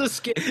 That's a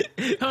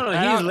scam. Hold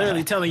on, he's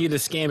literally telling you to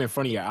scam in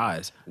front of your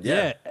eyes.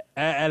 Yeah.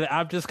 And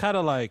I'm just kind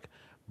of like,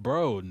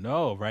 bro,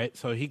 no, right?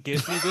 So he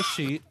gives me the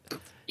sheet.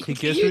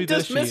 You're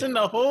dismissing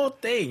the whole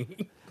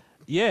thing.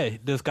 Yeah,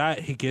 this guy,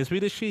 he gives me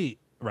the sheet,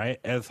 right?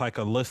 And it's like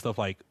a list of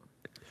like,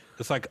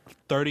 it's like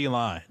 30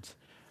 lines.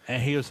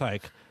 And he was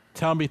like,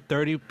 tell me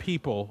 30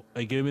 people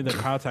and give me the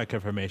contact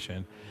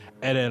information.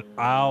 And then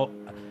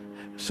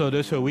so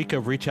this way we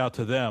can reach out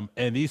to them.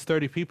 And these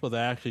 30 people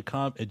that actually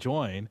come and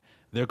join,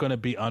 they're going to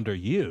be under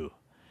you.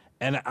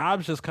 And I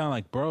was just kind of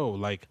like, bro,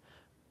 like,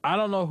 I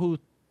don't know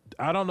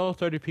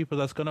 30 people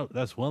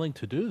that's willing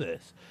to do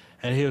this.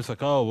 And he was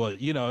like, oh, well,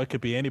 you know, it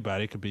could be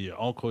anybody. It could be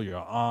your uncle, your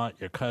aunt,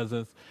 your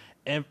cousins.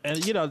 And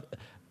you know,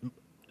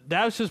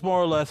 that was just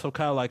more or less so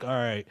kind of like, all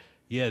right,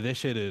 yeah, this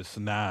shit is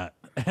not.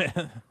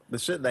 The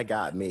shit that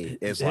got me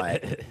is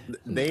like,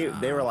 they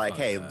were like,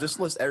 hey, just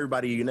list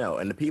everybody you know.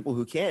 And the people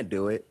who can't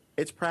do it,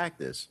 it's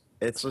practice.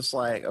 It's just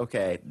like,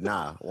 okay,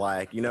 nah,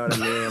 like, you know what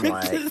I mean?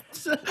 Like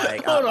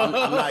I'm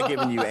not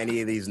giving you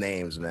any of these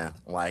names, man.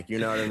 Like, you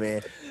know what I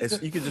mean?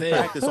 You can just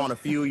practice on a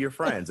few of your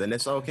friends, and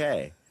it's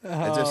okay.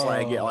 It's just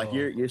like, yeah, like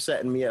you're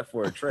setting me up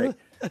for a trick.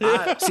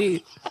 I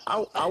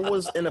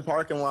was in the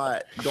parking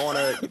lot going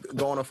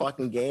to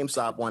fucking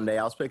GameStop one day.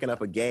 I was picking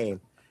up a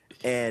game,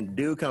 and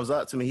dude comes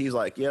up to me. He's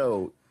like,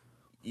 "Yo,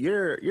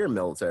 you're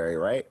military,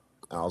 right?"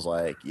 And I was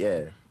like,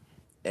 "Yeah,"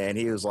 and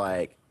he was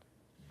like,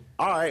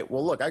 all right,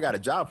 well, look, I got a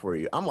job for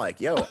you. I'm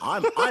like, yo,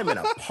 I'm in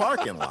a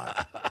parking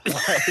lot.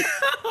 Like,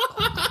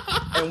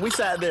 and we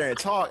sat there and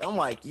talked. I'm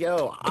like,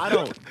 yo, I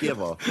don't give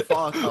a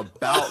fuck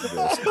about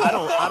this.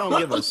 I don't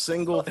give a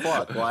single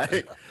fuck.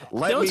 Like,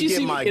 let me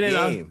get my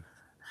game.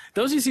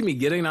 Don't you see me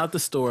getting out the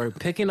store,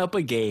 picking up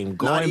a game,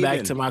 going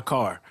back to my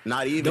car?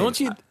 Not even. Don't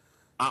you?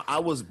 I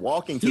was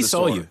walking to the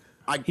store. He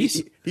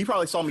saw you. He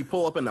probably saw me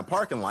pull up in the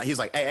parking lot. He's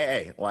like,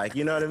 hey. Like,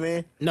 you know what I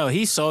mean? No,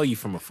 he saw you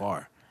from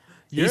afar.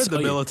 You're in the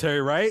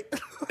military, right?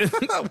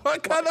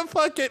 What kind of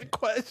fucking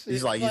question?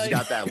 He's like, you just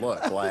got that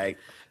look. Like,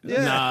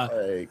 Nah,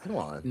 like, come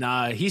on.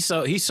 nah. He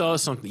saw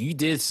something. You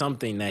did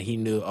something that he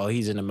knew. Oh,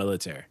 he's in the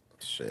military.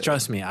 Shit.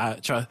 Trust me.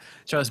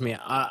 Trust me.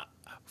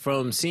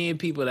 From seeing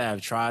people that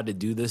have tried to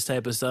do this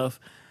type of stuff,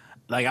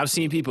 like I've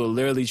seen people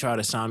literally try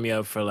to sign me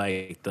up for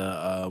like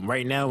the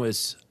right now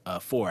it's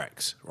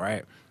Forex,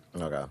 right?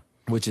 Okay.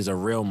 Which is a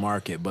real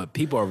market, but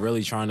people are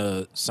really trying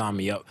to sign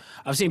me up.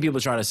 I've seen people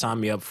try to sign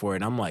me up for it,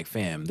 and I'm like,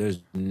 fam,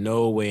 there's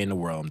no way in the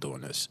world I'm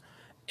doing this.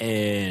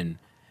 And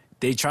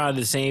they tried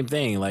the same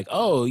thing, like,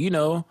 oh, you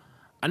know,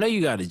 I know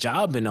you got a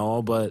job and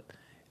all, but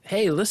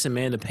hey, listen,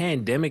 man, the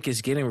pandemic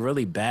is getting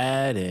really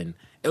bad. And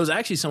it was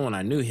actually someone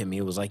I knew hit me.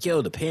 It was like,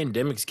 yo, the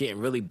pandemic's getting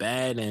really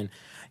bad, and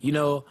you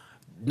know,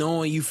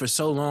 knowing you for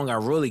so long, I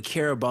really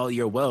care about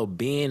your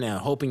well-being and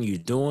hoping you're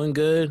doing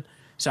good.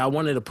 So I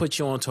wanted to put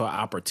you onto an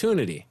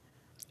opportunity.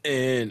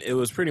 And it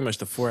was pretty much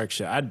the Forex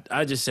shit.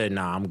 I just said,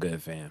 nah, I'm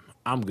good, fam.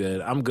 I'm good.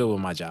 I'm good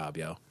with my job,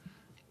 yo.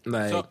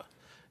 Like, So,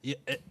 yeah,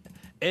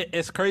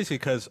 it's crazy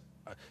because.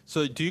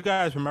 So, do you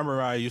guys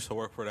remember I used to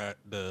work for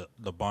the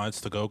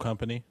Bonds to Go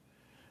company?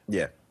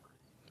 Yeah.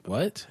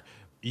 what?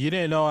 You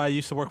didn't know I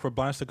used to work for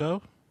Bonds to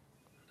Go?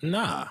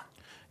 Nah.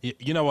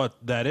 You know what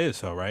that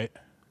is, though, right?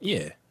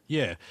 Yeah.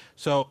 Yeah.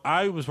 So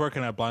I was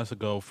working at Bonds to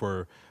Go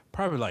for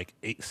probably like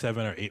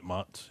 7 or 8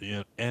 months. You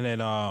know? And then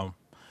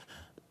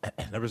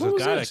there was What a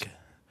was guy this? that,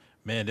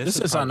 man, This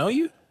is I know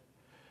you?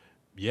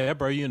 Yeah,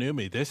 bro, you knew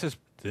me. This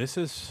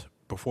is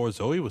before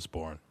Zoe was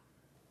born.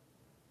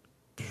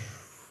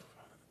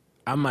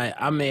 I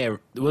may have,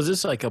 was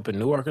this like up in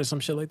Newark or some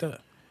shit like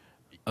that?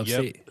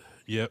 Upstate?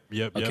 Yep.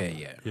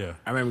 Okay, yeah.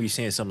 I remember you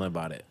saying something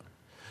about it.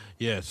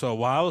 Yeah. So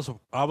while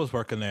I was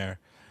working there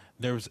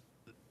was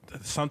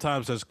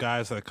sometimes there's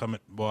guys that come in,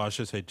 well, I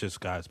should say just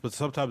guys, but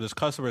sometimes there's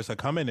customers that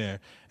come in there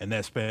and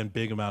that spend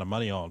big amount of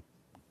money on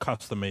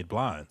custom made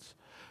blinds.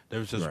 There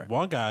was just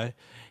one guy,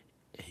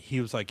 he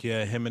was like,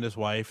 yeah, him and his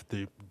wife,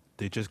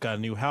 they just got a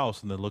new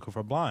house and they're looking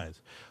for blinds.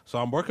 So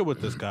I'm working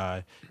with this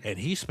guy and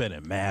he's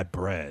spending mad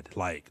bread.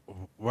 Like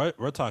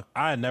we're talking,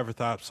 I never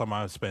thought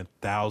somebody would spend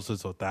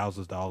thousands of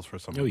dollars for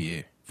some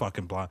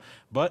fucking blind.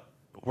 But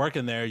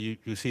working there,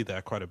 you see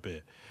that quite a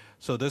bit.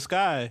 So this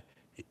guy,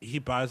 he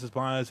buys his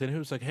blinds and he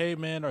was like, hey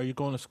man, are you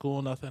going to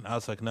school? Nothing. I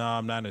was like, no,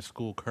 I'm not in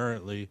school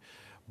currently.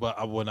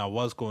 But when I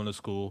was going to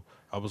school,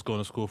 I was going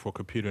to school for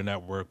computer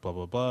network, blah,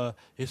 blah, blah.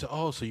 He said,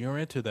 oh, so you're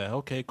into that.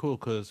 Okay, cool,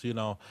 because, you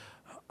know,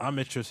 I'm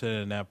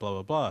interested in that, blah,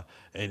 blah, blah.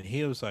 And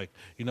he was like,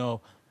 you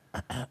know,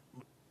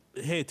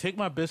 hey, take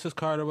my business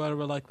card or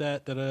whatever like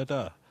that,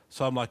 da-da-da.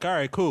 So I'm like, all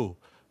right, cool.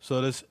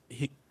 So a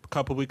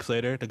couple weeks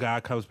later, the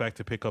guy comes back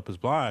to pick up his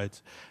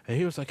blinds, and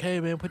he was like, hey,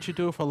 man, what you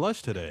doing for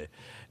lunch today?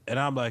 And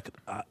I'm like,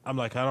 I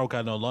don't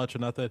got no lunch or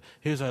nothing.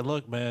 He was like,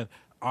 look, man,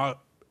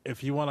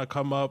 if you want to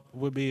come up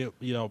with me,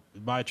 you know,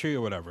 my tree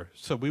or whatever.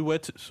 So we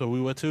went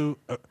to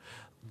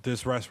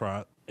this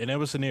restaurant, and it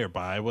was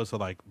nearby. It wasn't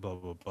like blah,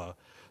 blah, blah.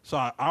 So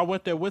I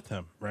went there with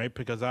him, right?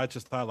 Because I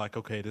just thought like,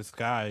 okay, this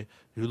guy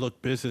who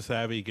looked business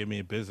savvy, give me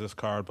a business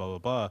card, blah, blah,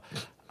 blah.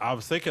 I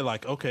was thinking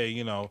like, okay,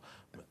 you know,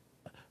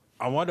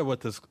 I wonder what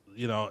this,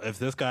 you know, if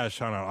this guy is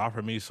trying to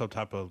offer me some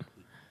type of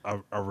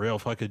a real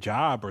fucking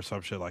job or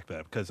some shit like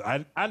that. Because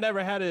I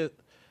never had it.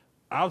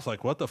 I was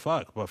like, what the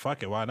fuck? But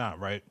fuck it, why not,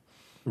 right?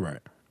 Right.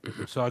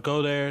 So I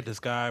go there. This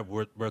guy,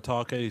 we're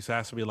talking. He's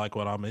asking me like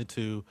what I'm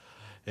into,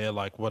 and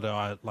like what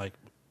I like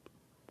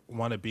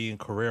want to be in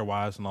career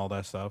wise and all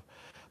that stuff.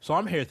 So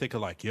I'm here thinking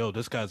like, yo,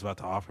 this guy's about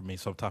to offer me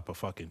some type of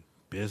fucking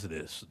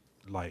business,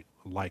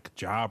 like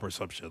job or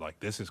some shit. Like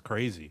this is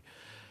crazy.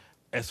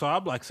 And so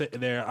I'm like sitting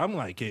there. I'm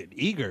like getting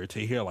eager to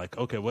hear like,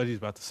 okay, what he's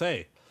about to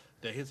say.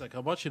 Then he's like, I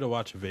want you to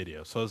watch a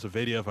video. So it's a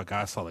video of a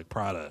guy selling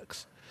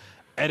products,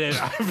 and then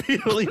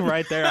immediately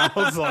right there, I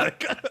was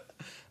like,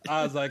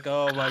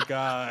 oh my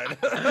God.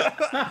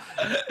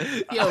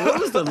 Yo, what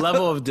was the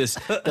level of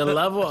the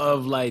level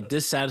of like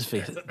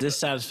dissatisfaction,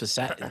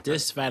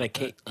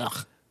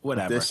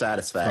 whatever.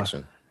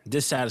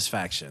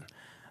 Dissatisfaction.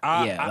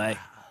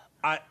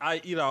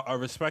 I you know, I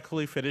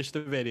respectfully finished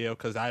the video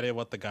because I didn't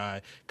want the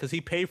guy, because he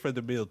paid for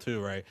the meal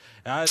too, right?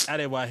 And I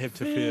didn't want him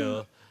to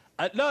feel.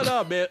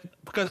 No, man,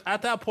 because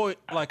at that point,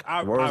 like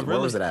Where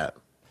was it at?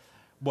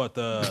 What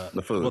the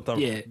food? What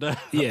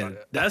Yeah,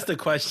 that's the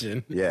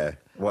question. Yeah.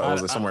 What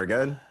was it? Somewhere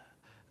good?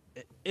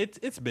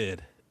 It's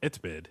mid.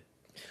 It's mid.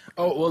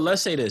 Oh, well,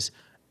 let's say this.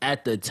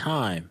 At the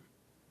time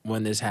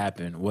when this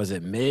happened, was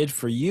it mid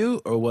for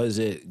you or was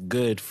it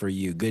good for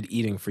you? Good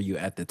eating for you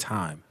at the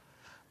time?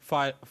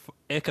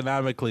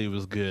 Economically, it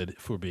was good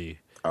for me.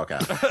 Okay.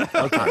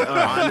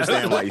 I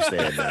understand why you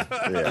stayed there.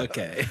 Yeah.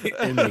 Okay.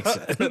 It makes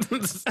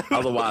sense.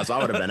 Otherwise, I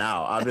would have been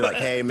out. I'd be like,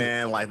 hey,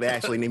 man, like, they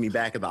actually need me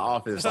back at the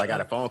office. I got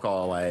a phone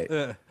call. Like,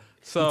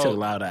 So he took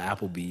Lau to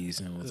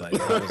Applebee's and was like,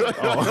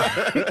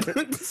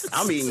 oh.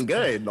 I'm eating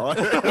good.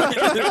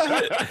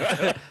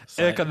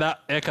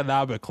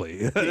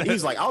 economically.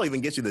 He's like, I'll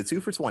even get you the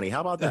 2 for $20. How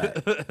about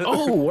that?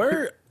 Oh,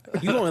 word.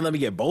 You going to let me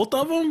get both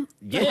of them?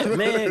 Yeah,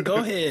 man, go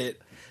ahead.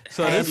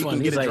 So And this you one,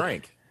 can get he's a like,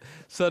 drink.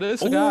 so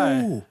this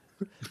guy.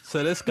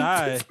 So this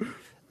guy,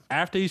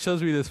 after he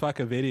shows me this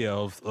fucking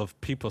video of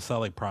people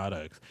selling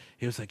products,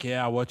 he was like,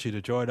 "Yeah, I want you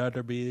to join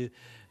under me."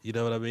 You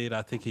know what I mean?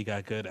 I think he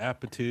got good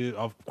aptitude.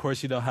 Of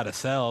course, you know how to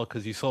sell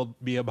because you sold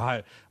me and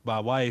my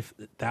wife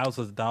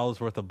thousands of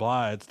dollars worth of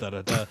blinds.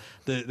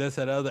 This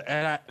and other.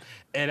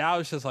 And I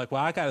was just like,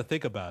 well, I got to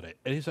think about it.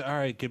 And he said, all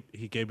right.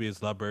 He gave me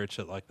his number and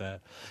shit like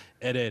that.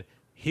 And then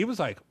he was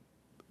like,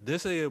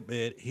 this nigga,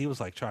 man, he was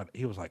like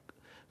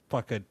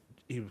fucking.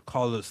 He was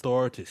calling the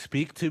store to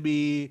speak to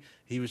me.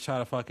 He was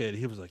trying to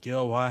he was like,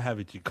 yo, why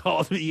haven't you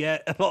called me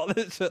yet? And all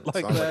this shit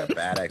like Sounds that. like a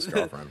bad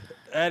ex-girlfriend.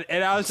 And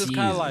I was just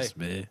kind of like,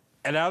 man.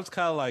 and I was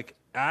kind of like,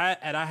 I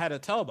had to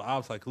tell him, I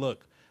was like,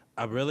 look,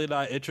 I'm really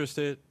not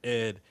interested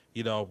in,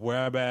 where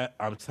I'm at.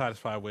 I'm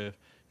satisfied with,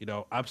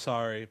 I'm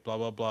sorry, blah,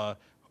 blah, blah.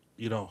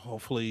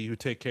 Hopefully you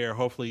take care.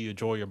 Hopefully you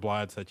enjoy your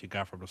blinds that you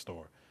got from the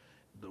store.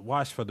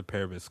 Watch for the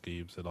pyramid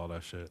schemes and all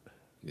that shit.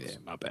 Yeah,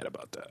 my bad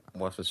about that.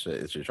 What's the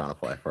shit that you're trying to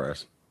play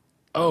first?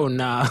 Oh,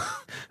 nah.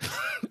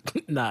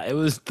 Nah, it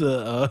was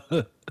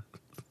the,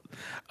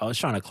 I was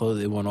trying to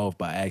close it one off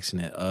by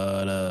accident.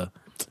 The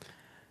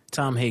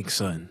Tom Hanks'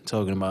 son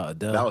talking about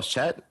Adele. That was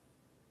Chet?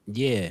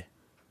 Yeah.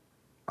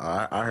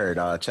 I heard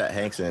Chet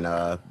Hanks and,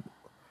 the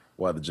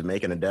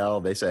Jamaican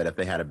Adele, they said if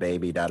they had a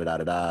baby,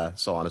 da-da-da-da-da,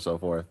 so on and so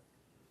forth.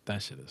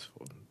 That shit is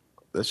fun.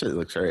 This shit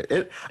looks great.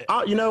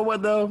 You know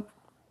what, though?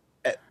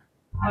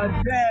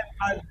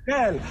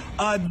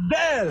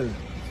 Adele.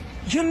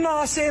 You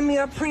know, say me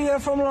a prayer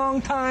from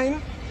long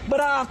time, but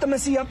after me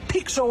see a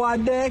picture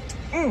of that,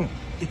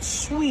 it's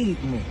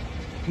sweet me.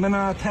 Me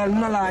not tell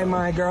no lie,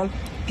 my girl.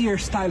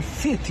 Hairstyle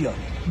fit you.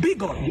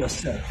 Big up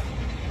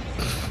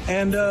yourself.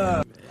 And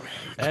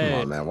Come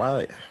on, man.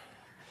 Why?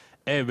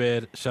 Hey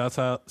man, shouts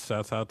out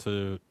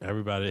to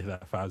everybody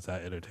that finds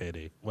that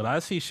entertaining. When I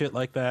see shit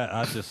like that,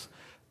 I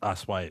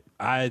swipe.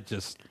 I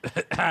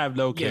have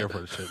no care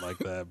for shit like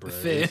that, bro.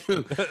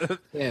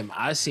 Fam,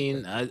 I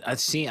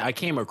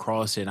came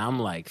across it. I'm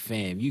like,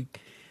 fam, you.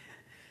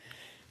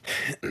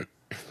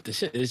 The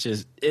shit is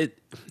just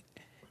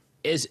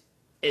it's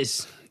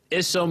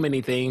so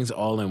many things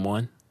all in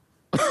one.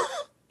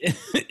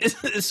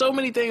 It's so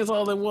many things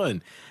all in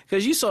one.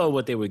 Because you saw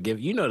what they were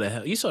giving.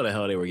 You saw the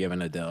hell they were giving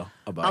Adele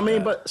about. I mean,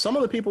 that. but some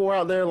of the people were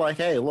out there like,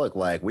 hey, look,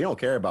 like we don't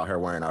care about her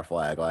wearing our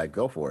flag. Like,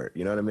 go for it.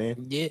 You know what I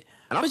mean? Yeah,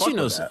 and I but fuck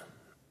with that.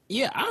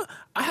 Yeah,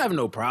 I have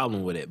no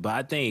problem with it. But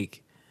I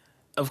think,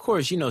 of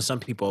course, some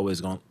people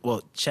always going.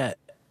 Well, Chet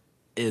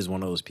is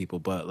one of those people,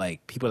 but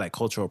like people that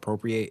cultural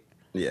appropriate.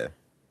 Yeah.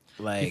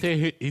 Like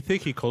you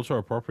think he cultural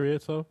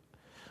appropriates though?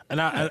 And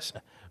yes.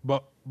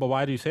 but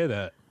why do you say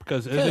that?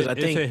 Because I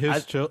think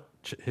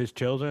his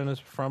children is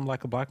from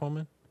like a black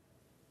woman?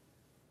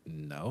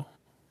 No.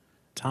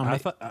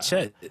 Chet's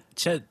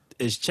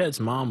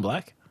mom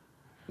black?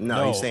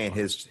 No, he's saying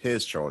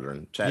his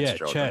children. Chet's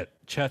children.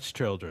 Chet's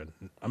children.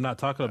 I'm not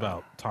talking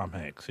about Tom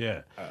Hanks.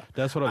 Yeah.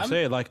 That's what I'm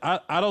saying. Like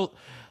every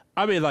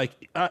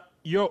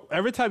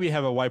time you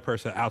have a white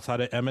person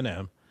outside of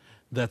Eminem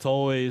that's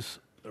always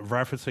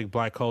referencing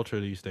black culture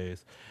these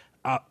days,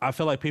 I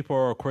feel like people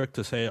are quick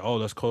to say, "Oh,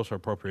 that's cultural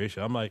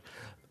appropriation." I'm like,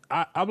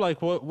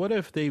 what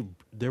if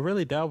they're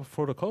really down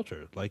for the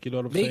culture? Like, you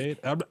know what I'm saying?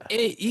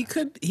 He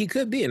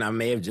could be, and I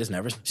may have just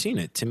never seen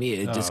it. To me,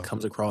 it just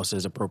comes across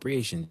as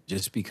appropriation,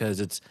 just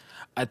because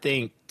I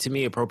think to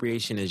me,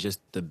 appropriation is just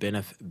the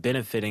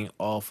benefiting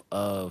off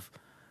of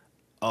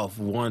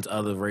one's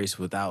other race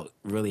without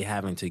really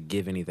having to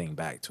give anything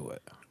back to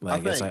it.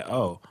 Like it's like,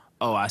 oh,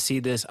 I see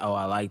this. Oh,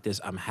 I like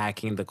this. I'm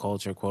hacking the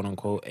culture, quote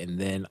unquote, and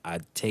then I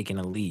taking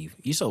a leave.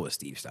 You saw what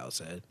Steve Styles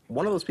said.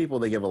 One of those people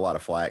they give a lot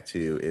of flack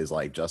to is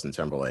like Justin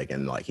Timberlake,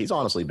 and like he's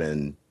honestly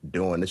been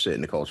doing this shit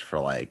in the culture for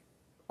like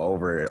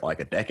over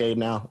like a decade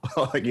now.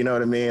 Like, you know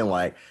what I mean?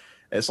 Like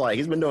it's like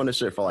he's been doing this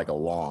shit for like a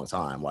long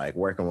time, like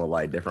working with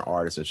like different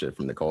artists and shit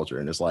from the culture.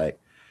 And it's like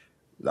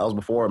that was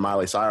before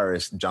Miley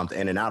Cyrus jumped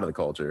in and out of the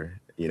culture.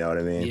 You know what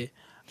I mean? Yeah.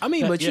 I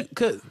mean, but you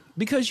could,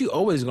 because you're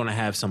always gonna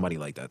have somebody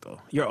like that though.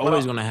 You're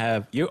always gonna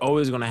have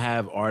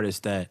artists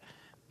that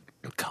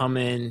come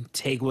in,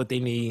 take what they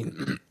need,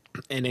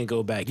 and then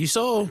go back. You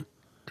saw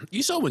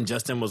when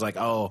Justin was like,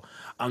 "Oh,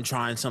 I'm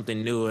trying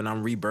something new and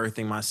I'm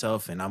rebirthing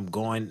myself and I'm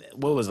going."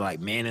 What was it,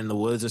 like Man in the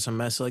Woods or some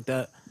mess like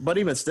that? But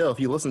even still, if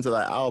you listen to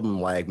that album,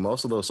 like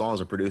most of those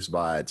songs are produced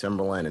by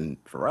Timberland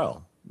and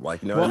Pharrell.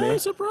 Like, you know what I mean?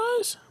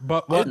 Surprise.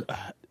 But what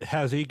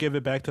has he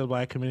given back to the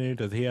black community?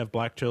 Does he have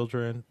black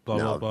children? Blah,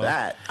 no, blah, blah.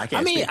 that I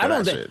can't. I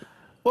don't think. Shit.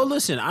 Well,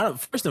 listen.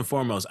 First and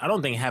foremost, I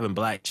don't think having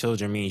black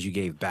children means you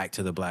gave back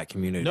to the black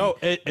community. No,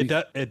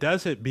 it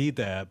doesn't mean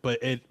that. But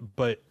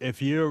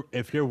if you're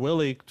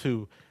willing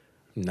to,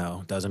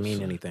 no, doesn't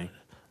mean anything.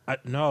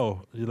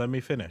 No, let me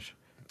finish.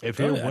 I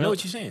know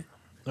what you're saying.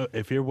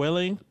 If you're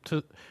willing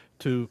to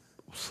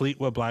sleep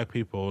with black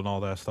people and all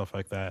that stuff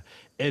like that,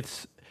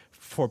 it's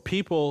for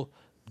people.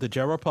 The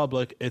general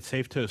public, it's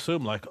safe to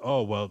assume like,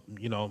 oh, well,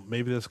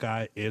 maybe this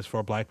guy is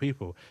for black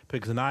people,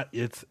 because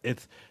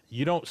it's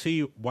you don't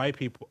see white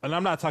people, and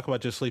I'm not talking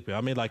about just sleeping.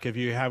 I mean, like if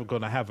you're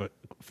going to have a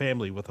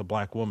family with a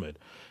black woman,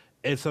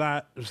 it's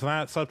not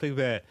something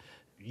that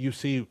you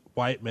see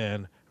white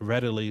men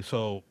readily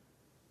so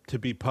to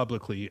be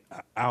publicly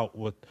out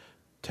with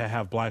to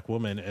have black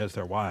women as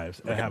their wives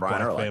and have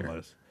Brian black Urlacher.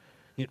 families.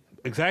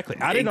 Exactly.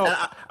 I didn't know.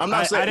 I'm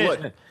not saying.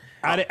 Look,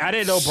 I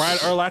didn't know Brian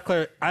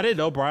Urlacher. I didn't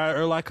know Brian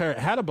Urlacher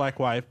had a black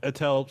wife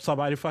until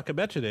somebody fucking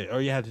mentioned it,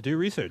 or you had to do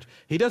research.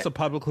 He doesn't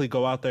publicly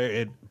go out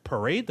there and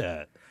parade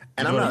that.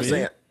 and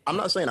I'm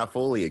not saying I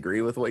fully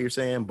agree with what you're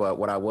saying, but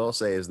what I will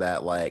say is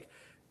that like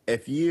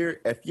if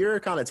you're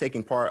kind of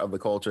taking part of the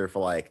culture for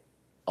like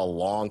a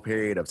long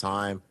period of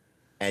time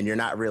and you're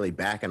not really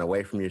backing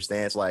away from your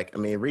stance, like I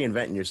mean,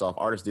 reinventing yourself,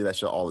 artists do that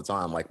shit all the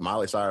time. Like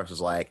Miley Cyrus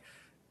is like,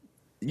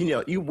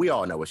 we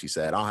all know what she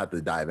said. I don't have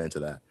to dive into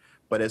that.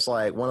 But it's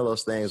like one of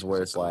those things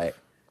where it's like,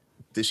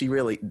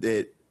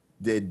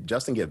 did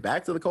Justin give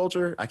back to the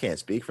culture? I can't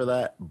speak for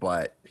that,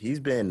 but he's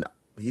been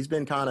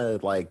kind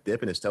of like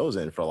dipping his toes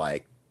in for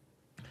like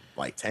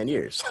 10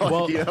 years.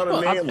 Well, you know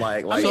what I mean?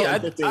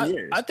 Like 15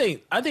 years. I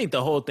think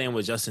the whole thing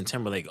with Justin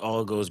Timberlake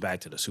all goes back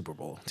to the Super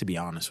Bowl, to be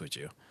honest with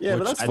you. Yeah,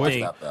 but that's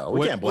fucked up though.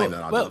 We can't blame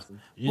that on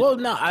Justin. Well,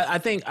 no, I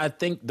think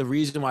the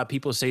reason why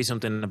people say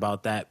something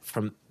about that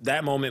from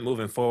that moment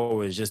moving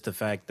forward is just the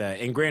fact that,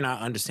 and granted,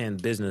 I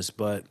understand business,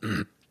 but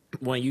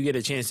when you get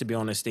a chance to be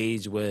on a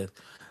stage with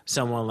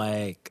someone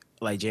like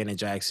Janet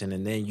Jackson,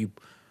 and then you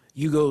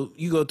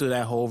go through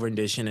that whole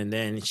rendition, and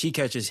then she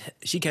catches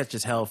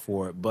hell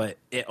for it, but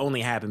it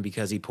only happened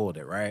because he pulled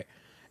it, right?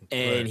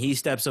 And he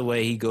steps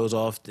away, he goes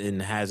off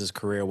and has his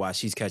career while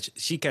she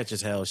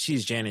catches hell.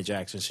 She's Janet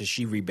Jackson, so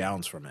she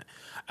rebounds from it.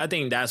 I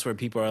think that's where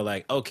people are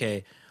like,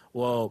 okay,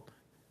 well,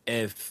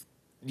 if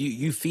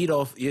you feed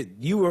off,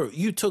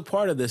 you took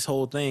part of this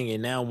whole thing,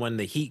 and now when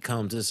the heat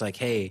comes, it's like,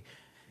 hey,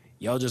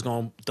 y'all just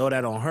gonna throw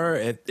that on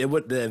her?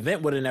 The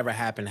event would have never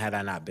happened had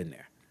I not been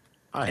there.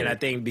 I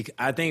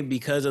think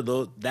because of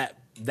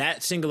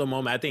that singular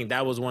moment, I think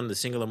that was one of the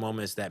singular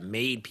moments that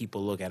made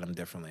people look at him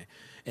differently.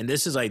 And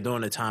this is like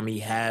during the time he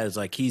has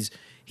like he's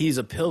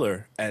a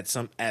pillar at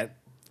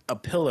a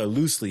pillar,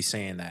 loosely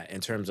saying that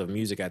in terms of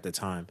music at the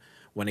time.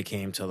 When it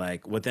came to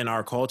like within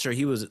our culture,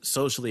 he was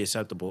socially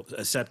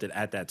accepted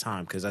at that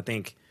time, because I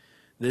think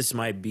this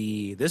might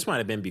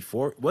have been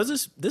before.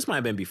 This might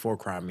have been before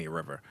Cry Me a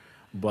River,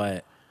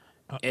 but.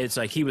 It's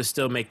like he was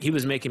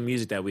making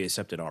music that we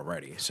accepted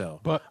already. So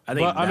I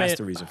think that's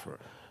the reason for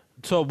it.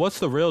 So what's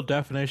the real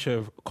definition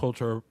of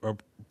cultural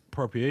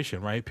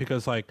appropriation, right?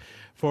 Because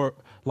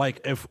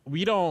if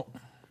we don't,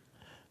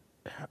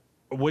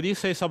 when you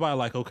say somebody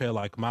like, okay,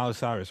 like Miley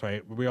Cyrus,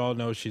 right? We all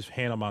know she's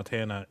Hannah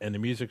Montana, and the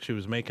music she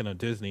was making on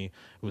Disney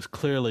was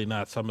clearly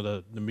not some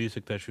of the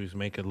music that she was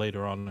making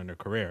later on in her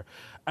career.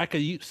 I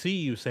could see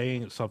you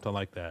saying something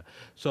like that.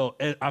 So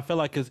I feel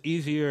like it's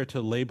easier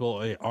to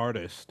label an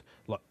artist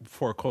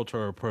for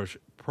cultural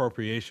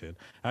appropriation.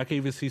 I can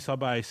even see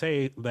somebody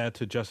say that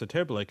to Justin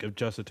Timberlake if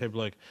Justin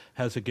Timberlake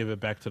has to give it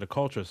back to the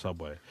culture some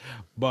way.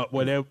 But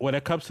when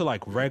it comes to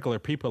like regular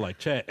people like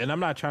Chet, and I'm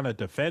not trying to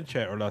defend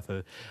Chet or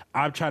nothing,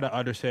 I'm trying to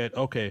understand,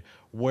 okay,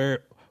 why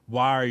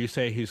are you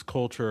saying he's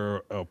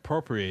culture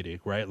appropriating,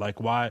 right? Like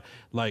why,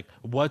 like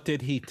what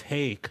did he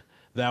take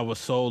that was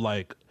so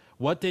like,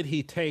 what did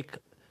he take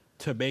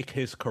to make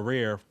his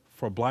career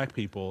for black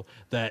people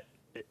that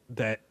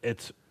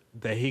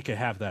he could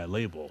have that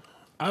label?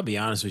 I'll be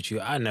honest with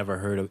you. I never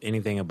heard of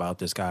anything about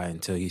this guy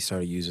until he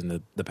started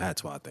using the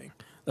patois thing.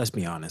 Let's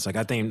be honest. Like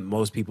I think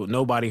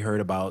nobody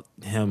heard about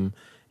him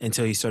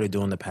until he started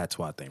doing the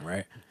patois thing,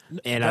 right?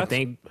 And I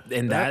think,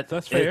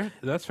 that's fair.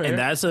 That's fair. And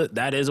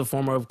that is a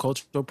form of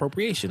cultural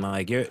appropriation.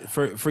 Like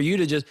for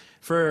you to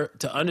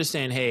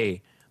understand,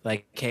 hey,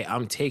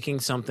 I'm taking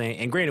something.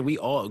 And granted,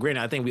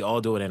 I think we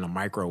all do it in a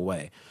micro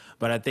way.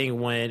 But I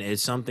think when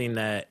it's something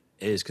that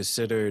is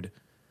considered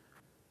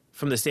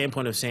from the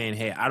standpoint of saying,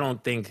 hey, I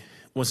don't think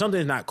when something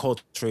is not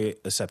culturally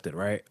accepted,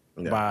 right,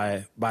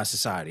 by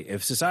society.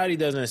 If society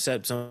doesn't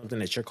accept something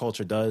that your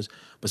culture does,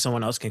 but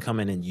someone else can come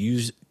in and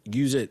use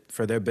it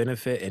for their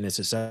benefit, and it's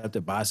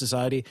accepted by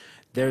society,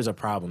 there's a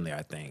problem there,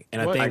 I think.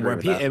 And I think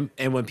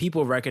when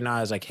people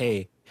recognize, like,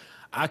 hey,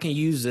 I can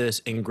use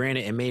this, and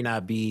granted, it may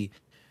not be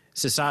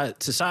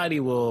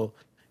society will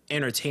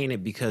entertain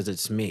it because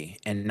it's me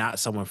and not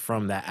someone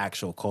from that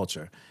actual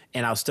culture.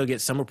 And I'll still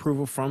get some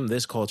approval from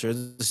this culture.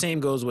 The same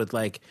goes with,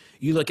 like,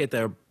 you look at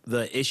the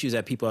issues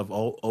that people have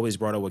always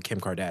brought up with Kim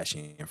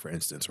Kardashian, for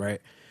instance, right?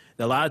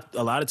 A lot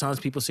of times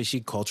people say she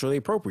culturally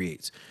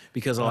appropriates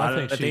because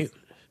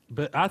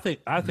But I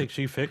think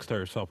she fixed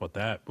herself with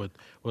that, with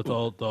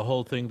all the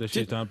whole thing that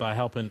she's done by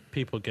helping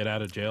people get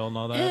out of jail and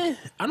all that.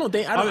 I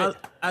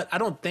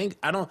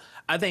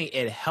think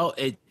it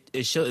helped.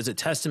 It shows, it's a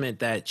testament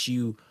that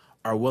you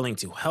are willing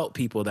to help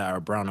people that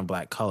are brown and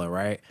black color,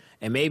 right?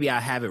 And maybe I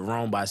have it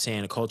wrong by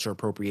saying cultural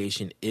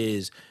appropriation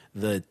is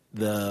the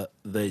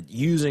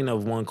using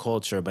of one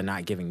culture but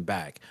not giving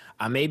back.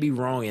 I may be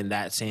wrong in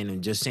that saying,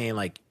 and just saying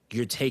like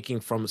you're taking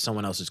from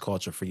someone else's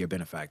culture for your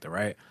benefactor,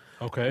 right?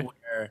 Okay.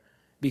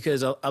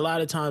 Because a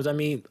lot of times, I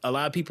mean, a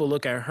lot of people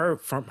look at her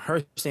from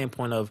her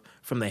standpoint of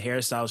from the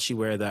hairstyles she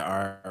wears that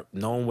are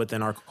known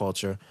within our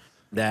culture,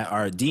 that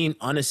are deemed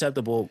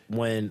unacceptable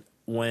when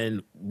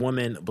when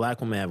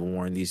black women have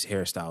worn these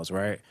hairstyles,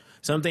 right?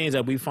 Some things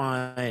that we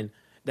find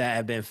that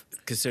have been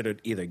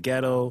considered either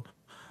ghetto,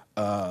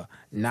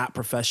 not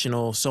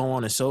professional, so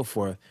on and so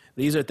forth.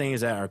 These are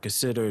things that are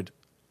considered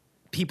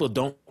people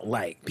don't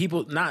like.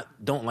 People not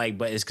don't like,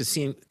 but it's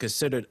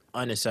considered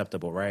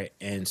unacceptable, right?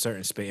 In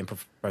certain in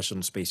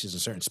professional spaces, in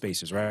certain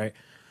spaces, right?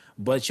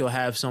 But you'll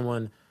have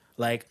someone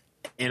like,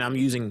 and I'm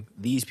using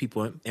these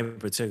people in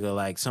particular,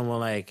 like someone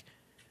like,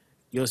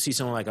 you'll see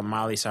someone like a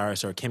Miley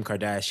Cyrus or Kim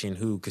Kardashian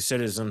who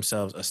considers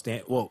themselves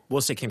well,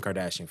 we'll say Kim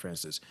Kardashian, for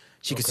instance.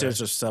 She considers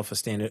herself a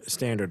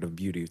standard of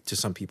beauty to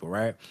some people,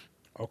 right?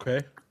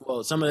 Okay.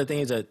 Well, some of the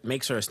things that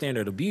makes her a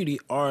standard of beauty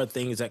are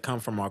things that come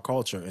from our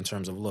culture in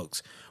terms of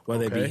looks,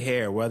 whether it be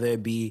hair, whether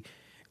it be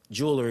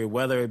jewelry,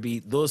 whether it be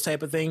those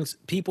type of things.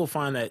 People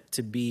find that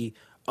to be,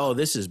 oh,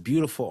 this is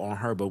beautiful on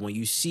her, but when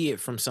you see it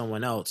from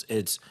someone else,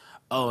 it's,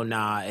 oh,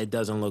 nah, it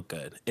doesn't look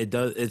good.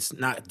 It's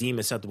not deemed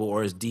acceptable,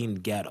 or it's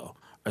deemed ghetto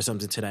or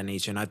something to that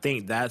nature. And I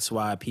think that's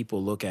why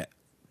people look at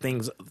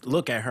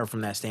her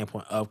from that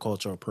standpoint of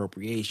cultural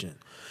appropriation,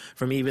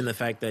 from even the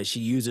fact that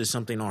she uses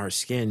something on her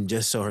skin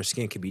just so her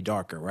skin could be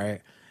darker,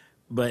 right?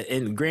 But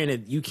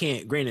granted, we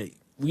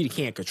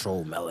can't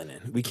control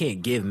melanin. We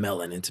can't give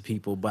melanin to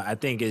people. But I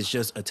think it's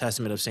just a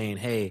testament of saying,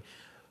 hey,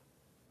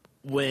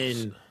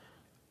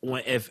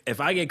 if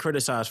I get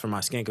criticized for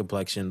my skin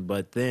complexion,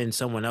 but then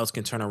someone else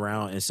can turn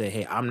around and say,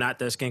 hey, I'm not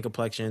that skin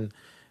complexion,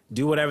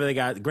 do whatever they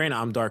got. Granted,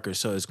 I'm darker,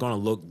 so it's going to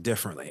look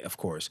differently, of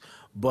course.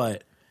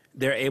 But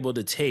they're able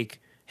to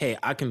take, hey,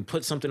 I can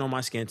put something on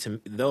my skin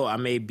though I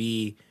may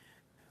be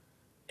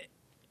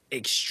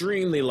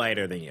extremely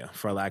lighter than you,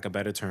 for lack of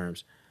better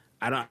terms.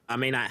 I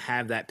may not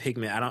have that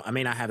pigment. I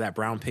may not have that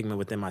brown pigment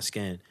within my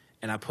skin,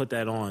 and I put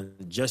that on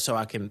just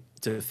so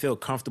to feel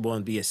comfortable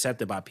and be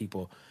accepted by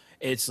people.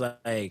 It's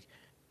like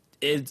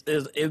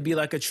it'd be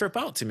like a trip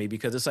out to me,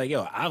 because it's like,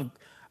 yo,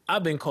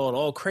 I've been called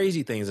all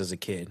crazy things as a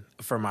kid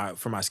for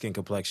my skin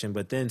complexion,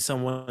 but then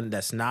someone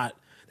that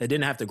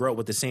didn't have to grow up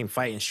with the same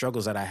fight and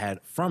struggles that I had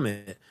from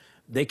it,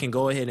 they can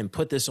go ahead and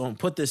put this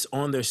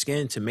on their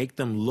skin to make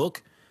them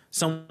look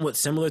somewhat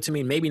similar to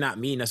me. Maybe not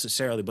me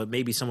necessarily, but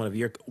maybe someone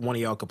of one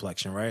of y'all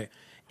complexion, right?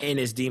 And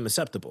it's deemed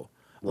acceptable.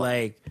 Wow.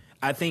 Like,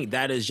 I think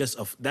that is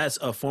that's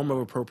a form of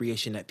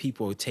appropriation that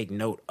people take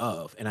note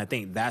of, and I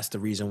think that's the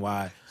reason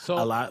why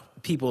a lot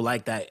of people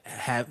like that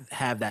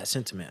have that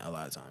sentiment a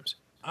lot of times.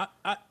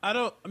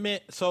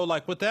 So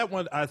like with that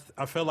one, I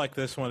feel like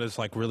this one is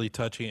like really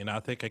touchy, and I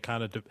think it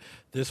kind of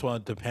this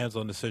one depends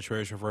on the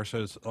situation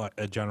versus like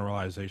a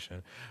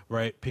generalization,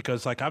 right?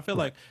 Because like I feel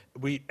like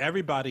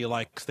everybody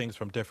likes things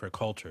from different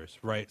cultures,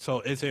 right?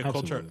 So is it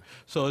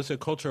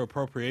culture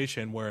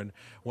appropriation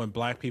when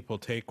black people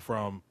take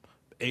from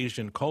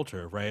Asian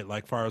culture, right?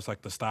 Like far as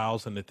like the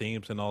styles and the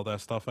themes and all that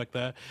stuff like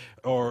that?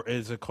 Or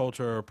is it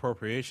culture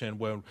appropriation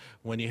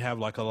when you have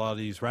like a lot of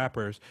these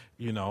rappers,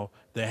 you know,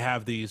 they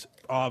have these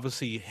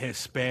obviously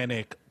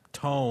Hispanic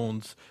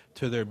tones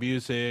to their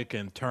music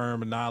and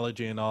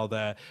terminology and all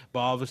that, but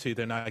obviously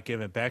they're not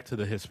giving back to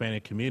the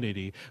Hispanic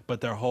community, but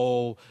their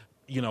whole,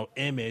 you know,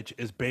 image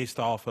is based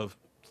off of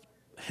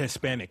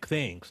Hispanic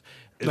things.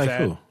 Is like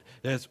that, who?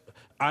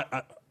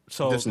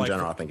 So just in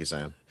general, I think you're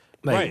saying.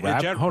 Like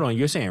hold on,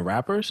 you're saying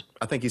rappers?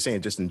 I think he's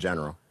saying just in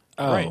general.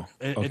 Oh, right.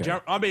 Okay.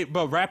 I mean,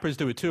 but rappers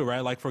do it too, right?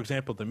 Like, for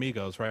example, the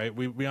Migos, right?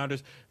 We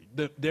understand.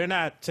 They're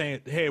not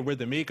saying, hey, we're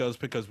the Migos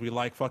because we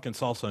like fucking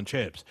salsa and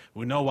chips.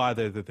 We know why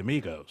they're the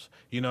Migos.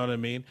 You know what I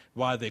mean?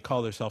 Why they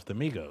call themselves the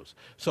Migos.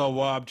 So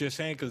what I'm just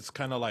saying, because it's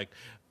kind of like,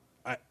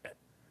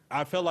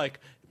 I feel like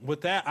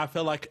with that, I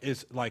feel like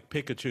it's like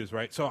pick and choose,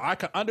 right? So I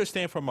can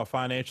understand from a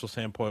financial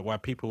standpoint why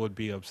people would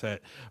be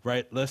upset,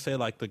 right? Let's say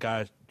like the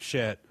guy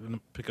Chet,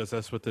 because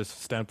that's what this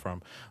stemmed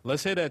from.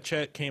 Let's say that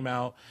Chet came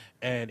out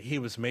and he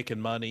was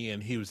making money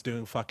and he was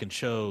doing fucking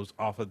shows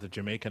off of the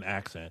Jamaican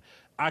accent.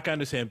 I can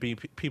understand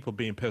people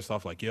being pissed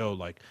off, like, yo,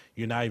 like,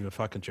 you're not even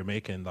fucking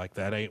Jamaican, like,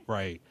 that ain't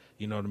right.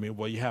 You know what I mean?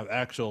 Well, you have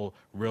actual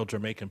real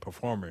Jamaican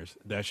performers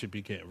that should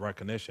be getting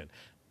recognition.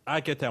 I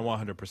get that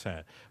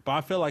 100%. But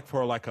I feel like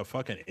for like a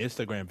fucking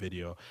Instagram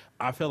video,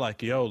 I feel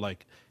like, yo,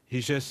 like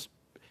he's just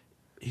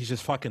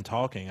fucking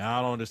talking.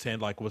 I don't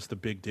understand like what's the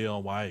big deal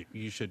and why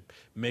you should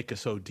make it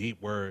so deep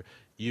where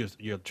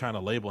you're trying to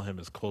label him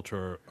as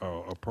culture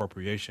or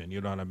appropriation. You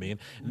know what I mean?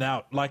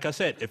 Now, like I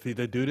said, if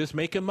the dude is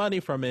making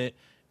money from it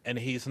and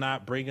he's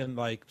not bringing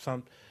like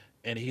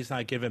and he's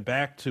not giving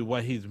back to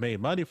what he's made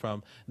money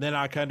from, then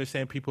I can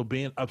understand people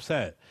being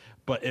upset.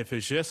 But if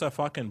it's just a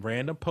fucking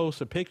random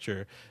post or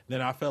picture,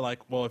 then I feel like,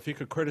 well, if you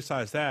could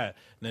criticize that,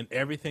 then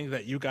everything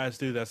that you guys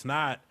do that's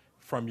not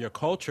from your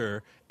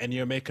culture and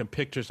you're making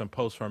pictures and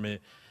posts from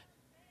it,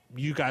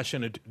 you guys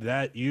shouldn't do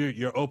that.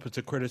 You're open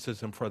to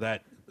criticism for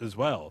that as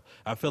well.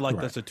 I feel like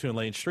that's a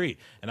two-lane street.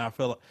 And I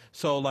feel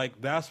so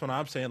like that's what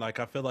I'm saying. Like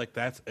I feel like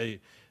that's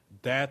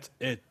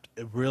it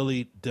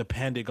really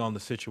depending on the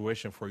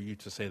situation for you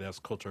to say that's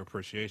cultural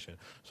appreciation.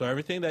 So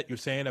everything that you're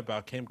saying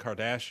about Kim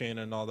Kardashian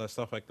and all that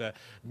stuff like that,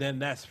 then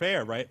that's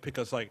fair, right?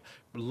 Because like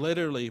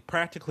literally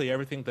practically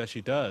everything that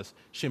she does,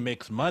 she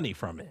makes money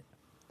from it.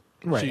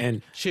 Right,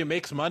 and she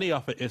makes money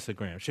off of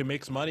Instagram. She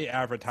makes money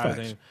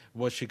advertising facts.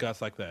 what she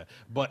got like that.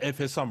 But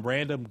if it's some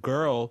random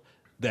girl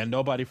that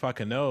nobody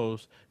fucking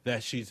knows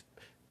that she's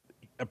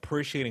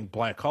appreciating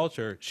black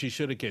culture, she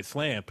shouldn't get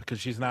slammed because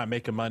she's not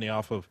making money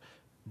off of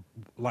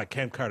like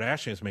Kim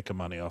Kardashian's making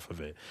money off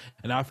of it.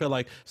 And I feel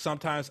like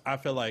sometimes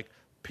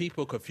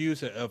people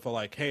confuse it of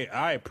like, hey,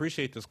 I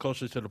appreciate this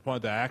culture to the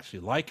point that I actually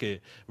like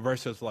it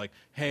versus like,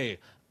 hey,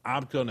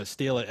 I'm going to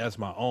steal it as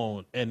my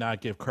own and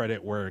not give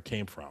credit where it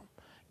came from.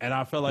 And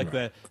I feel like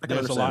that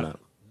there's a lot.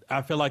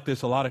 I feel like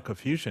there's a lot of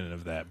confusion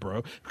of that,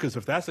 bro. Because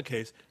if that's the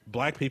case,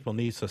 black people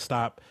need to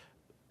stop.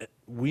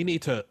 We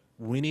need to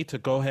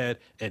go ahead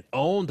and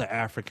own the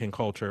African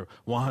culture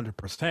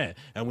 100%,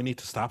 and we need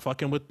to stop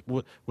fucking with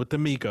the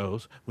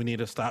Migos. We need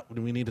to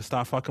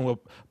stop fucking with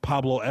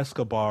Pablo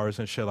Escobars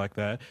and shit like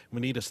that. We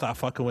need to stop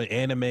fucking with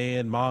anime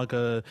and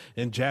manga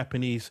and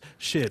Japanese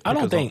shit. I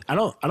don't think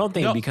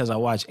because I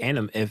watch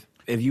anime.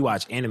 If you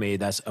watch anime,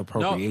 that's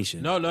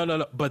appropriation.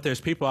 No. But there's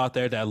people out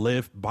there that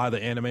live by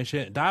the anime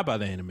shit, die by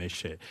the anime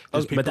shit.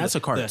 But that's a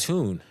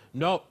cartoon.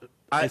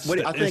 I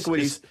think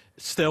it's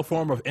still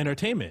form of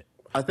entertainment.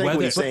 I think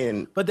what he's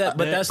saying, but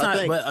that's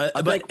not.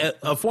 But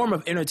a form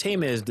of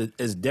entertainment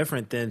is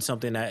different than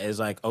something that is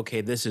like,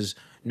 okay, this is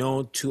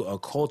known to a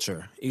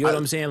culture. You know what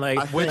I'm saying? Like,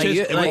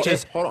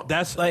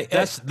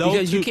 that's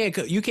because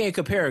you can't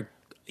compare.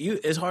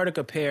 It's hard to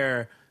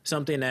compare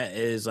something that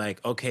is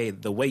like, okay,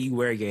 the way you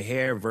wear your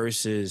hair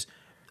versus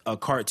a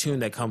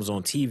cartoon that comes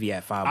on TV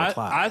at 5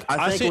 o'clock.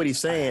 I think what he's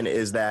saying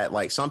is that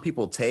like some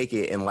people take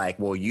it and like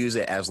will use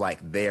it as like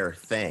their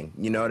thing.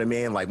 You know what I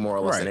mean? Like more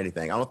or less than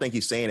anything. I don't think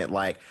he's saying it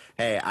like,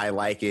 hey, I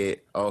like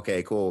it.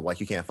 Okay, cool.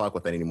 Like you can't fuck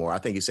with it anymore. I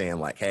think he's saying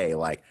like, hey,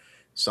 like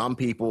some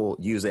people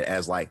use it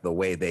as like the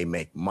way they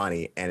make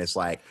money. And it's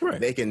like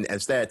they can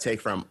instead take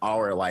from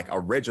our like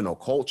original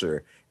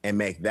culture and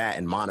make that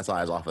and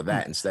monetize off of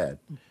that instead.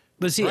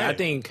 But see, I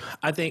think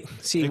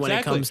exactly. when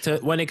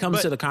it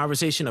comes to the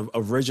conversation of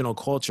original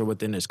culture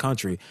within this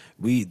country,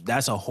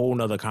 that's a whole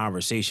nother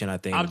conversation. I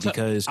think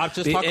because I'm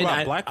just talking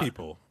about black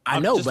people.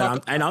 I'm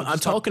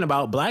talking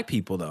about black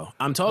people though.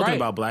 I'm talking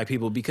about black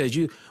people because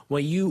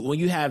when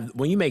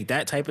you make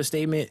that type of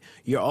statement,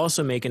 you're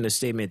also making the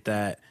statement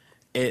that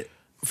it'd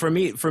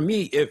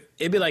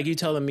be like you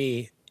telling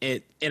me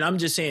it, and I'm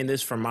just saying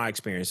this from my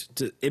experience.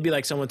 It'd be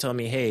like someone telling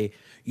me, hey,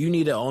 you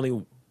need to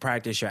only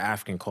practice your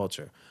African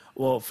culture.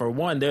 Well, for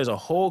one, there's a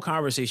whole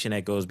conversation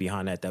that goes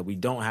behind that we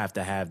don't have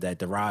to have that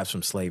derives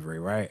from slavery,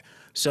 right?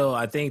 So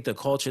I think the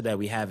culture that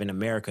we have in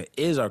America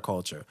is our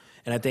culture.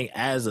 And I think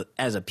as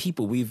a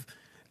people,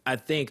 I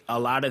think a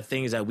lot of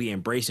things that we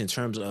embrace in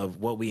terms of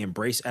what we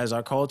embrace as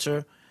our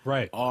culture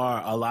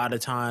are a lot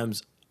of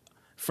times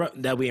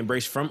that we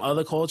embrace from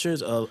other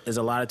cultures is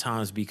a lot of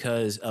times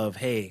because of,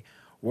 hey,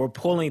 we're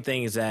pulling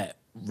things that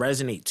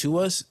resonate to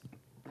us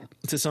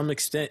to some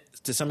extent,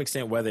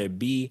 whether it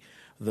be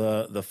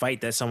the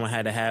fight that someone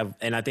had to have.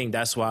 And I think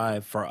that's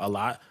why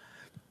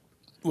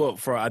we'll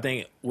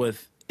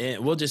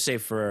just say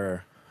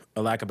for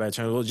a lack of better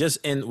term,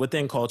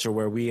 within culture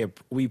where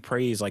we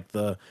praise like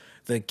the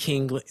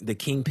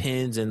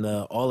kingpins and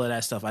all of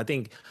that stuff. I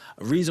think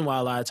a reason why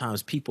a lot of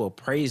times people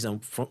praise them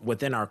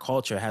within our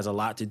culture has a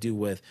lot to do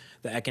with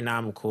the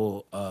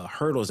economical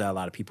hurdles that a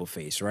lot of people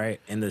face,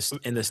 right? In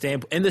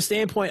the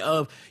standpoint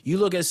of you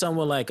look at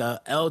someone like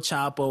a El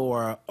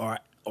Chapo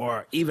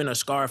or even a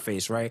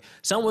Scarface, right?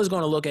 Someone's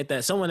going to look at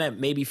that. Someone that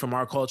maybe from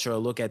our culture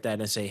will look at that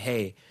and say,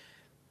 hey,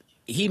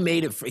 he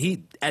made it.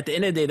 At the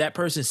end of the day, that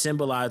person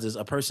symbolizes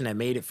a person that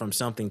made it from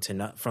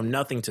from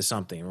nothing to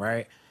something,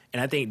 right?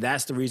 And I think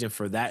that's the reason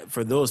for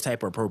those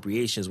type of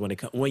appropriations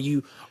when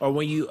you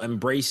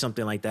embrace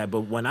something like that.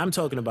 But when I'm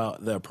talking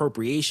about the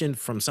appropriation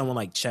from someone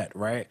like Chet,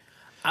 right?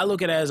 I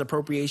look at it as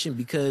appropriation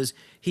because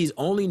he's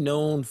only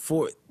known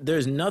for.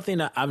 There's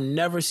nothing I've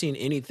never seen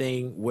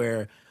anything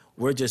where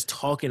we're just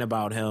talking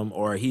about him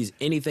or he's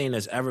anything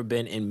that's ever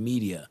been in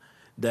media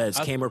that's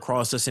came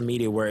across us in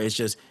media where it's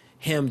just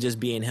him just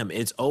being him.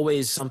 It's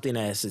always something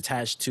that's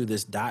attached to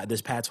this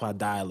patois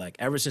dialect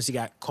ever since he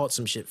got caught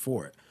some shit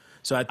for it.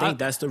 So I think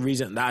that's the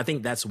reason. I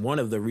think that's one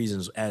of the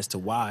reasons as to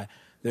why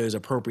there's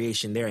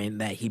appropriation there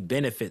and that he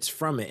benefits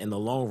from it in the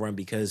long run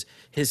because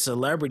his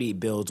celebrity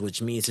builds,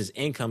 which means his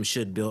income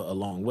should build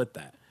along with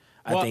that.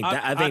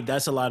 I think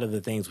that's a lot of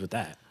the things with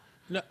that.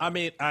 No, I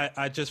mean,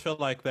 I just feel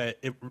like that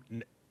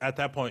at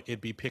that point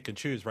it'd be pick and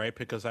choose, right?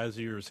 Because as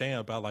you were saying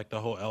about like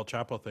the whole El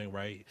Chapo thing,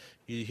 right?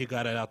 He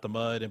got it out the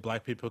mud and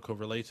black people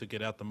could relate to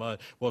get out the mud.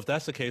 Well, if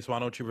that's the case, why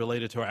don't you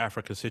relate it to our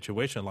African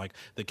situation, like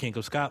the King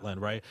of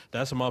Scotland, right?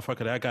 That's a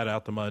motherfucker that got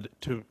out the mud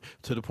to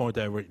the point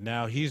that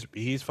now he's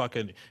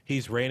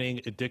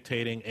reigning,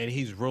 dictating, and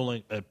he's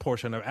ruling a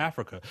portion of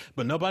Africa.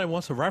 But nobody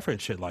wants to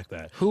reference shit like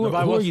that. Who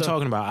are you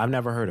talking about? I've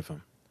never heard of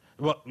him.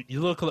 Well, you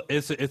look.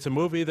 It's a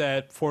movie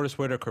that Forrest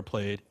Whitaker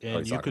played,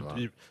 and you could, about?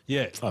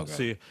 yeah. Okay.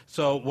 See,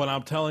 so what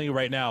I'm telling you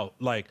right now,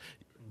 like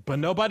but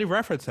nobody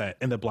reference that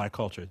in the black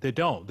culture. They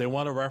don't. They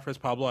want to reference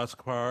Pablo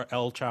Escobar,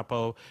 El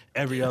Chapo,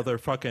 every other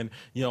fucking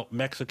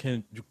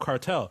Mexican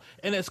cartel,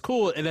 and it's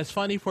cool and it's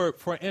funny for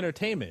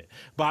entertainment.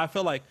 But I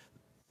feel like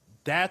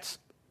that's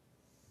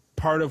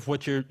part of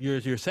what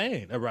you're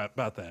saying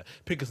about that,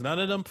 because none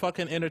of them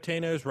fucking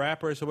entertainers,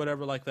 rappers, or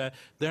whatever like that,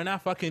 they're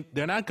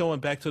not going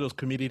back to those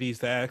communities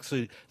that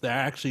are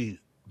actually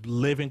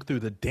living through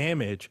the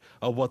damage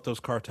of what those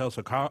cartels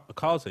are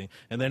causing,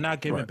 and they're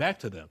not giving back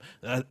to them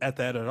at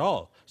that at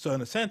all. So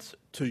in a sense,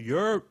 to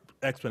your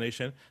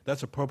explanation,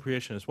 that's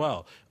appropriation as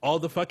well. All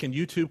the fucking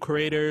YouTube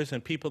creators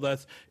and people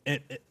that's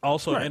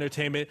also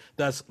entertainment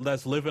that's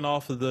living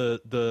off of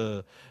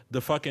the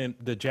fucking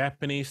the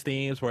Japanese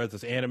themes, whereas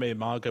it's anime,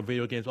 manga,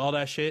 video games, all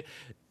that shit,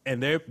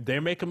 and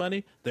they're making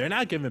money. They're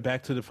not giving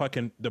back to the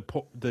fucking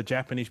the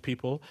Japanese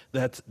people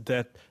that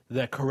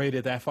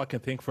created that fucking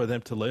thing for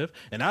them to live.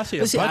 And I see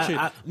a bunch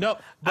of no,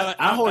 but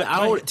I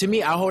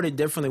hold it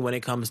differently when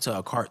it comes to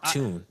a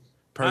cartoon.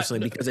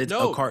 Personally, because it's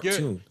a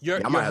cartoon. I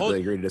might have to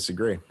agree to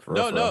disagree.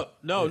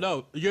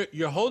 No.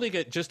 You're holding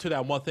it just to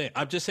that one thing.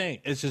 I'm just saying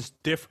it's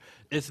just different.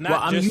 It's not. Well,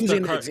 I'm just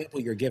using the example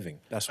you're giving.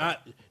 That's why.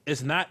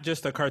 It's not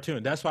just a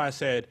cartoon. That's why I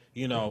said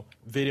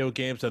video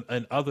games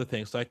and other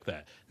things like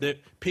that. That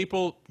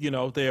people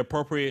they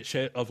appropriate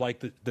shit of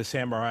like the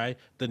samurai,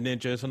 the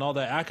ninjas, and all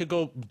that. I could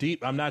go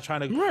deep. I'm not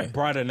trying to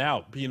broaden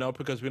out,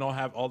 because we don't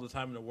have all the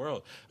time in the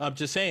world. I'm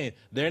just saying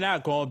they're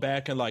not going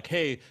back and like,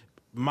 hey,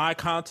 my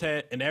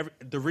content and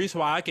the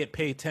reason why I get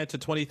paid $10,000 to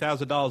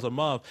 $20,000 a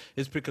month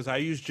is because I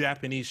use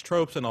Japanese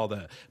tropes and all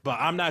that. But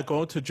I'm not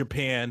going to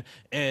Japan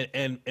and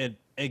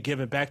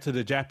giving back to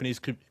the Japanese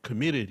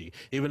community,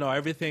 even though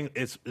everything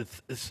is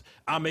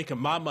I'm making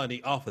my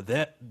money off of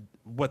that,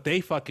 what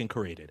they fucking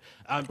created.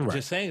 I'm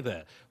just saying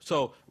that.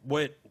 So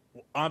what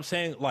I'm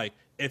saying, like,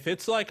 if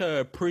it's like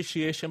a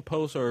appreciation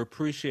post or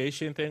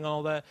appreciation thing and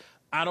all that,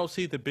 I don't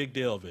see the big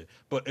deal of it.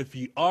 But if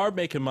you are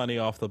making money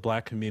off the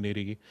black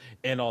community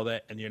and all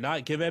that, and you're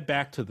not giving it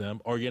back to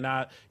them, or you're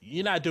not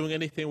doing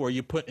anything where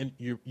you're putting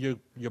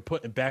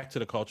back to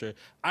the culture,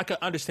 I can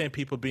understand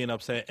people being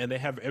upset, and they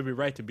have every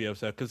right to be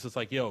upset, because it's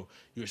like, yo,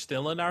 you're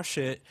stealing our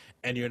shit,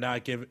 and you're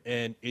not giving,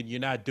 and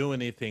you're not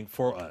doing anything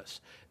for us.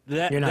 Go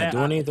ahead.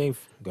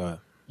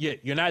 Yeah,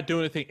 you're not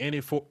doing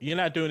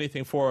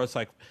anything for us,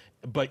 like,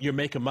 but you're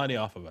making money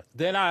off of us.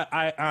 Then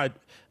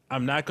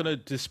I'm not gonna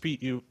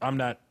dispute you. I'm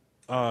not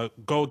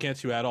go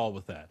against you at all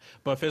with that.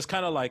 But if it's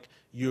kind of like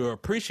you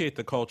appreciate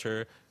the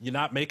culture, you're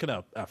not making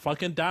a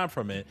fucking dime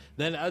from it,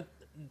 then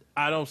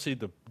I don't see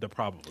the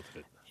problem with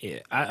it. Yeah,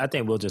 I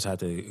think we'll just have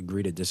to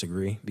agree to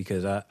disagree,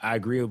 because I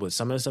agree with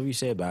some of the stuff you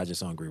said, but I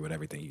just don't agree with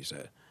everything you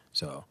said.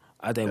 So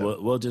I think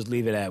we'll just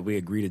leave it at we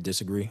agree to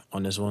disagree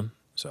on this one.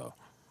 So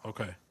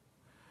okay.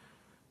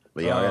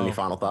 But y'all got any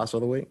final thoughts for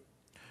the week?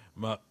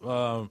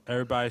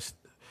 Everybody's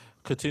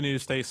continue to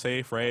stay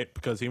safe, right?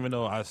 Because even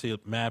though I see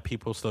mad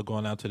people still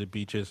going out to the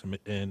beaches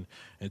and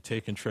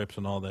taking trips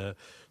and all that,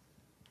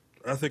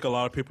 I think a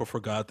lot of people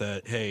forgot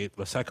that, hey,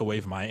 the second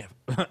wave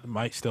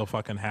might still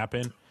fucking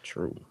happen.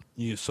 True.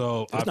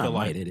 So it's I feel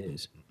like it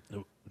is.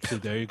 See,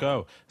 there you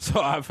go.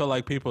 So I feel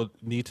like people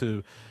need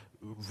to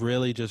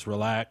really just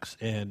relax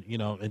and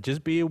and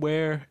just be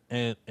aware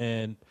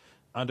and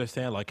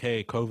understand, like,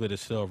 hey, COVID is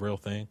still a real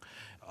thing.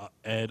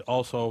 And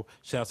also,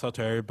 shouts out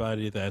to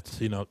everybody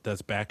that's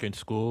that's back in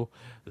school,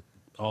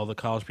 all the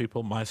college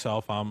people.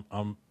 Myself,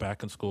 I'm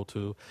back in school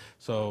too.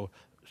 So,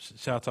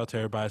 shouts out to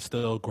everybody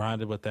still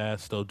grinding with that,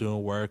 still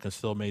doing work, and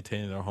still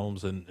maintaining their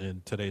homes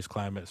in today's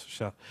climate.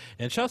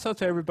 And shouts out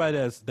to everybody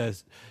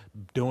that's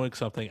doing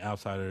something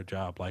outside of their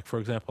job. Like, for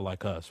example,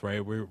 like us,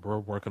 right? We're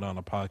working on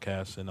a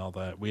podcast and all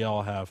that. We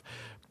all have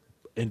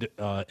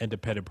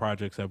independent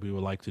projects that we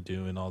would like to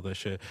do and all this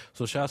shit.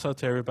 So shouts out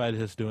to everybody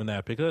that's doing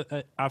that, because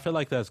I feel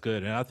like that's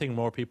good. And I think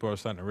more people are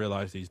starting to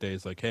realize these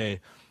days, like, hey,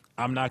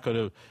 I'm not going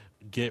to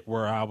get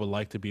where I would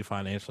like to be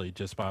financially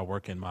just by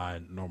working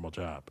my normal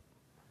job.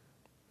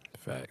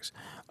 Facts.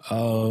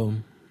 I'll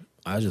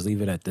just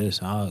leave it at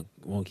this. I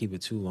won't keep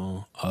it too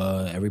long.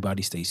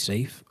 Everybody stay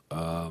safe.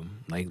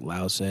 Like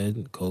Lau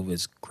said,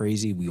 COVID's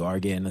crazy. We are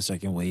getting a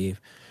second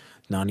wave.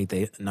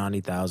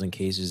 90,000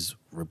 cases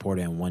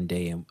reported in one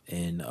day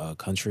in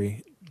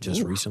country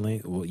just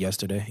recently. Well,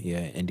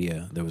 yesterday,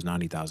 India, there was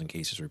 90,000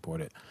 cases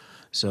reported.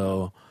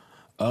 So,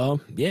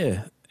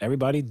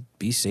 everybody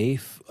be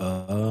safe.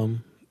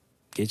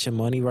 Get your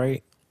money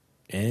right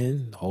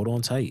and hold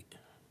on tight.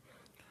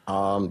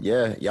 Y'all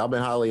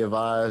been highly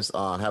advised.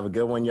 Have a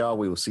good one, y'all.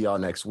 We will see y'all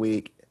next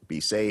week. Be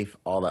safe,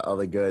 all that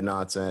other good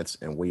nonsense,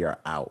 and we are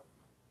out.